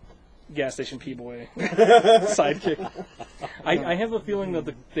is gas station P-boy sidekick. I have a feeling that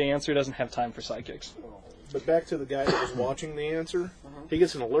the answer doesn't have time for sidekicks. But back to the guy that was watching the answer, he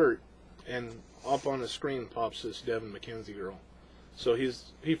gets an alert, and up on the screen pops this Devin McKenzie girl. So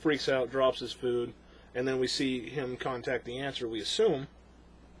he freaks out, drops his food, and then we see him contact the answer, we assume,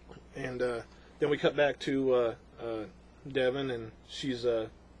 and then we cut back to Devin, and she's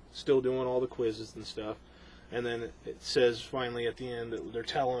still doing all the quizzes and stuff, and then it says finally at the end that they're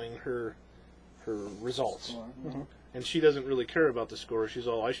telling her results. and she doesn't really care about the score. She's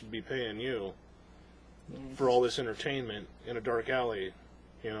all, I should be paying you for all this entertainment in a dark alley,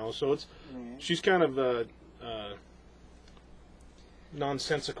 you know. So it's she's kind of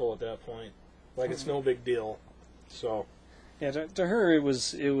nonsensical at that point. Like it's no big deal. So Yeah, to her it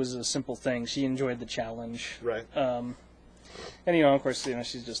was a simple thing. She enjoyed the challenge. right. And of course,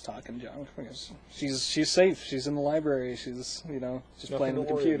 she's just talking junk because she's safe. She's in the library. She's just Nothing playing on the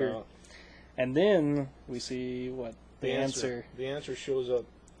to worry computer. about. And then we see what the answer. The answer shows up.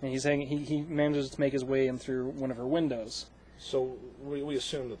 And he's saying he manages to make his way in through one of her windows. So we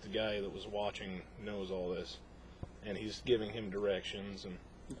assume that the guy that was watching knows all this, and he's giving him directions. And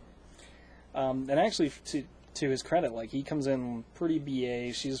And actually, to his credit, like he comes in pretty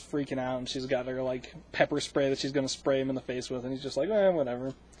BA. She's freaking out, and she's got her like pepper spray that she's going to spray him in the face with, and he's just like,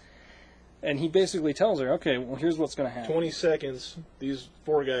 whatever. And he basically tells her, okay, well, here's what's going to happen. 20 seconds, these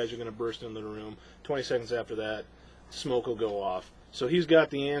 4 guys are going to burst into the room. 20 seconds after that, smoke will go off. So he's got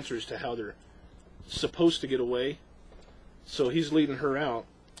the answers to how they're supposed to get away. So he's leading her out.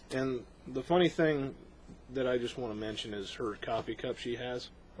 And the funny thing that I just want to mention is her coffee cup she has.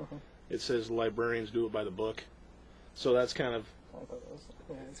 Uh-huh. It says librarians do it by the book. So that's kind of,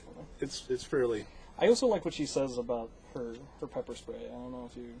 It's funny. it's fairly... I also like what she says about her pepper spray. I don't know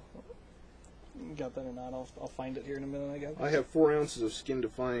if you got that or not. I'll find it here in a minute, I guess. I have 4 ounces of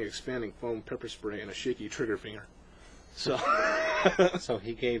skin-defying expanding foam pepper spray and a shaky trigger finger. So... So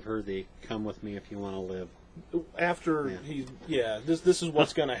he gave her the "come with me if you want to live." After this is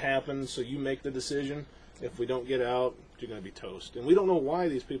what's going to happen, so you make the decision. If we don't get out, you're going to be toast. And we don't know why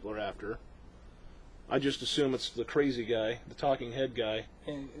these people are after her. I just assume it's the crazy guy, the talking head guy,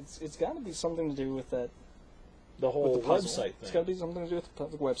 And it's got to be something to do with that. the whole with the puzzle. website It's thing. got to be something to do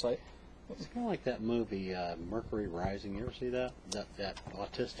with the website. It's kind of like that movie Mercury Rising. You ever see that? That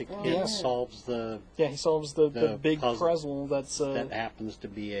autistic Oh, kid yeah. solves the Yeah, he solves the The big puzzle. puzzle that's. that happens to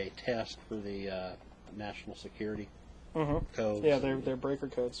be a test for the national security codes. Yeah, they're breaker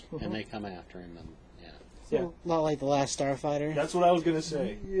codes. and they come after him, and Yeah. Not like the Last Starfighter. That's what I was going to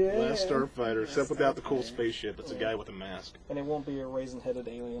say. Yeah. Last Starfighter, except without the cool spaceship. It's a guy with a mask. And it won't be a raisin-headed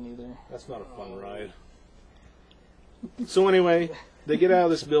alien either. That's not a fun ride. So anyway, they get out of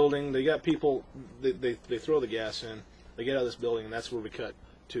this building. They got people. They throw the gas in. They get out of this building, and that's where we cut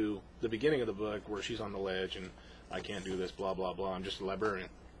to the beginning of the book, where she's on the ledge, and I can't do this. Blah blah blah. I'm just a librarian.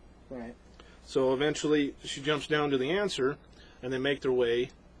 Right. So eventually, she jumps down to the answer, and they make their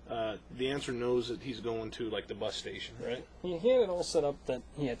way. The answer knows that he's going to like the bus station, right? He had it all set up that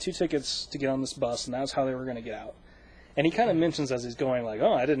he had 2 tickets to get on this bus, and that's how they were going to get out. And he kind of mentions as he's going, like,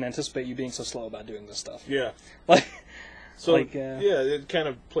 "Oh, I didn't anticipate you being so slow about doing this stuff." Yeah. Like, So Like, yeah, it kind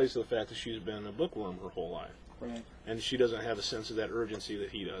of plays to the fact that she's been a bookworm her whole life, right. and she doesn't have a sense of that urgency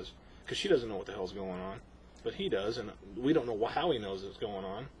that he does, because she doesn't know what the hell's going on, but he does, and we don't know how he knows what's going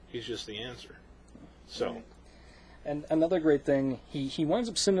on. He's just the answer. So. Right. And another great thing, he winds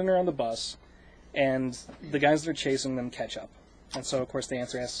up sending her on the bus, and the guys that are chasing them catch up. And so, of course, the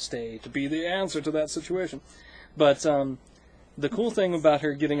answer has to stay to be the answer to that situation. But the cool thing about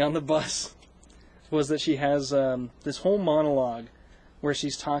her getting on the bus was that she has this whole monologue where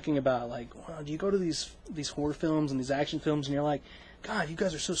she's talking about, like, well, do you go to these horror films and these action films, and you're like, God, you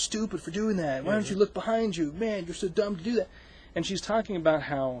guys are so stupid for doing that. Why don't you look behind you? Man, you're so dumb to do that. And she's talking about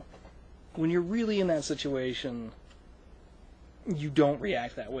how when you're really in that situation, you don't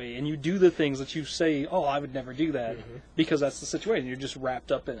react that way, and you do the things that you say, oh, I would never do that, because that's the situation. You're just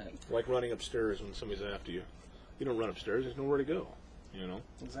wrapped up in it. Like running upstairs when somebody's after you. You don't run upstairs, there's nowhere to go, you know?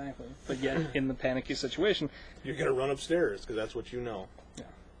 Exactly. But yet, in the panicky situation, You're going to run upstairs, because that's what you know.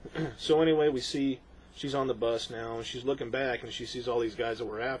 Yeah. So anyway, we see she's on the bus now, and she's looking back, and she sees all these guys that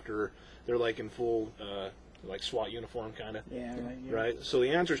were after her. They're like in full, like SWAT uniform, kind of. Yeah, right. Yeah. Right? So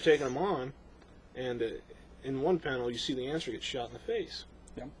the answer's taking them on, and in one panel, you see the answer get shot in the face.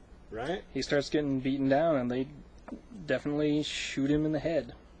 Yeah. Right? he starts getting beaten down, and they definitely shoot him in the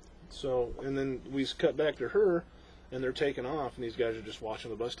head. So, and then we cut back to her, and they're taking off, and these guys are just watching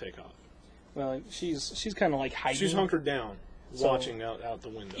the bus take off. Well, she's kind of like hiding. She's hunkered down, So- watching out the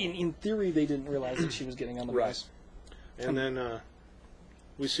window. In theory, they didn't realize that she was getting on the Right. bus. And then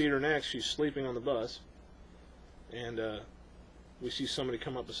we see her next. She's sleeping on the bus, and we see somebody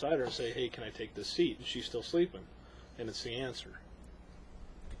come up beside her and say, "Hey, can I take this seat?" And she's still sleeping, and it's the answer.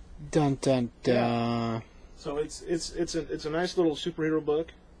 Dun dun dun. Yeah. So it's a nice little superhero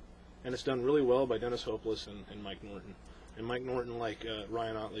book, and it's done really well by Dennis Hopeless and Mike Norton. And Mike Norton, like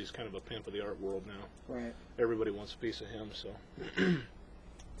Ryan Otley, is kind of a pimp of the art world now. Right. Everybody wants a piece of him. So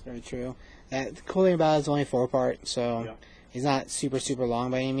Very true. The cool thing about it is only 4 part, so Yeah. it's not super long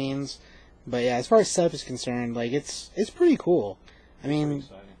by any means. But yeah, as far as setup is concerned, like it's pretty cool. I mean,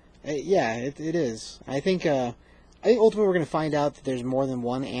 yeah, it is. I think ultimately we're going to find out that there's more than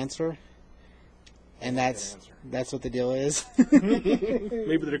one answer, and that's what the deal is.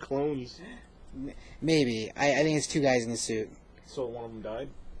 Maybe they're clones. Maybe. I think it's two guys in the suit. So one of them died?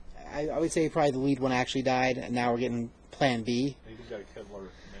 I would say probably the lead one actually died, and now we're getting Plan B. He's got a Kevlar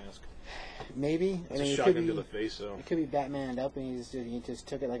mask. Maybe. It's a shotgun to the face, though. It could be Batmaned up, and he just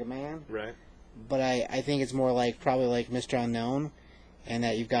took it like a man. Right. But I think it's more like probably like Mr. Unknown, and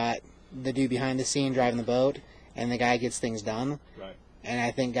that you've got the dude behind the scene driving the boat, and the guy gets things done. Right. And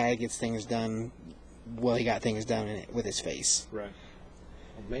I think guy gets things done. Well, he got things done with his face. Right.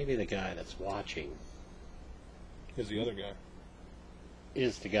 Well, maybe the guy that's watching Is the other guy.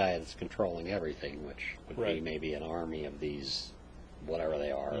 is the guy that's controlling everything, which would be Right. maybe an army of these, whatever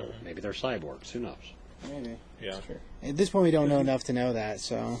they are. Mhm. Maybe they're cyborgs. Who knows? Maybe. Yeah. At this point, we don't know enough to know that.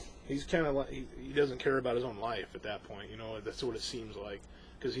 So He's kind of like, he doesn't care about his own life at that point, you know, that's what it seems like.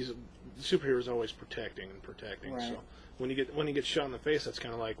 Because the superhero is always protecting. Right. So when he gets shot in the face, that's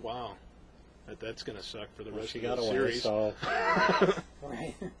kind of like, wow, that's going to suck for the Well, rest she of the got away, series. so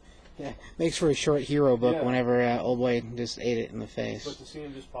right. Yeah, makes for a short hero book. Yeah. Whenever Old Boy just ate it in the face. But to see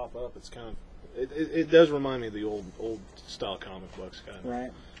him just pop up, it's kind of, it does remind me of the old style comic books, kind of,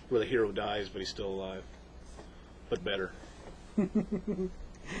 Right. where the hero dies, but he's still alive, but better.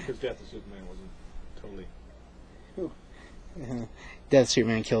 Because Death of Superman wasn't totally. Death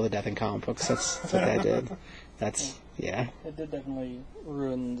Superman killed the death in comic books. That's what that did. That's yeah. It did definitely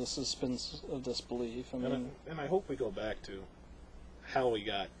ruin the suspense of disbelief. I mean, And I hope we go back to how he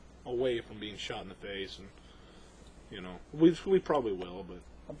got away from being shot in the face, and you know, we probably will,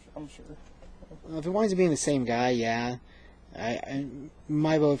 but I'm sure. If it winds up being the same guy, yeah.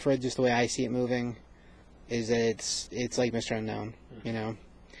 My vote for it, just the way I see it moving, is that it's like Mr. Unknown. You know,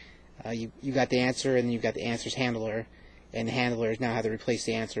 you got the answer, and you've got the answer's handler, and the handlers now have to replace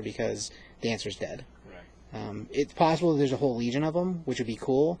the answer because the answer's dead. right. It's possible that there's a whole legion of them, which would be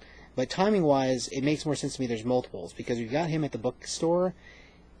cool. But timing-wise, it makes more sense to me there's multiples, because you've got him at the bookstore,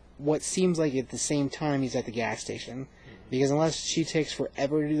 what seems like at the same time he's at the gas station. Because unless she takes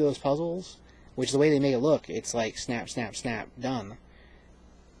forever to do those puzzles, which the way they make it look, it's like snap, snap, snap, done.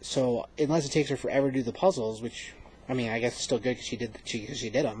 So unless it takes her forever to do the puzzles, which, I mean, I guess it's still good because she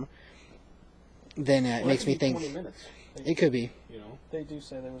did them, then it makes me think 20 minutes. it could be. You know, They do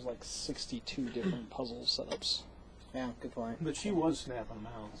say there was like 62 different puzzle setups. Yeah, good point. but she was snapping them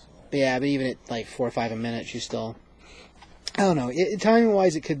out. So. But yeah, but even at like 4 or 5 a minute, she's still. I don't know. Timing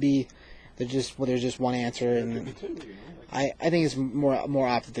wise, it could be there's just one answer, and Could be two, you know. Like, I think it's more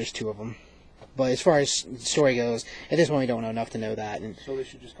apt that there's two of them. But as far as the story goes, at this point we don't know enough to know that, and so they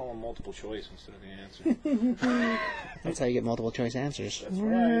should just call them multiple choice instead of the answer. that's how you get multiple choice answers. That's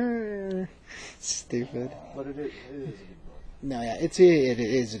right. Stupid. But it is a good book. No, yeah, it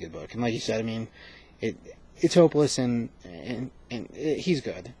is a good book, and like you said, I mean, it's hopeless, and he's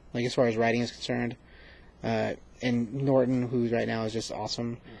good. Like as far as writing is concerned, and Norton, who right now is just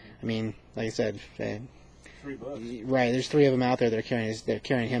awesome. I mean, like I said, 3 books. right? There's 3 of them out there. They're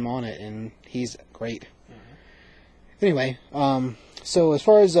carrying him on it, and he's great. Anyway, so as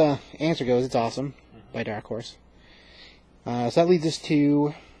far as answer goes, it's awesome by Dark Horse. So that leads us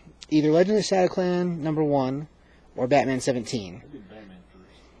to either Legend of the Shadow Clan #1 or Batman 17. I did Batman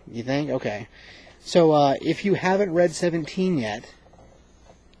first. You think? Okay. So if you haven't read 17 yet,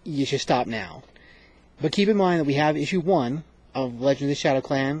 you should stop now. But keep in mind that we have issue 1 of Legend of the Shadow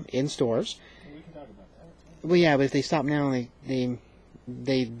Clan in stores. We can talk about that. Well, yeah, but if they stop now and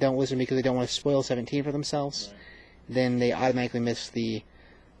they don't listen because they don't want to spoil 17 for themselves, Right. then they automatically miss the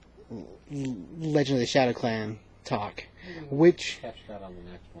Legend of the Shadow Clan talk. Which, catch that on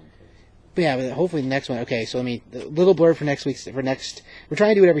the next one too. but yeah, but hopefully the next one. Okay, so the little blurb for next week's We're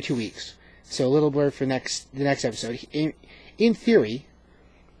trying to do it every 2 weeks. So a little blurb for the next episode. In theory,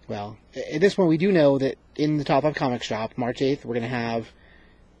 well, at this point we do know that in the Top 5 Comic Shop, March 8th, we're going to have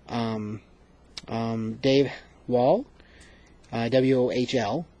Dave Wall,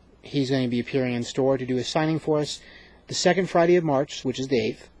 WOHL. He's going to be appearing in store to do a signing for us the second Friday of March, which is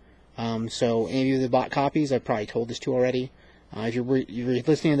the 8th. So any of you that bought copies, I've probably told this to already. If you're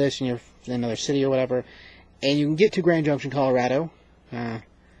listening to this and you're in another city or whatever, and you can get to Grand Junction, Colorado,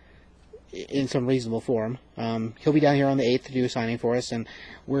 in some reasonable form, he'll be down here on the 8th to do a signing for us, and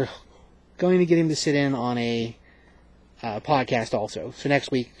we're going to get him to sit in on a podcast also. So next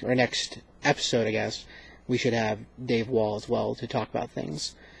week, or next episode, I guess, we should have Dave Wall as well to talk about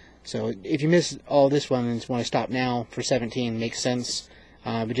things. So if you missed all this one and just want to stop now for 17, makes sense.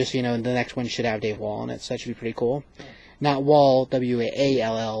 But just so you know, the next one should have Dave Wall in it, so that should be pretty cool. Not Wall,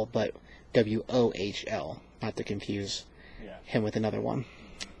 W-A-L-L, but WOHL, not to confuse Yeah. him with another one,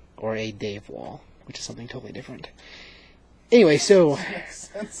 or a Dave Wall, which is something totally different. Anyway, so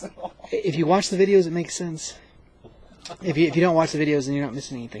if you watch the videos, it makes sense. If you don't watch the videos, then you're not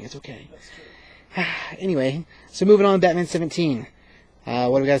missing anything. It's okay. Anyway, so moving on, Batman 17.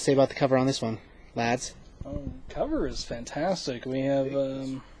 What do we got to say about the cover on this one, lads? Cover is fantastic. We have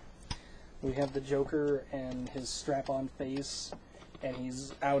the Joker and his strap-on face, and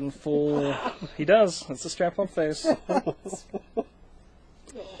he's out in full. He does. It's a strap-on face.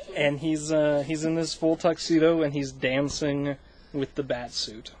 And he's in this full tuxedo, and he's dancing with the bat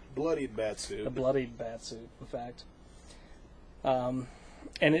suit. Bloodied bat suit. A bloodied bat suit, in fact.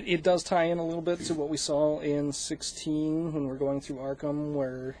 And it does tie in a little bit to what we saw in 16 when we're going through Arkham,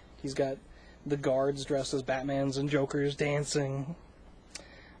 where he's got the guards dressed as Batmans and Jokers dancing.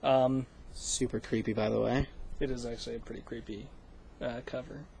 Super creepy, by the way. It is actually a pretty creepy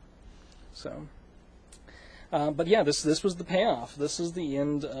cover. So, but yeah, this was the payoff. This is the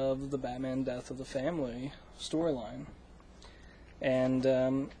end of the Batman Death of the Family storyline.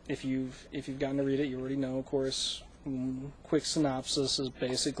 And if you've gotten to read it, you already know, of course. Quick synopsis is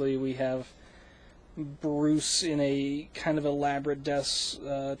basically we have Bruce in a kind of elaborate death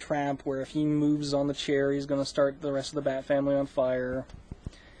trap where if he moves on the chair, he's going to start the rest of the Bat family on fire.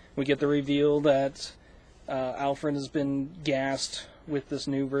 We get the reveal that Alfred has been gassed with this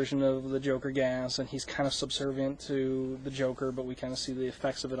new version of the Joker gas, and he's kind of subservient to the Joker, but we kind of see the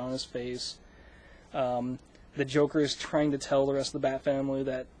effects of it on his face. The Joker is trying to tell the rest of the Bat family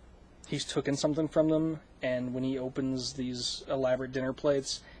that he's taken something from them, and when he opens these elaborate dinner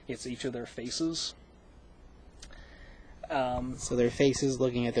plates, it's each of their faces. So their faces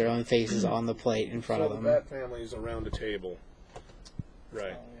looking at their own faces on the plate in front of So them. the Bat family's around a table.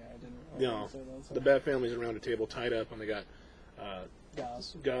 Right. I No, the Bat family's around a table tied up, and they got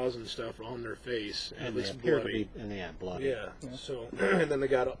gauze and stuff on their face, and And it they looks appear to bloody. be, and yeah, bloody. Yeah. So, and then they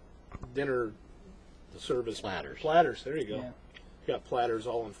got dinner service Platters. There you go. Yeah. Got platters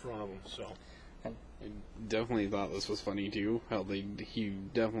all in front of them. So. I definitely thought this was funny too. How he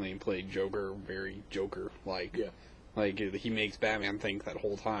definitely played Joker very Joker-like. Yeah. Like he makes Batman think that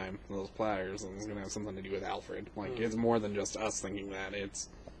whole time those platters and it's gonna have something to do with Alfred. Like it's more than just us thinking that; it's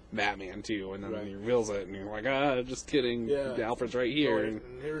Batman too. And then Right. he reveals it, and you're like, just kidding. Yeah. Alfred's right here. And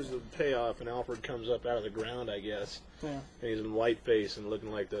here's the payoff, and Alfred comes up out of the ground, I guess. Yeah. And he's in white face and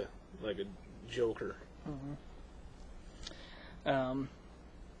looking like a Joker.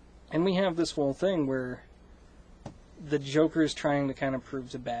 And we have this whole thing where the Joker is trying to kind of prove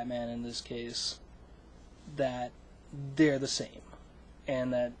to Batman in this case that they're the same,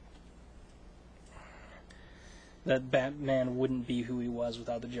 and that Batman wouldn't be who he was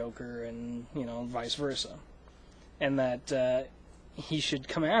without the Joker, and vice versa, and that he should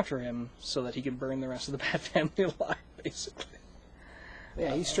come after him so that he can burn the rest of the Bat family alive, basically.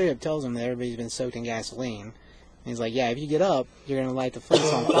 Yeah, he straight up tells him that everybody's been soaked in gasoline. And he's like, yeah, if you get up, you're going to light the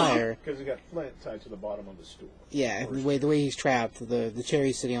flints on fire. Because he got flint tied to the bottom of the stool. Yeah, the way he's trapped, the chair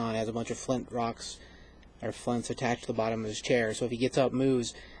he's sitting on has a bunch of flint rocks or flints attached to the bottom of his chair. So if he gets up,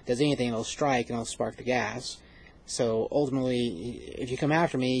 moves, does anything, it'll strike and it'll spark the gas. So ultimately, if you come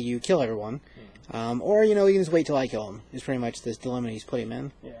after me, you kill everyone. Or, you can just wait till I kill him. Is pretty much this dilemma he's put him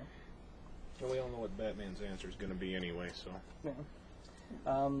in. Yeah. And we all know what Batman's answer is going to be anyway, so.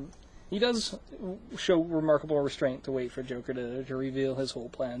 Yeah. He does show remarkable restraint to wait for Joker to reveal his whole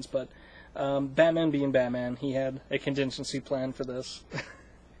plans, but Batman being Batman, he had a contingency plan for this.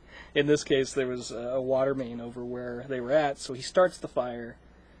 In this case, there was a water main over where they were at, so he starts the fire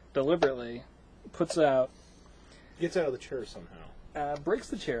deliberately, puts it out, Gets out of the chair somehow. breaks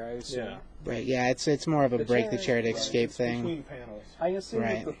the chair, I assume. Yeah. Right, yeah, it's more of a The break the chair- chair to right, escape It's thing. between panels. I assume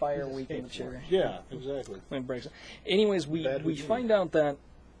Right. that the fire weakened the chair. Yeah, exactly. And breaks it. Anyways, we Bad routine. find out that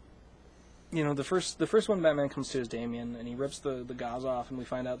the first one Batman comes to is Damian, and he rips the gauze off, and we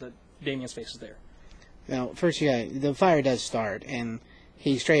find out that Damian's face is there. Now, first, the fire does start, and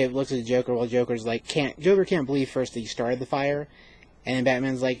he straight up looks at the Joker while Joker's like, Joker can't believe first that he started the fire, and then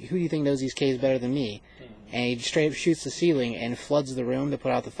Batman's like, who do you think knows these caves better than me? And he straight up shoots the ceiling and floods the room to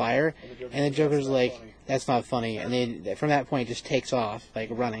put out the fire, and the Joker's like, that's not funny, and then from that point just takes off, like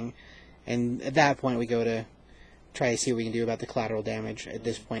running, and at that point we go to try to see what we can do about the collateral damage, at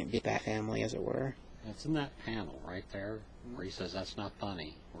this point, be Bat family, as it were. It's in that panel right there where he says that's not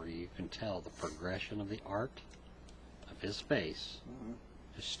funny, where you can tell the progression of the art of his face,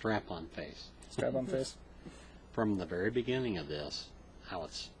 his strap-on face. Strap-on face. From the very beginning of this, how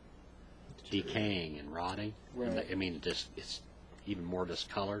it's decaying and rotting. Right. I mean, it's even more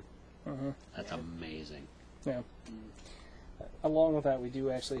discolored. That's amazing. Yeah. Along with that, we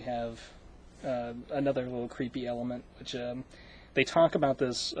do actually have another little creepy element, which they talk about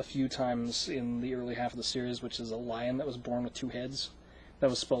this a few times in the early half of the series, which is a lion that was born with 2 heads that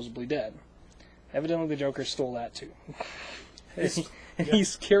was supposedly dead. Evidently, the Joker stole that too.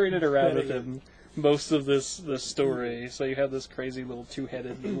 He's carried it around with him most of this story. So you have this crazy little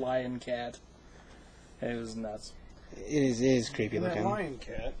 2-headed lion cat. It was nuts. It is creepy And that looking. lion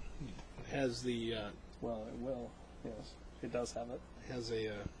cat has the Well, it will. Yes, it does have it.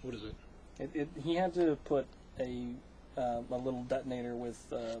 what is it? He had to put a little detonator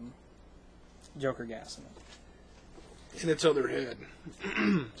with Joker gas in it. In its other head.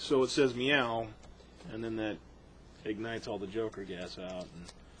 So it says meow, and then that ignites all the Joker gas out, and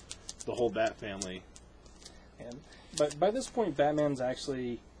the whole Bat family. But by this point, Batman's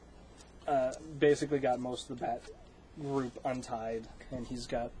actually basically got most of the Bat group untied, and he's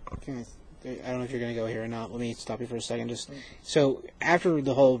got. I don't know if you're going to go here or not. Let me stop you for a second. So after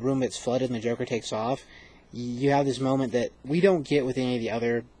the whole room gets flooded and the Joker takes off, you have this moment that we don't get with any of the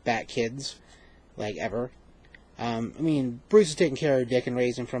other Bat kids, like, ever. I mean, Bruce has taken care of Dick and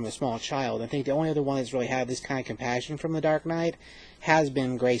raised him from a small child. I think the only other one that's really had this kind of compassion from the Dark Knight has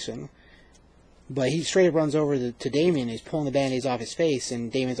been Grayson. But he straight up runs over to Damian, and he's pulling the Band-Aids off his face,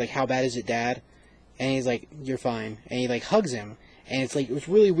 and Damian's like, "How bad is it, Dad?" And he's like, "You're fine." And he, like, hugs him. And it's like, it's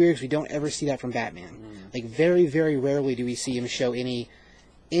really weird because we don't ever see that from Batman. Like, very, very rarely do we see him show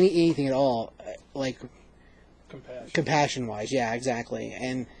anything at all, like, compassion-wise. Yeah, exactly.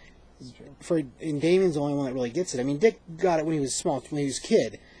 And Damian's the only one that really gets it. I mean, Dick got it when he was small, when he was a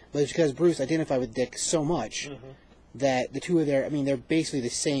kid, but it's because Bruce identified with Dick so much that the two of they're basically the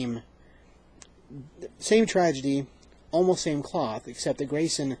same tragedy, almost same cloth, except that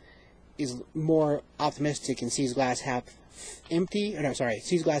Grayson is more optimistic and sees glass half empty,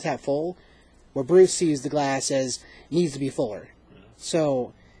 sees glass half full, where Bruce sees the glass as needs to be fuller.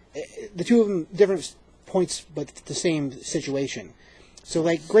 So, the two of them, different points, but the same situation. So,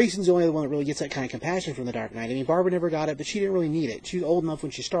 like, Grayson's the only one that really gets that kind of compassion from the Dark Knight. I mean, Barbara never got it, but she didn't really need it. She was old enough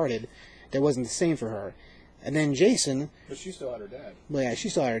when she started that it wasn't the same for her. And then Jason... But she still had her dad. Well, yeah, she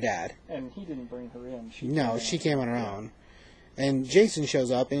still had her dad. And he didn't bring her in. She came on her own. And Jason shows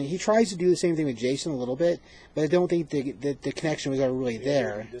up, and he tries to do the same thing with Jason a little bit, but I don't think the connection was ever really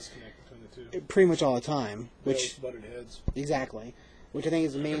there. Disconnect between the two. Pretty much all the time. Which butted heads. Exactly. Which I think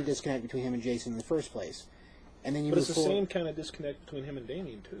is the main disconnect between him and Jason in the first place. And then But it's the same kind of disconnect between him and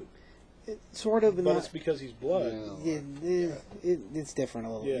Damian, too. Sort of, But it's because he's blood. It's different a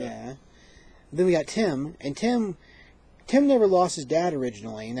little. Yeah. Yeah. Then we got Tim, and Tim never lost his dad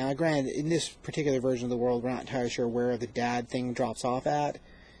originally. Now, granted, in this particular version of the world, we're not entirely sure where the dad thing drops off at,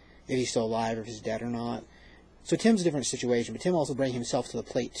 if he's still alive or if he's dead or not. So Tim's a different situation, but Tim also brought himself to the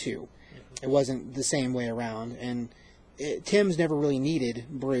plate, too. It wasn't the same way around, and Tim's never really needed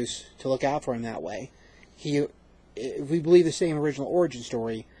Bruce to look out for him that way. If we believe the same original origin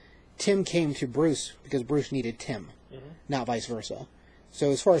story, Tim came to Bruce because Bruce needed Tim, not vice versa. So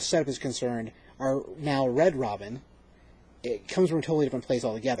as far as setup is concerned, our now Red Robin, it comes from a totally different place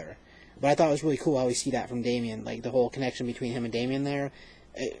altogether. But I thought it was really cool how we see that from Damian, like the whole connection between him and Damian there.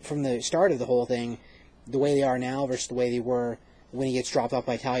 From the start of the whole thing, the way they are now versus the way they were when he gets dropped off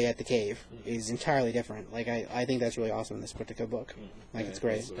by Talia at the cave is entirely different. Like, I think that's really awesome in this particular book. Like, it's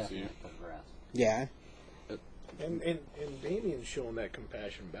great. Yeah. And Damian's showing that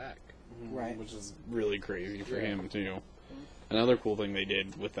compassion back. Right. Which is really crazy for him, too. Another cool thing they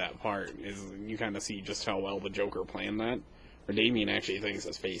did with that part is you kind of see just how well the Joker planned that. Where Damian actually thinks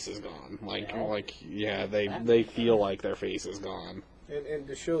his face is gone. They feel like their face is gone. And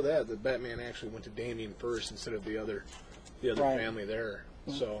to show that Batman actually went to Damian first instead of the other family there.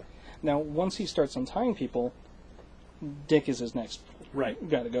 So now, once he starts untying people, Dick is his next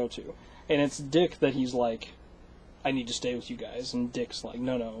guy to go to. And it's Dick that he's like, "I need to stay with you guys." And Dick's like,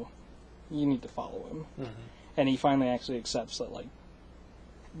 no, you need to follow him. And he finally actually accepts that, like,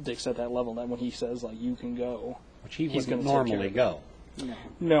 Dick's at that level that when he says, like, you can go, Which he he's wouldn't gonna take normally care of go.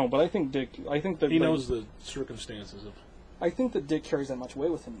 No, but I think that he knows the circumstances of. I think that Dick carries that much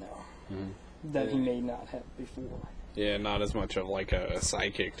weight with him now that he may not have before. Yeah, not as much of like a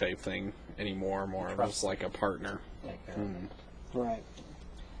sidekick type thing anymore, more of just like a partner. Right.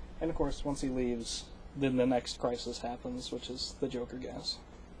 And of course, once he leaves, then the next crisis happens, which is the Joker gas.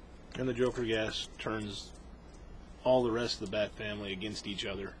 And the Joker gas turns all the rest of the Bat family against each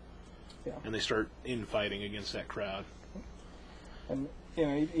other. Yeah. And they start infighting against that crowd. And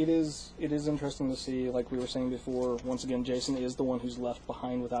it is interesting to see, like we were saying before, once again, Jason is the one who's left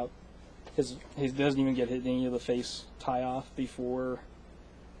behind without he doesn't even get hit any of the face tie off before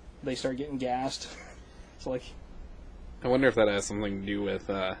they start getting gassed. It's like, I wonder if that has something to do with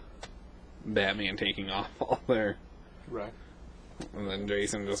Batman taking off all there. Right. And then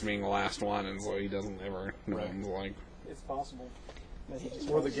Jason just being the last one, and so he doesn't ever. No Right. one's like, It's possible that he just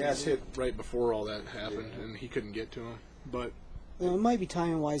Or the gas hit right before all that happened, and he couldn't get to him. But It might be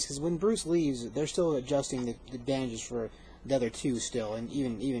timing wise because when Bruce leaves, they're still adjusting the bandages for the other two still, and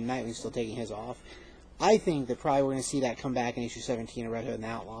even Nightwing's still taking his off. I think that probably we're going to see that come back in issue 17 of Red Hood and the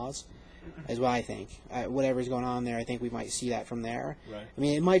Outlaws, is what I think. Whatever's going on there, I think we might see that from there. Right. I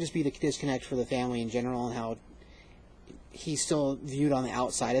mean, it might just be the disconnect for the family in general and how he's still viewed on the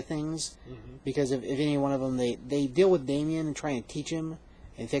outside of things. Because if any one of them, they deal with Damian and try and teach him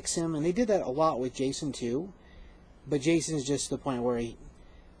and fix him, and they did that a lot with Jason too. But Jason's just to the point where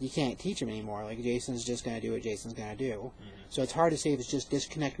you can't teach him anymore. Like, Jason's just going to do what Jason's going to do. So it's hard to say if it's just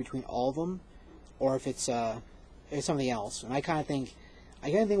disconnect between all of them or if it's something else. And I kind of think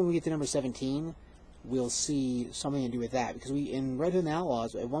when we get to number 17, we'll see something to do with that. Because in Red Hood and the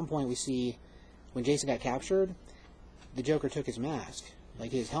Outlaws, at one point we see when Jason got captured, the Joker took his mask,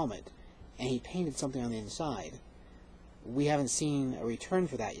 like his helmet, and he painted something on the inside. We haven't seen a return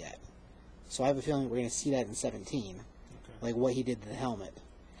for that yet. So I have a feeling we're going to see that in 17, like what he did to the helmet.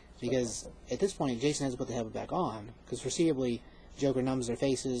 Because at this point, Jason has to put the helmet back on, because foreseeably, Joker numbs their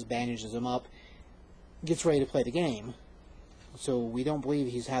faces, bandages them up, gets ready to play the game. So we don't believe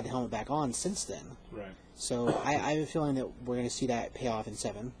he's had the helmet back on since then. right. So I have a feeling that we're going to see that pay off in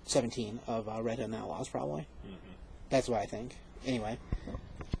 17 of Red Hood and Outlaws, probably. That's what I think. Anyway.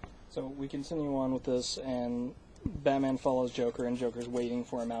 So we continue on with this, and Batman follows Joker, and Joker's waiting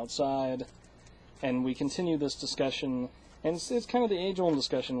for him outside. And we continue this discussion, and it's kind of the age-old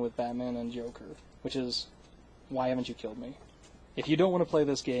discussion with Batman and Joker, which is, why haven't you killed me? If you don't want to play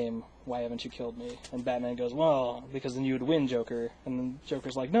this game, why haven't you killed me? And Batman goes, well, because then you would win, Joker. And then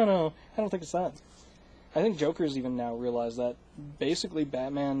Joker's like, no, I don't think it's that. I think Joker's even now realized that basically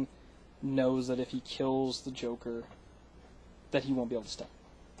Batman knows that if he kills the Joker, that he won't be able to stop.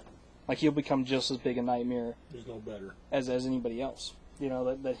 Like, he'll become just as big a nightmare There's no better. as anybody else. You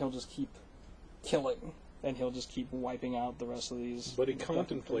know, that he'll just keep killing, and he'll just keep wiping out the rest of these. But he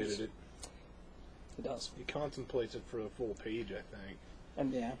contemplated it. He does. He contemplates it for a full page, I think.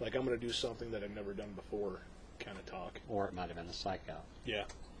 And Yeah. Like, I'm going to do something that I've never done before kind of talk. Or it might have been a psych out, Yeah.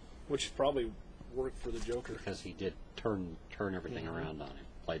 Which probably worked for the Joker. because he did turn everything around on him.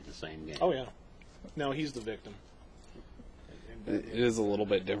 Played the same game. Oh, yeah. No, he's the victim. it is a little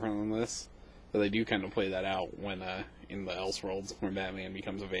bit different than this. But they do kind of play that out when, in the Elseworlds, when Batman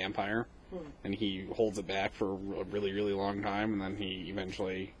becomes a vampire. And he holds it back for a really, really long time, and then he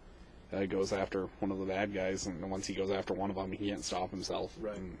eventually goes after one of the bad guys, and once he goes after one of them, he can't stop himself,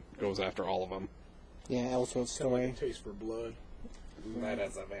 Right. and goes after all of them. Yeah, Elseworlds Kind of story. like a taste for blood. That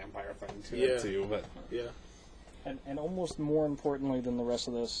has a vampire thing to Yeah. it, too, but... Yeah. And almost more importantly than the rest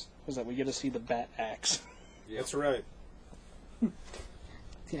of this is that we get to see the Bat Axe. That's right. Yeah.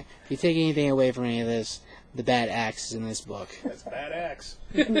 If you take anything away from any of this, the Bat Axe is in this book. That's bad axe.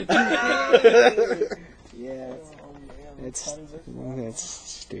 Yeah. It's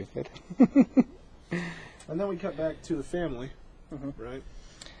stupid. And then we cut back to the family, right?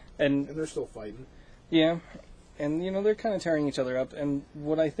 And And they're still fighting. yeah, and they're kind of tearing each other up. And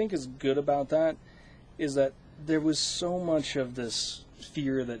what I think is good about that is that there was so much of this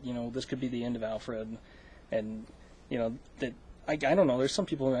fear that this could be the end of Alfred, and that I don't know. There's some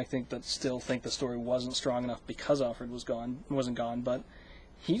people I think that still think the story wasn't strong enough because Alfred wasn't gone, but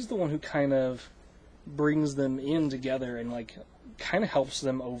he's the one who kind of brings them in together and kind of helps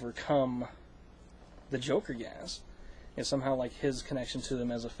them overcome the Joker gas. And somehow his connection to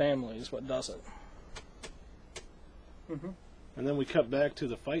them as a family is what does it. And then we cut back to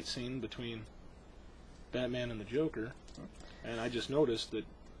the fight scene between Batman and the Joker. And I just noticed that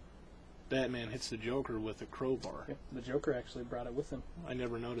Batman hits the Joker with a crowbar. Yep, the Joker actually brought it with him. I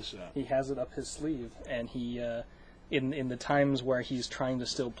never noticed that. He has it up his sleeve, and he, in the times where he's trying to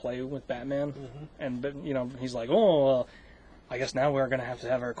still play with Batman, and he's like, oh, well, I guess now we're going to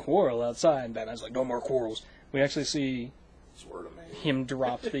have our quarrel outside. And Batman's like, no more quarrels. We actually see him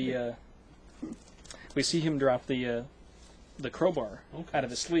drop the, the crowbar out of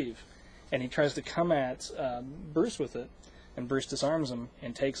his sleeve, and he tries to come at Bruce with it, and Bruce disarms him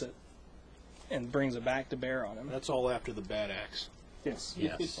and takes it, and brings it back to bear on him. That's all after the bad axe. Yes.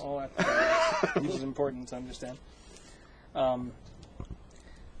 Yes. All that. Which is important to understand.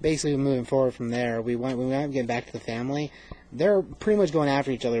 Basically, moving forward from there, we want to get back to the family. They're pretty much going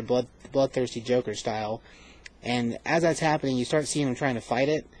after each other, bloodthirsty Joker style. And as that's happening, you start seeing them trying to fight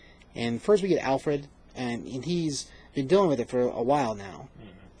it. And first we get Alfred, and he's been dealing with it for a while now.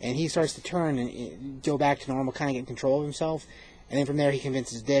 And he starts to turn and go back to normal, kind of get control of himself. and then from there he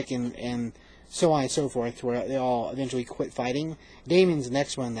convinces Dick, and so on and so forth, to where they all eventually quit fighting. Damien's the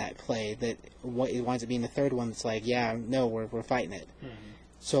next one that play that it winds up being the third one that's like, yeah, no, we're fighting it.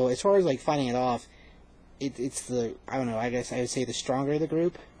 So as far as like fighting it off, it's the, I don't know, I guess I would say the stronger of the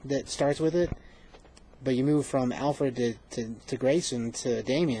group that starts with it. But you move from Alfred to Grayson to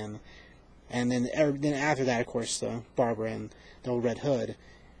Damien, and then after that, of course, Barbara and the old Red Hood.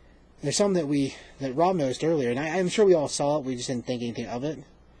 There's some that Rob noticed earlier, and I'm sure we all saw it. We just didn't think anything of it.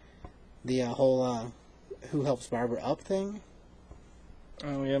 The whole who helps Barbara up thing.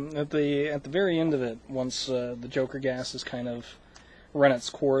 Oh yeah, at the very end of it, once the Joker gas has kind of run its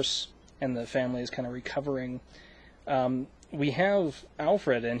course and the family is kind of recovering, we have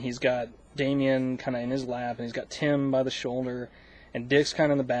Alfred, and he's got Damien kind of in his lap, and he's got Tim by the shoulder, and Dick's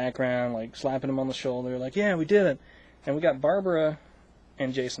kind of in the background, like slapping him on the shoulder, like, yeah, we did it. And we got Barbara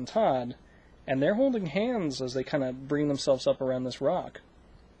and Jason Todd, and they're holding hands as they kind of bring themselves up around this rock.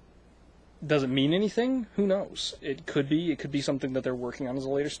 Does it mean anything? Who knows? It could be something that they're working on as a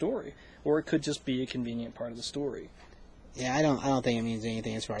later story, or it could just be a convenient part of the story. Yeah, I don't think it means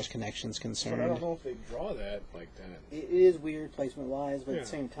anything as far as connections concerned. But I don't know if they draw that like that. It is weird placement-wise, but Yeah. at the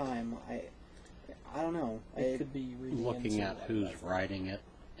same time, I don't know. It could be reading Looking into at who's writing it,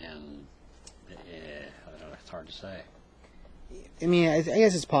 and I don't know, it's hard to say. I mean, I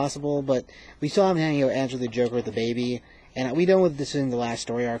guess it's possible, but we still haven't had any answer to the Joker with the baby, and we know that this isn't the last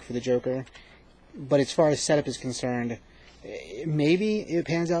story arc for the Joker. But as far as setup is concerned, maybe it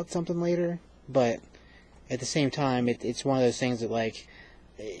pans out something later, but at the same time, it's one of those things that, like,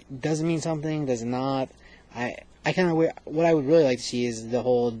 it doesn't mean something, does it not. I kind of, what I would really like to see is the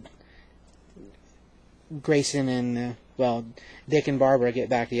whole Grayson and, Dick and Barbara get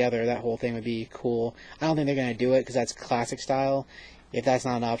back together. That whole thing would be cool. I don't think they're going to do it because that's classic style. If that's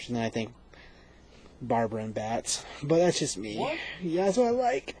not an option, then I think Barbara and Bats. But that's just me. What? Yeah, that's what I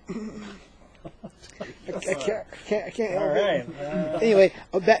like. I can't help All right. it. Anyway,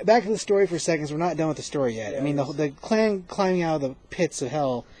 back to the story for a second, 'cause we're not done with the story yet. I mean, the clan climbing out of the pits of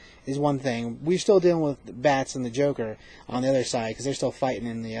hell is one thing. We're still dealing with Bats and the Joker on the other side because they're still fighting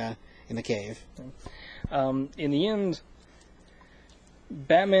in the cave. In the end,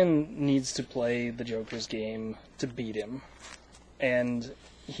 Batman needs to play the Joker's game to beat him. And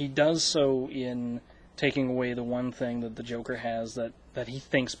he does so in taking away the one thing that the Joker has that he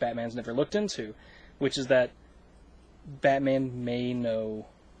thinks Batman's never looked into, which is that Batman may know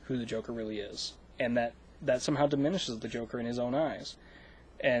who the Joker really is. And that somehow diminishes the Joker in his own eyes.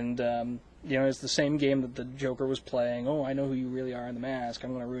 And, it's the same game that the Joker was playing. Oh, I know who you really are in the mask. I'm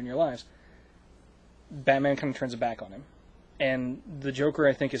going to ruin your lives. Batman kind of turns it back on him. And the Joker,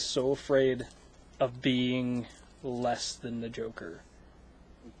 I think, is so afraid of being less than the Joker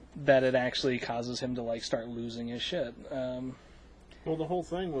that it actually causes him to, start losing his shit. Well, the whole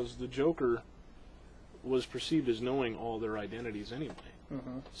thing was the Joker was perceived as knowing all their identities anyway.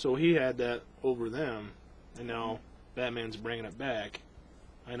 Mm-hmm. So he had that over them, and now Batman's bringing it back.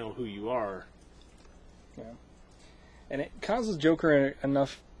 I know who you are. Yeah. And it causes Joker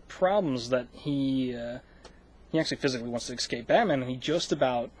enough problems that he actually physically wants to escape Batman, and he just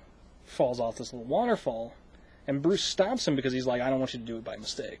about falls off this little waterfall. And Bruce stops him because he's like, I don't want you to do it by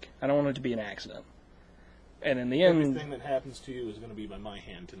mistake. I don't want it to be an accident. And in the end... Everything that happens to you is going to be by my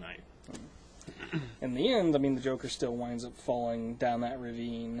hand tonight. In the end, the Joker still winds up falling down that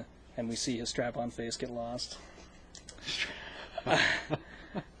ravine, and we see his strap-on face get lost.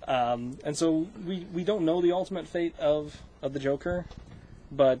 And so we don't know the ultimate fate of the Joker,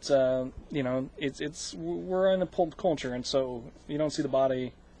 but we're in a pulp culture, and so if you don't see the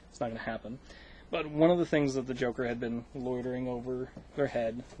body, it's not going to happen. But one of the things that the Joker had been loitering over their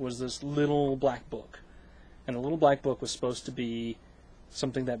head was this little black book, and the little black book was supposed to be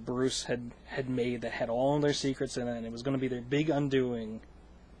something that Bruce had made that had all their secrets in it, and it was going to be their big undoing,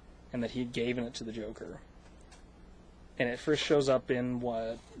 and that he had given it to the Joker. And it first shows up in,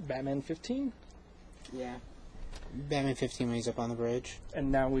 Batman 15? Yeah. Batman 15 when he's up on the bridge. And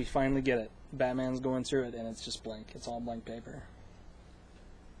now we finally get it. Batman's going through it, and it's just blank. It's all blank paper.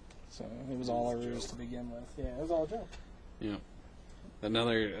 So it was all a ruse to begin with. Yeah, it was all a joke. Yeah.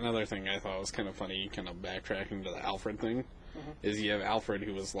 Another thing I thought was kind of funny, kind of backtracking to the Alfred thing, is you have Alfred,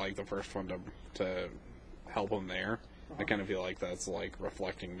 who was the first one to help him there. I kind of feel like that's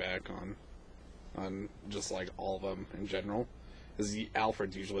reflecting back on just all of them in general. Because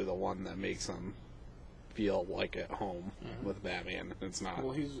Alfred's usually the one that makes them feel at home with Batman. It's not.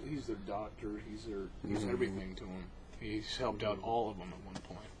 Well, he's their doctor. He's everything to him. He's helped out all of them at one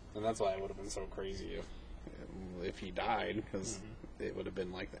point. And that's why it would have been so crazy if he died, because it would have been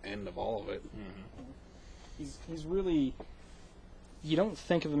the end of all of it. He's really you don't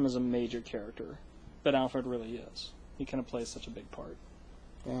think of him as a major character, but Alfred really is. He kind of plays such a big part.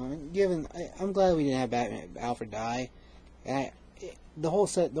 I'm glad we didn't have Batman Alfred die. And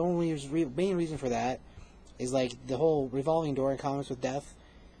the main reason for that is like the whole revolving door in comics with death.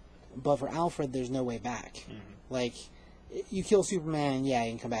 But for Alfred, there's no way back. Mm-hmm. Like, you kill Superman, yeah, he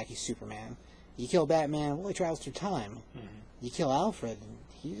can come back. He's Superman. You kill Batman, well, he travels through time. Mm-hmm. You kill Alfred,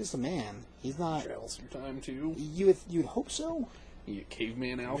 he's just a man. He's not. Travels through time too. You would hope so. You get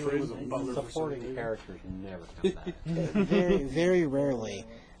Caveman Alfred. Supporting characters never come back. Very, very rarely.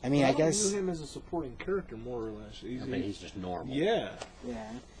 I mean, I guess. View him as a supporting character, more or less. He's just normal. Yeah.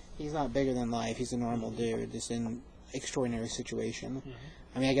 Yeah. He's not bigger than life. He's a normal dude, just in extraordinary situation. Mm-hmm.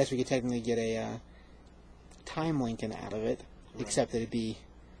 I mean, I guess we could technically get a Time Lincoln out of it, right. Except that it'd be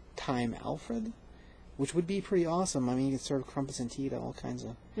Time Alfred, which would be pretty awesome. I mean, you could serve crumpets and tea to all kinds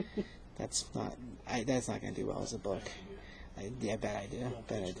of. That's not going to do well as a book. Bad idea.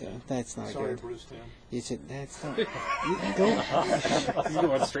 That's not Sorry, good. Bruce Tim. You should, that's not. He's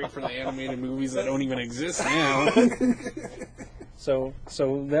going straight for the animated movies that don't even exist now. So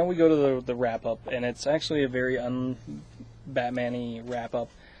then we go to the wrap up, and it's actually a very Batman-y wrap up,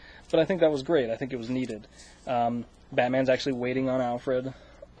 but I think that was great. I think it was needed. Batman's actually waiting on Alfred,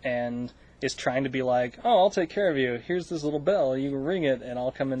 and is trying to be like, "Oh, I'll take care of you. Here's this little bell. You can ring it, and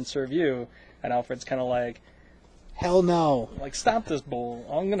I'll come and serve you." And Alfred's kind of like, "Hell no! Like, stop this bull.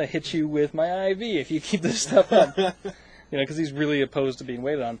 I'm gonna hit you with my IV if you keep this stuff up." Because he's really opposed to being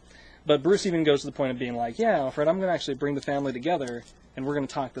waited on. But Bruce even goes to the point of being like, "Yeah, Alfred, I'm gonna actually bring the family together, and we're gonna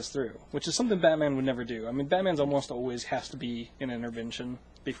talk this through," which is something Batman would never do. I mean, Batman's almost always has to be an intervention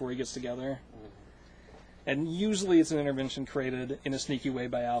before he gets together. And usually it's an intervention created in a sneaky way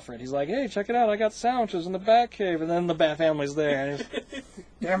by Alfred. He's like, "Hey, check it out, I got sandwiches in the Batcave," and then the Bat family's there. And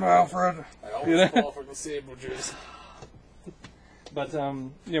 "Damn it, Alfred." I always fall for the sandwiches. But,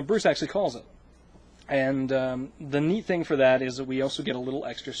 Bruce actually calls it. And the neat thing for that is that we also get a little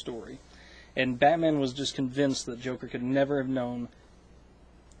extra story. And Batman was just convinced that Joker could never have known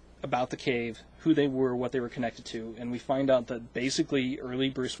about the cave, who they were, what they were connected to. And we find out that basically early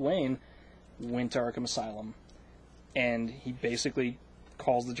Bruce Wayne went to Arkham Asylum. And he basically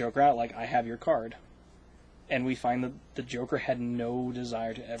calls the Joker out like, "I have your card." And we find that the Joker had no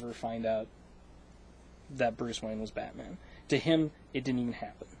desire to ever find out that Bruce Wayne was Batman. To him, it didn't even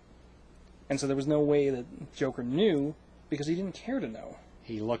happen. And so there was no way that Joker knew, because he didn't care to know.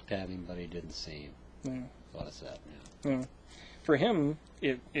 He looked at him, but he didn't see him. Yeah. That's what I said. Yeah. For him,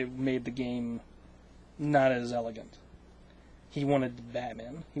 it made the game not as elegant. He wanted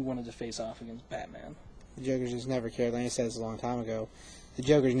Batman. He wanted to face off against Batman. The Joker's just never cared. Like I said this a long time ago. The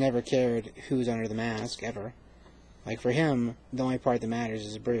Joker's never cared who's under the mask, ever. Like, for him, the only part that matters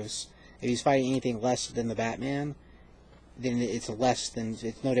is Bruce. If he's fighting anything less than the Batman, then it's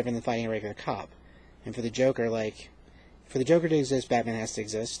no different than fighting a regular cop. And for the Joker, for the Joker to exist, Batman has to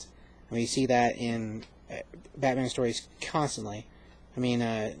exist. I mean, you see that in Batman stories constantly. I mean,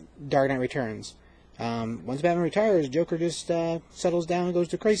 Dark Knight Returns. Once Batman retires, Joker just settles down and goes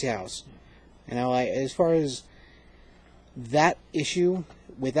to Crazy House. As far as that issue,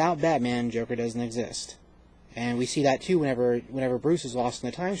 without Batman, Joker doesn't exist. And we see that too whenever Bruce is lost in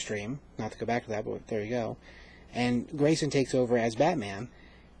the time stream. Not to go back to that, but there you go. And Grayson takes over as Batman,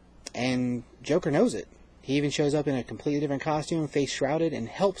 and Joker knows it. He even shows up in a completely different costume, face shrouded, and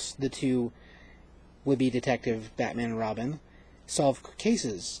helps the two would-be detective Batman and Robin solve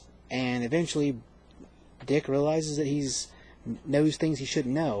cases. And eventually, Dick realizes that he knows things he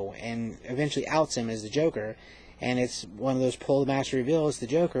shouldn't know, and eventually outs him as the Joker. And it's one of those pull the master reveal, it's the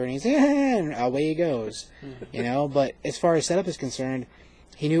Joker, and he's, and away he goes. But as far as setup is concerned,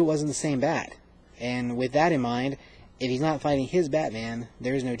 he knew it wasn't the same Bat. And with that in mind, if he's not fighting his Batman,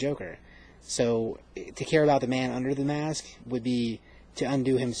 there is no Joker. So to care about the man under the mask would be to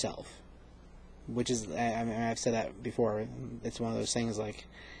undo himself. Which is, I've said that before, it's one of those things like,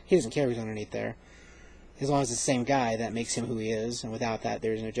 he doesn't care who's underneath there. As long as it's the same guy, that makes him who he is, and without that,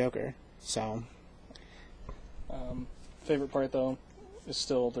 there is no Joker. So... favorite part, though, is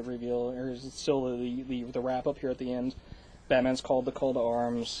still the reveal, or is still the wrap up here at the end. Batman's called the call to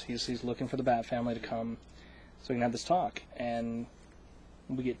arms. He's looking for the Bat family to come so we can have this talk. And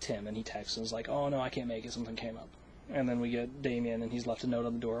we get Tim, and he texts and is like, "Oh no, I can't make it. Something came up." And then we get Damian, and he's left a note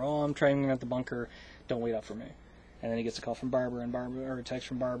on the door. "Oh, I'm training at the bunker. Don't wait up for me." And then he gets a call from Barbara, or a text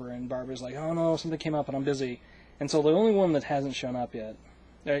from Barbara, and Barbara's like, "Oh no, something came up, and I'm busy." And so the only one that hasn't shown up yet.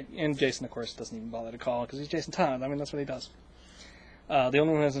 And Jason, of course, doesn't even bother to call because he's Jason Todd. I mean, that's what he does. The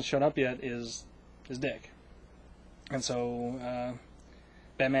only one who hasn't shown up yet is Dick. And so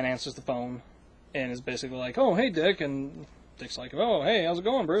Batman answers the phone and is basically like, "Oh, hey, Dick." And Dick's like, "Oh, hey, how's it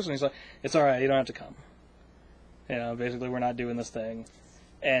going, Bruce?" And he's like, "It's all right. You don't have to come." You know, basically, we're not doing this thing.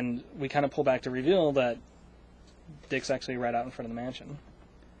 And we kind of pull back to reveal that Dick's actually right out in front of the mansion.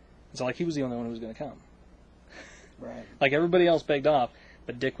 So, like, he was the only one who was going to come. Right. Like, everybody else begged off,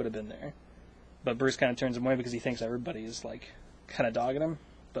 but Dick would have been there. But Bruce kind of turns him away because he thinks everybody is, like, kind of dogging him.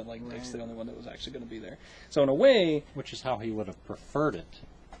 But, like, Dick's the only one that was actually going to be there. So, in a way... Which is how he would have preferred it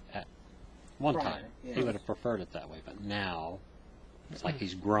at one Right, time. yeah. He would have preferred it that way, but now it's like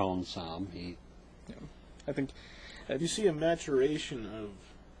he's grown some. I think... You see a maturation of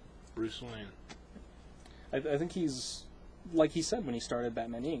Bruce Wayne. I think he's... Like he said when he started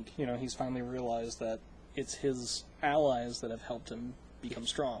Batman Inc., you know, he's finally realized that it's his allies that have helped him become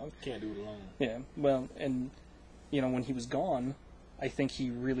strong. Can't do it alone. Yeah, well, and, you know, when he was gone, I think he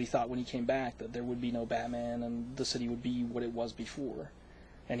really thought when he came back that there would be no Batman and the city would be what it was before.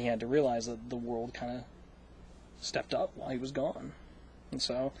 And he had to realize that the world kind of stepped up while he was gone. And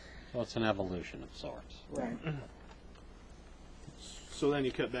so... So it's an evolution of sorts. Right. So then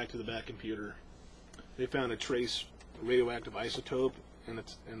you cut back to the Bat computer. They found a trace radioactive isotope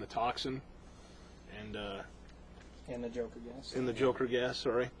in the toxin, and And the Joker gas. in the Joker gas.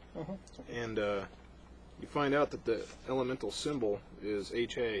 Sorry, Uh-huh. and you find out that the elemental symbol is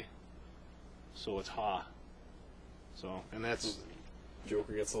HA, so it's Ha. So, and that's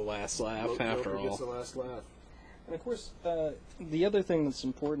Joker gets the last laugh Joker after gets the all. last laugh. And of course, the other thing that's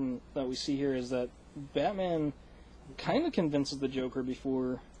important that we see here is that Batman kind of convinces the Joker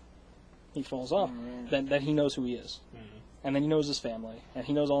before he falls off that he knows who he is. And then he knows his family, and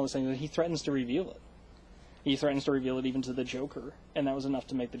he knows all these things, and he threatens to reveal it. He threatens to reveal it even to the Joker, and that was enough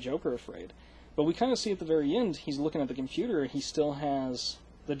to make the Joker afraid. But we kind of see at the very end, he's looking at the computer, he still has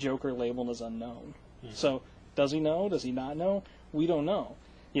the Joker labeled as unknown. So, does he know? Does he not know? We don't know.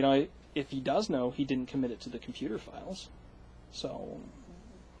 You know, if he does know, he didn't commit it to the computer files. So,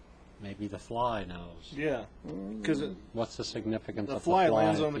 Maybe the Fly knows. Yeah, because What's the significance the of fly the Fly?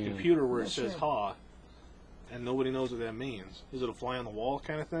 lands on the being- computer where it says Ha, and nobody knows what that means. Is it a fly on the wall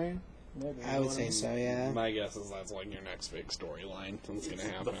kind of thing? maybe. I would say so, yeah. My guess is that's like your next big storyline that's going to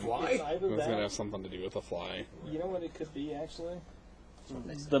happen. The Fly? It's either It's going to that, have something to do with the Fly. you know what it could be, actually?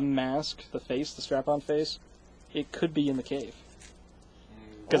 The mask, the face, the strap-on face, it could be in the cave.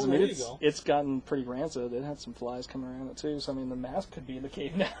 Because, Oh, I mean, there you go. it's gotten pretty rancid. It had some flies coming around it, too. So, I mean, the mask could be in the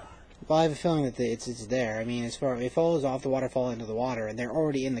cave now. Well, I have a feeling that it's there. I mean, it follows off the waterfall into the water, and they're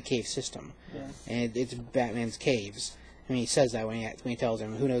already in the cave system. Yeah. And it's Batman's caves. I mean, he says that when he tells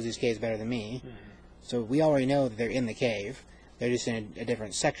him, "Who knows these caves better than me?" So we already know that they're in the cave. They're just in a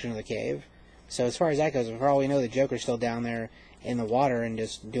different section of the cave. So as far as that goes, for all we know, the Joker's still down there in the water and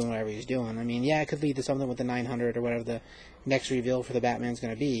just doing whatever he's doing. I mean, yeah, it could lead to something with the 900 or whatever the next reveal for the Batman's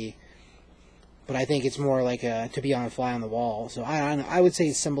going to be. But I think it's more like to be on a fly on the wall. So I would say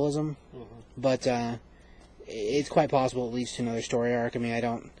it's symbolism, but it's quite possible it leads to another story arc. I mean, I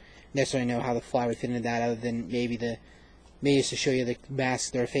don't necessarily know how the Fly would fit into that, other than maybe it's to show you the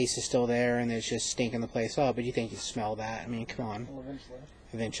mask, their face is still there, and it's just stinking the place up. But you think you smell that? I mean, come on, Well, eventually.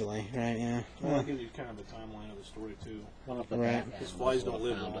 eventually, right? Yeah. Well, that gives you kind of a timeline of the story too. One of the Right. Batman Because flies don't would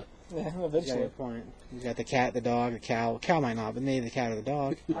live have long. found Yeah, You got a eventually. good point. You got the cat, the dog, the cow. Cow might not, but maybe the cat or the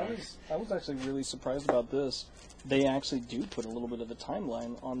dog. I was actually really surprised about this. They actually do put a little bit of a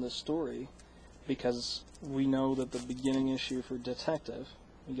timeline on this story, because we know that the beginning issue for Detective,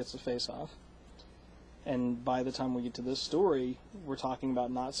 he gets the face off, and by the time we get to this story, we're talking about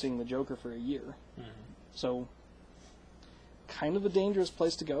not seeing the Joker for a year. So, kind of a dangerous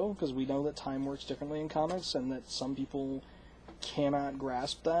place to go, because we know that time works differently in comics, and that some people cannot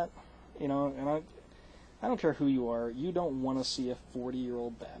grasp that. You know, and I don't care who you are, you don't want to see a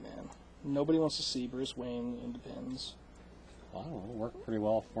 40-year-old Batman. Nobody wants to see Bruce Wayne in Depends. Well, I don't know, it worked pretty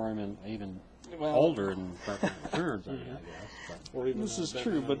well for him, and even Well, older in Batman Returns, I guess. But Or even This is Batman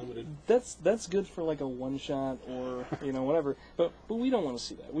true, but Unlimited. that's good for like a one-shot or whatever. But we don't want to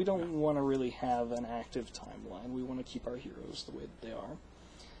see that. We don't want to really have an active timeline. We want to keep our heroes the way that they are.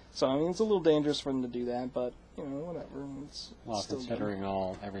 So I mean, it's a little dangerous for them to do that, but whatever. It's well, still good. considering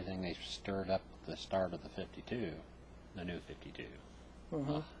everything they stirred up at the start of the 52, the new 52.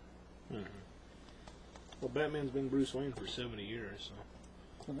 Mhm. Well, Batman's been Bruce Wayne for 70 years,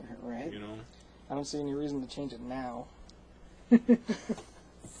 so, Right? you know. I don't see any reason to change it now.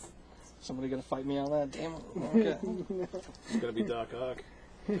 Somebody gonna fight me on that? Damn it. Okay. It's got to be Doc Ock.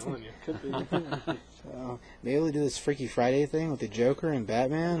 I'm telling you. Could be. So maybe we'll do this Freaky Friday thing with the Joker and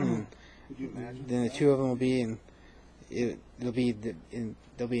Batman, and Could you imagine? then the two of them will be they'll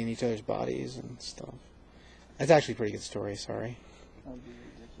be in each other's bodies and stuff. That's actually a pretty good story. Sorry. That'd be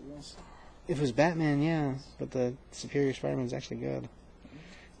ridiculous. If it was Batman, yeah, but the Superior Spider-Man is actually good.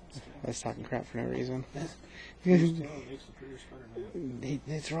 I was talking crap for no reason. It's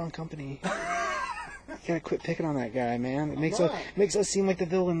the wrong company. You gotta quit picking on that guy, man. It makes us seem like the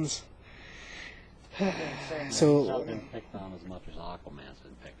villains. It's So not been picked on as much as Aquaman's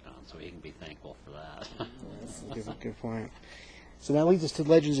been picked on, so he can be thankful for that. that's a good point. So that leads us to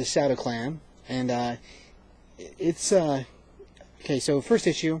Legends of Shadow Clan, and it's okay. So first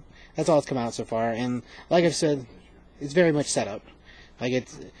issue, that's all that's come out so far, and like I've said, it's very much set up. Like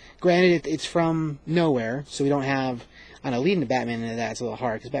granted, it's from nowhere, so we don't have. I don't know, leading to Batman into that's a little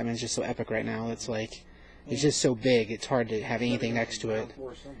hard because Batman's just so epic right now. It's like it's just so big. It's hard to have anything next to it.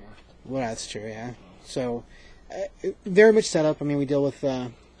 Well, that's true, yeah. So very much set up. I mean, we deal with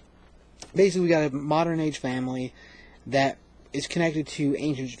basically we got a modern age family that is connected to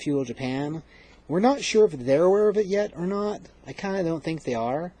ancient feudal Japan. We're not sure if they're aware of it yet or not. I kind of don't think they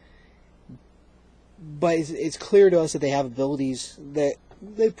are. But it's clear to us that they have abilities that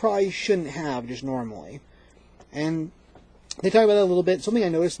they probably shouldn't have just normally. And they talk about that a little bit. Something I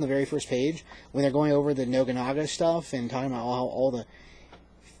noticed in the very first page when they're going over the Nobunaga stuff and talking about all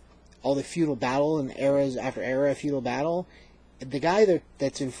the feudal battle and eras after era of feudal battle. The guy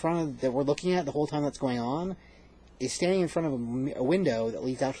that's in front of that we're looking at the whole time that's going on is standing in front of a window that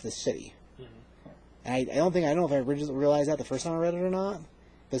leads out to the city. And I don't know if I originally realized that the first time I read it or not.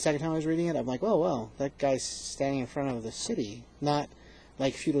 The second time I was reading it, I'm like, oh, well, that guy's standing in front of the city, not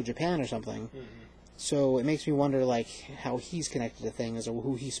like feudal Japan or something. Mm-hmm. So it makes me wonder, like, how he's connected to things or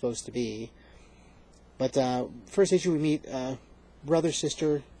who he's supposed to be. But first issue, we meet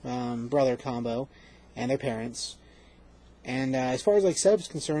brother-sister, brother combo and their parents. And as far as, like, setup's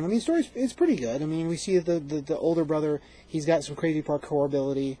concerned, I mean, the story is pretty good. I mean, we see the older brother, he's got some crazy parkour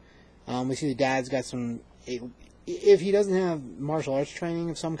ability. We see the dad's got some... If he doesn't have martial arts training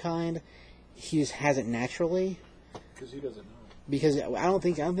of some kind, he just has it naturally. Because he doesn't know. Because I don't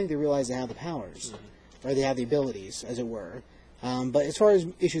think they realize they have the powers, or they have the abilities, as it were. But as far as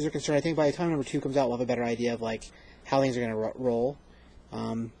issues are concerned, I think by the time number 2 comes out, we'll have a better idea of like how things are going to roll.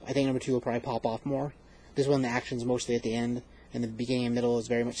 I think number 2 will probably pop off more. This one, the action's mostly at the end, and the beginning and middle is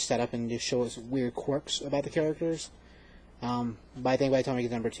very much set up and just show us weird quirks about the characters. But I think by the time we get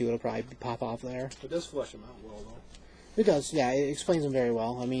to number 2, it'll probably pop off there. It does flesh them out well, though. It does, yeah. It explains them very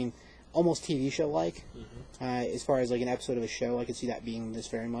well. I mean, almost TV show-like. Mm-hmm. As far as like an episode of a show, I could see that being this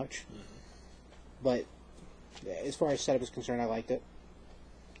very much. Mm-hmm. But as far as setup is concerned, I liked it.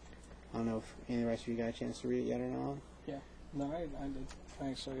 I don't know if any of the rest of you got a chance to read it yet or not. Yeah, no, I did.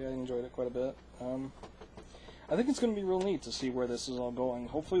 Thanks. So yeah, I enjoyed it quite a bit. I think it's going to be real neat to see where this is all going.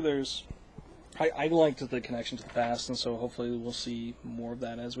 Hopefully, there's. I liked the connection to the past, and so hopefully we'll see more of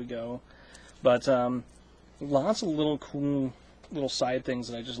that as we go. But lots of little cool little side things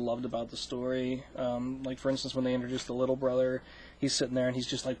that I just loved about the story. Like, for instance, when they introduced the little brother, he's sitting there and he's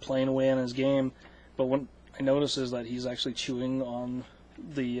just, like, playing away on his game. But what I notice is that he's actually chewing on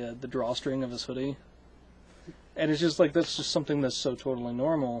the drawstring of his hoodie. And it's just, like, that's just something that's so totally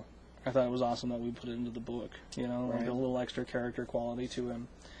normal. I thought it was awesome that we put it into the book, you know, right. Like a little extra character quality to him.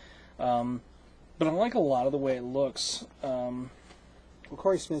 But I like a lot of the way it looks. Well,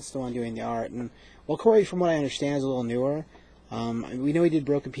 Corey Smith's the one doing the art, and Corey, from what I understand, is a little newer. We know he did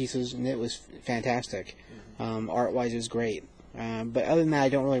Broken Pieces, and it was fantastic. Art-wise, it was great. But other than that, I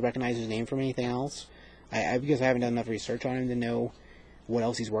don't really recognize his name from anything else. Because I haven't done enough research on him to know what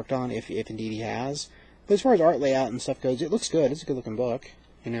else he's worked on, if indeed he has. But as far as art layout and stuff goes, it looks good. It's a good-looking book,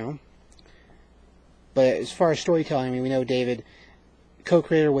 you know. But as far as storytelling, I mean, we know David,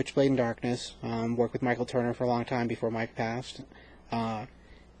 co-creator of Witchblade and Darkness, worked with Michael Turner for a long time before Mike passed.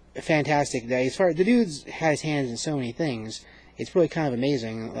 Fantastic day. As far as the dude's had his hands in so many things, it's really kind of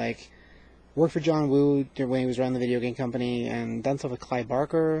amazing. Like, worked for John Woo when he was running the video game company, and done stuff with Clive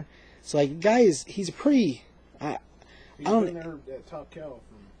Barker. So, like, he's a pretty. He's been there at Top Cow.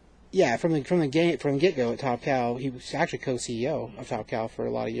 Yeah, from the get-go at Top Cow, he was actually co-CEO of Top Cow for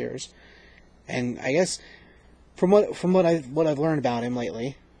a lot of years. And I guess from what I've learned about him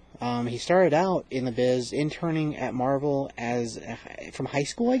lately, he started out in the biz interning at Marvel from high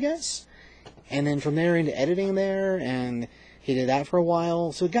school, I guess, and then from there into editing there, and he did that for a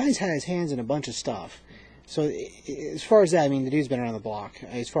while. So the guy's had his hands in a bunch of stuff. So as far as that, I mean, the dude's been around the block.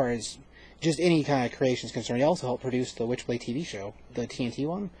 As far as just any kind of creation is concerned, he also helped produce the Witchblade TV show, the TNT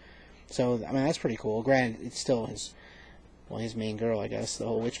one. So I mean, that's pretty cool. Granted, it's still his main girl, I guess, the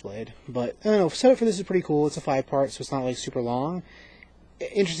whole Witchblade. But I don't know. Setup for this is pretty cool. It's a 5-part, so it's not like super long.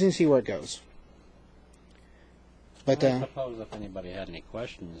 Interesting to see where it goes. But I suppose if anybody had any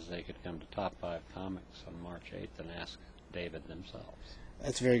questions, they could come to Top 5 Comics on March 8th and ask David themselves.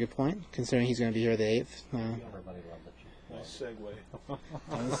 That's a very good point, considering he's going to be here the 8th. Everybody loved it. Nice segue.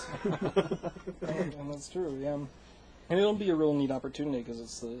 And that's true, yeah. And it'll be a real neat opportunity because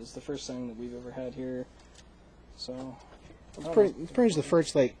it's the first thing that we've ever had here. So It's pretty much the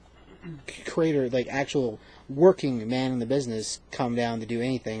first, like, creator, like, actual working man in the business come down to do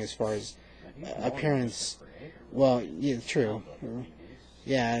anything as far as appearance. Well, yeah, true.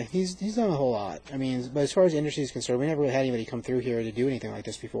 Yeah, he's done a whole lot. I mean, but as far as the industry is concerned, we never really had anybody come through here to do anything like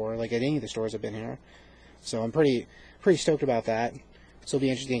this before, like at any of the stores I've been here. So I'm pretty stoked about that. So it'll be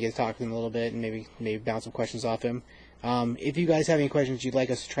interesting to get to talk to him a little bit and maybe bounce some questions off him. If you guys have any questions you'd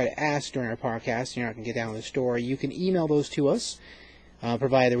like us to try to ask during our podcast, you're not going to get down to the store, you can email those to us,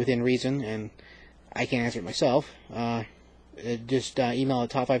 provided they're within reason, and I can't answer it myself. Just email at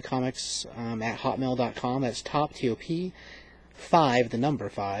top5comics at hotmail.com. That's top, T-O-P, 5, the number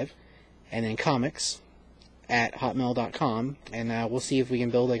 5, and then comics at hotmail.com, and we'll see if we can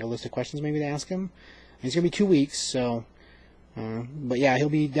build like a list of questions maybe to ask him. It's going to be 2 weeks, so... but yeah, he'll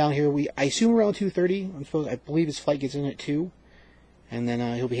be down here. I assume around 2:30. I believe his flight gets in at 2, and then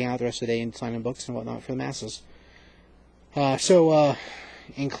he'll be hanging out the rest of the day and signing books and whatnot for the masses. So,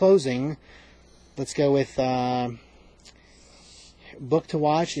 in closing, let's go with book to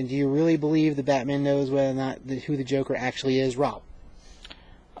watch. And do you really believe that Batman knows whether or not who the Joker actually is, Rob?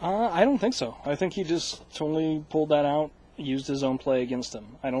 I don't think so. I think he just totally pulled that out, used his own play against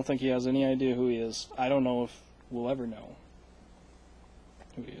him. I don't think he has any idea who he is. I don't know if we'll ever know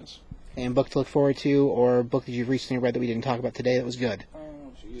who he is. And book to look forward to, or a book that you've recently read that we didn't talk about today that was good?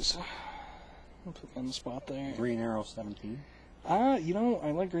 Oh, jeez. I'll put me on the spot there. Green Arrow 17. I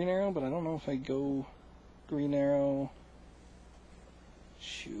like Green Arrow, but I don't know if I go Green Arrow.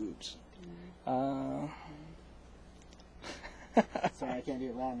 Shoot. Sorry, I can't do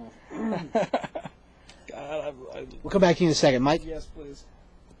it loud enough. God, We'll come back to you in a second. Mike? yes, please.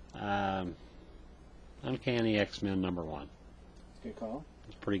 Uncanny X-Men #1. Good call.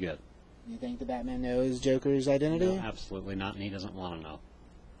 It's pretty good. You think the Batman knows Joker's identity? No, absolutely not, and he doesn't want to know.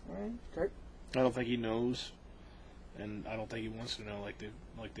 Alright, Kurt? I don't think he knows, and I don't think he wants to know,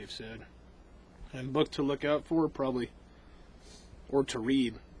 like they've said. And book to look out for, probably, or to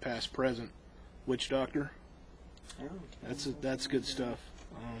read, past, present, Witch Doctor. That's good stuff.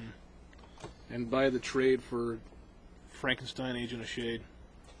 And buy the trade for Frankenstein, Agent of Shade.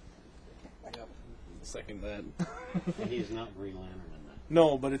 Second that. And he's not Green Lantern in that.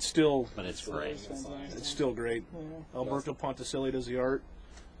 No, but it's still But it's great. it's still great. Alberto Ponticelli does the art.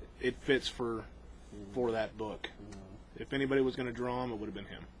 It fits for that book. If anybody was going to draw him, it would have been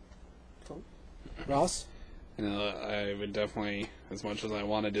him. Ross? I would definitely, as much as I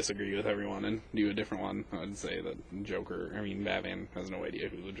want to disagree with everyone and do a different one, I'd say that Batman has no idea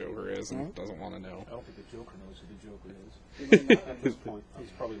who the Joker is and doesn't want to know. I don't think the Joker knows who the Joker is. At this point,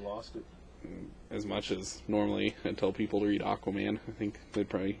 he's probably lost it. As much as normally I tell people to read Aquaman, I think they'd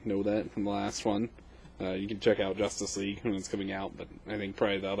probably know that from the last one. You can check out Justice League when it's coming out, but I think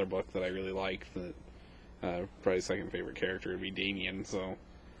probably the other book that I really like, that probably second favorite character would be Damian, so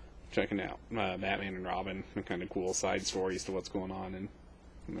checking out Batman and Robin, and kind of cool side stories to what's going on in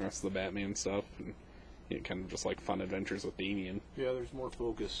the rest of the Batman stuff, and kind of just like fun adventures with Damian. Yeah, there's more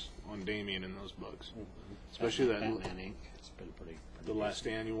focus on Damian in those books, especially Batman Inc. It's been pretty the last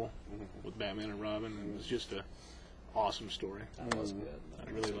annual with Batman and Robin, and it was just a awesome story. That was good.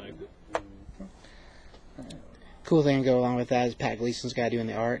 I really liked it. Cool thing to go along with that is Pat Gleason's guy doing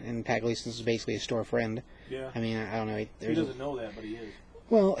the art, and Pat Gleason's basically a store friend. Yeah, I mean, I don't know. he doesn't know that, but he is.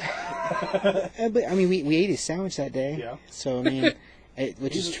 Well, but I mean, we ate his sandwich that day. Yeah. So I mean,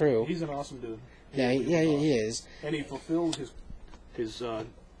 which is true. He's an awesome dude. Yeah, he is. And he fulfilled his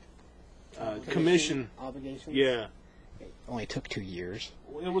commission. Obligations. Yeah, It only took 2 years.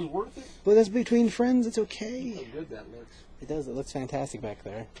 it was worth it. But that's between friends. It's okay. How good that looks. It does. It looks fantastic back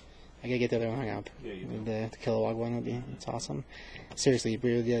there. I gotta get there and hang up. Yeah, you do. The Kilowog one would be. It's awesome. Seriously,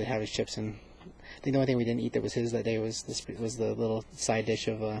 we really did have his chips, and I think the only thing we didn't eat that was his that day was the little side dish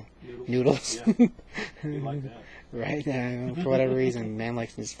of noodles. Yeah, you like that. Right? For whatever reason, man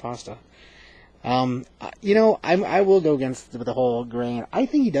likes his pasta. I will go against the whole grain. I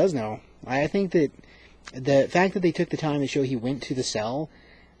think he does know. I think that the fact that they took the time to show he went to the cell,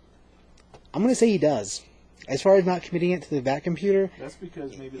 I'm going to say he does. As far as not committing it to the Bat computer, That's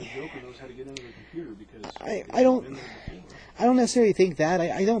because maybe the Joker knows how to get into the computer because I don't necessarily think that.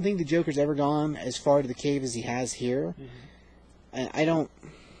 I don't think the Joker's ever gone as far to the cave as he has here. And I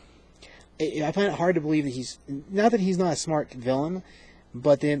find it hard to believe that he's not a smart villain,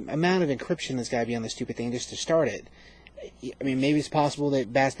 but the amount of encryption that's got to be on the stupid thing just to start it. I mean, maybe it's possible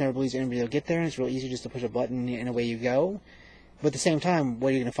that Bats never believes anybody will get there, and it's real easy just to push a button and away you go. But at the same time, what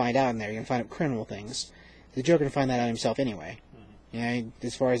are you going to find out in there? You're going to find out criminal things. The Joker can find that out himself anyway. You know,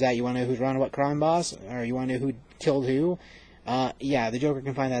 as far as that, you want to know who's running what crime boss, or you want to know who killed who? Yeah, the Joker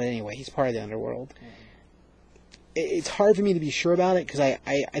can find that anyway. He's part of the underworld. It's hard for me to be sure about it, because I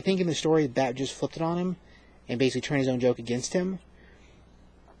think in the story, Bat just flipped it on him, and basically turned his own joke against him.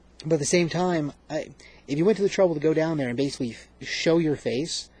 But at the same time, if you went to the trouble to go down there and basically show your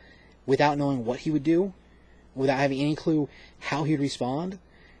face without knowing what he would do, without having any clue how he'd respond,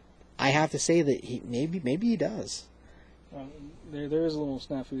 I have to say that maybe he does. There is a little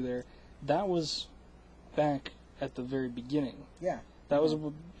snafu there. That was back at the very beginning. Yeah. That was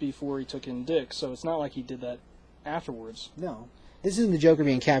before he took in Dick, so it's not like he did that afterwards. No. This isn't the Joker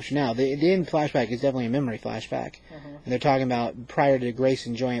being captured now. The end flashback is definitely a memory flashback. And they're talking about prior to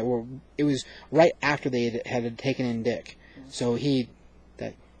Grayson joining it, or it was right after they had taken in Dick. So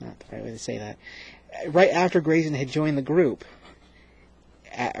that's not the right way to say that. Right after Grayson had joined the group,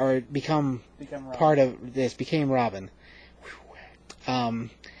 or become part of this, became Robin.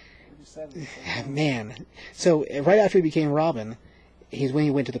 Man. So right after he became Robin, he's when he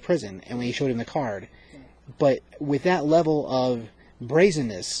went to the prison and when he showed him the card. But with that level of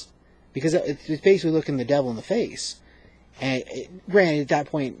brazenness, because it's basically looking the devil in the face. And granted, at that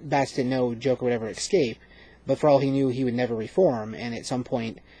point, Bats didn't know Joker would ever escape, but for all he knew, he would never reform, and at some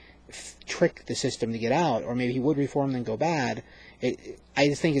point trick the system to get out, or maybe he would reform and then go bad. I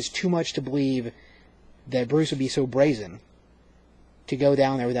just think it's too much to believe that Bruce would be so brazen to go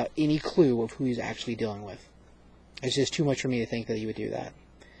down there without any clue of who he's actually dealing with. It's just too much for me to think that he would do that.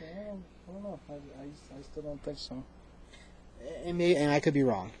 I don't know. I still don't think so. And I could be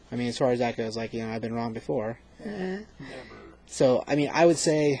wrong. I mean, as far as that goes, like, you know, I've been wrong before. Never. So, I mean, I would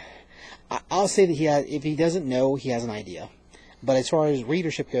say, I'll say that if he doesn't know, he has an idea. But as far as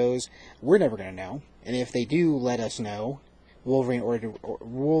readership goes, we're never going to know. And if they do let us know, Wolverine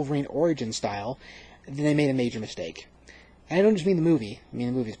origin style, then they made a major mistake. And I don't just mean the movie. I mean,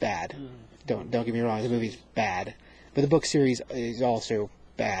 the movie's bad. Don't get me wrong, the movie's bad. But the book series is also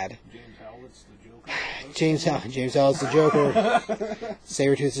bad. James Howlett's the Joker.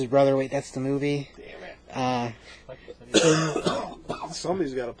 Sabretooth's his brother. Wait, that's the movie? Damn it.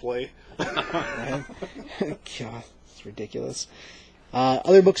 Somebody's got to play. Right? God, it's ridiculous.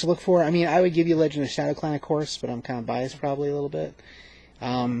 Other books to look for, I mean, I would give you Legend of Shadow Clan, of course, but I'm kind of biased probably a little bit. Did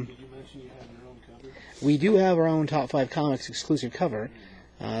you mention you have your own cover? We do have our own Top 5 Comics exclusive cover,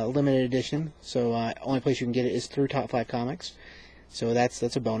 limited edition, so only place you can get it is through Top 5 Comics. So that's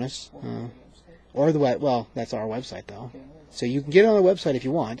a bonus. Or the well, that's our website though. So you can get it on the website if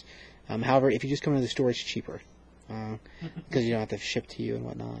you want. However, if you just come into the store, it's cheaper because you don't have to ship to you and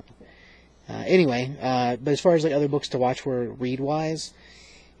whatnot. Anyway, but as far as like other books to watch for read wise,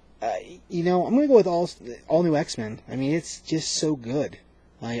 you know, I'm gonna go with all new X-Men. I mean, it's just so good.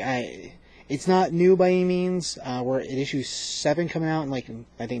 Like it's not new by any means. We're at issue 7 coming out in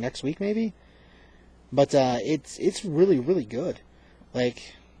I think next week maybe. But it's really really good.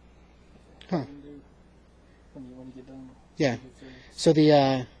 Like, huh? When you get done. Yeah. So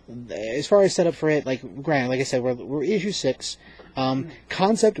as far as setup for it, like granted, like I said, we're issue 6.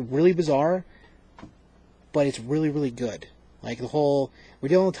 Concept really bizarre, but it's really really good. Like we're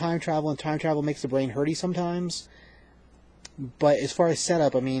dealing with time travel, and time travel makes the brain hurty sometimes. But as far as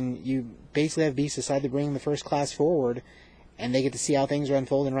setup, I mean, you basically have Beast decide to bring the First Class forward, and they get to see how things are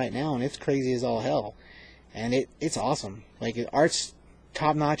unfolding right now, and it's crazy as all hell. And it's awesome. Like, art's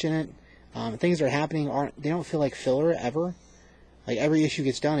top notch in it. Things that are happening they don't feel like filler ever. Like, every issue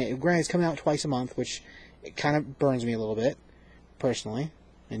gets done. Granted, it's coming out twice a month, which it kind of burns me a little bit, personally,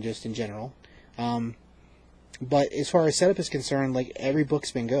 and just in general. But as far as setup is concerned, like, every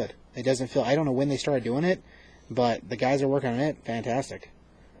book's been good. It doesn't feel, I don't know when they started doing it, but the guys are working on it. Fantastic.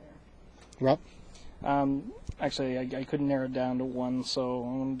 Rob? Actually, I couldn't narrow it down to one, so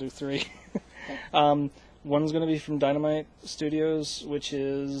I'm going to do 3. One's going to be from Dynamite Studios, which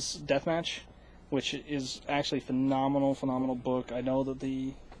is Deathmatch, which is actually phenomenal book. I know that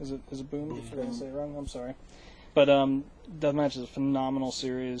is it Boom? If I say it wrong, I'm sorry. But Deathmatch is a phenomenal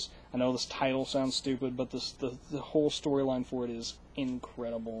series. I know this title sounds stupid, but the whole storyline for it is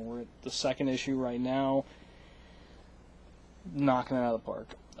incredible. We're at the 2nd issue right now, knocking it out of the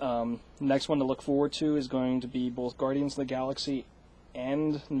park. Next one to look forward to is going to be both Guardians of the Galaxy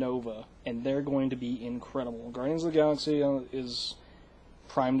and Nova, and they're going to be incredible. Guardians of the Galaxy is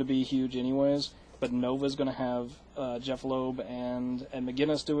primed to be huge anyways, but Nova's going to have Jeff Loeb and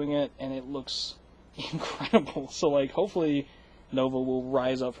McGinnis doing it, and it looks incredible. So, like, hopefully Nova will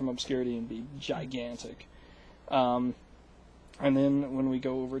rise up from obscurity and be gigantic. And then when we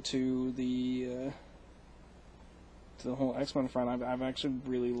go over to the to the whole X-Men front, I've actually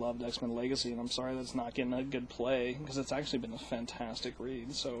really loved X-Men Legacy, and I'm sorry that it's not getting a good play, because it's actually been a fantastic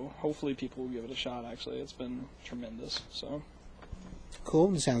read. So hopefully people will give it a shot. Actually, it's been tremendous. So.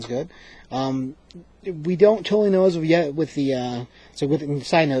 Cool, sounds good. We don't totally know as of yet with the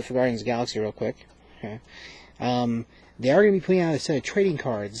side note for Guardians of the Galaxy real quick. Okay. They are going to be putting out a set of trading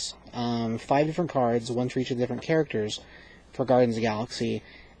cards, 5 different cards, one for each of the different characters for Guardians of the Galaxy,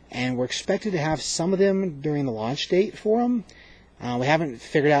 and we're expected to have some of them during the launch date for them. We haven't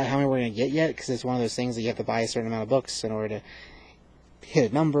figured out how many we're going to get yet, because it's one of those things that you have to buy a certain amount of books in order to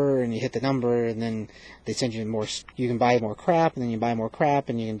hit a number, and you hit the number, and then they send you more. You can buy more crap, and then you buy more crap,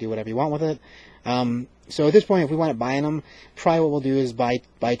 and you can do whatever you want with it. So at this point, if we want to buy them, probably what we'll do is buy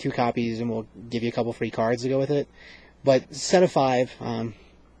 2 copies, and we'll give you a couple free cards to go with it. But set of 5, kind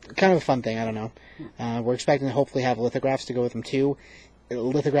of a fun thing. I don't know. We're expecting to hopefully have lithographs to go with them too.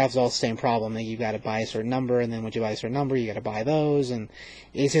 Lithographs all the same problem. That you got to buy a certain number, and then once you buy a certain number, you got to buy those, and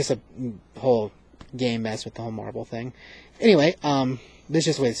it's just a whole game mess with the whole Marvel thing. Anyway, this is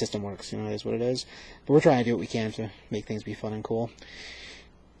just the way the system works. You know, it is what it is. But we're trying to do what we can to make things be fun and cool.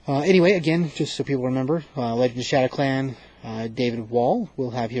 Anyway, again, just so people remember, Legends of Shadow Clan, David Wall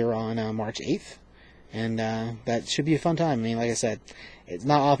will have here on March 8th. And that should be a fun time. I mean, like I said, it's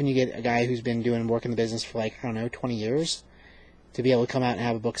not often you get a guy who's been doing work in the business for, like, I don't know, 20 years to be able to come out and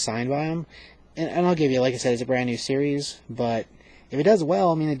have a book signed by him. And I'll give you, like I said, it's a brand new series, but if it does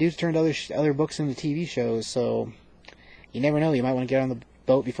well, I mean, the dude's turned other books into TV shows, so you never know. You might want to get on the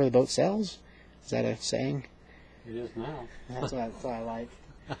boat before the boat sails. Is that a saying? It is now. That's what I like.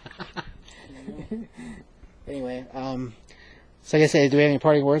 Anyway, so like I said, do we have any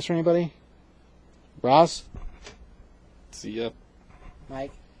parting words for anybody? Ross? See ya.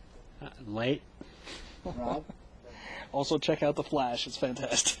 Mike? Late. Rob? Also, check out The Flash. It's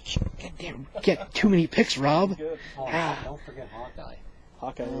fantastic. Goddamn, get too many picks, Rob. Oh, Ah. don't forget Hawkeye.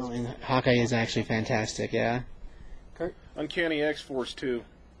 Hawkeye is And Hawkeye is actually fantastic, yeah. Uncanny X-Force 2.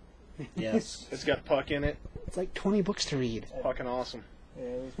 Yes. It's got Puck in it. It's like 20 books to read. Fucking awesome. Yeah,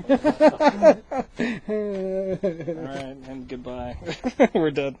 it was fun. All right, and goodbye.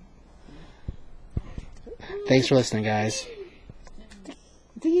 We're done. Thanks for listening, guys.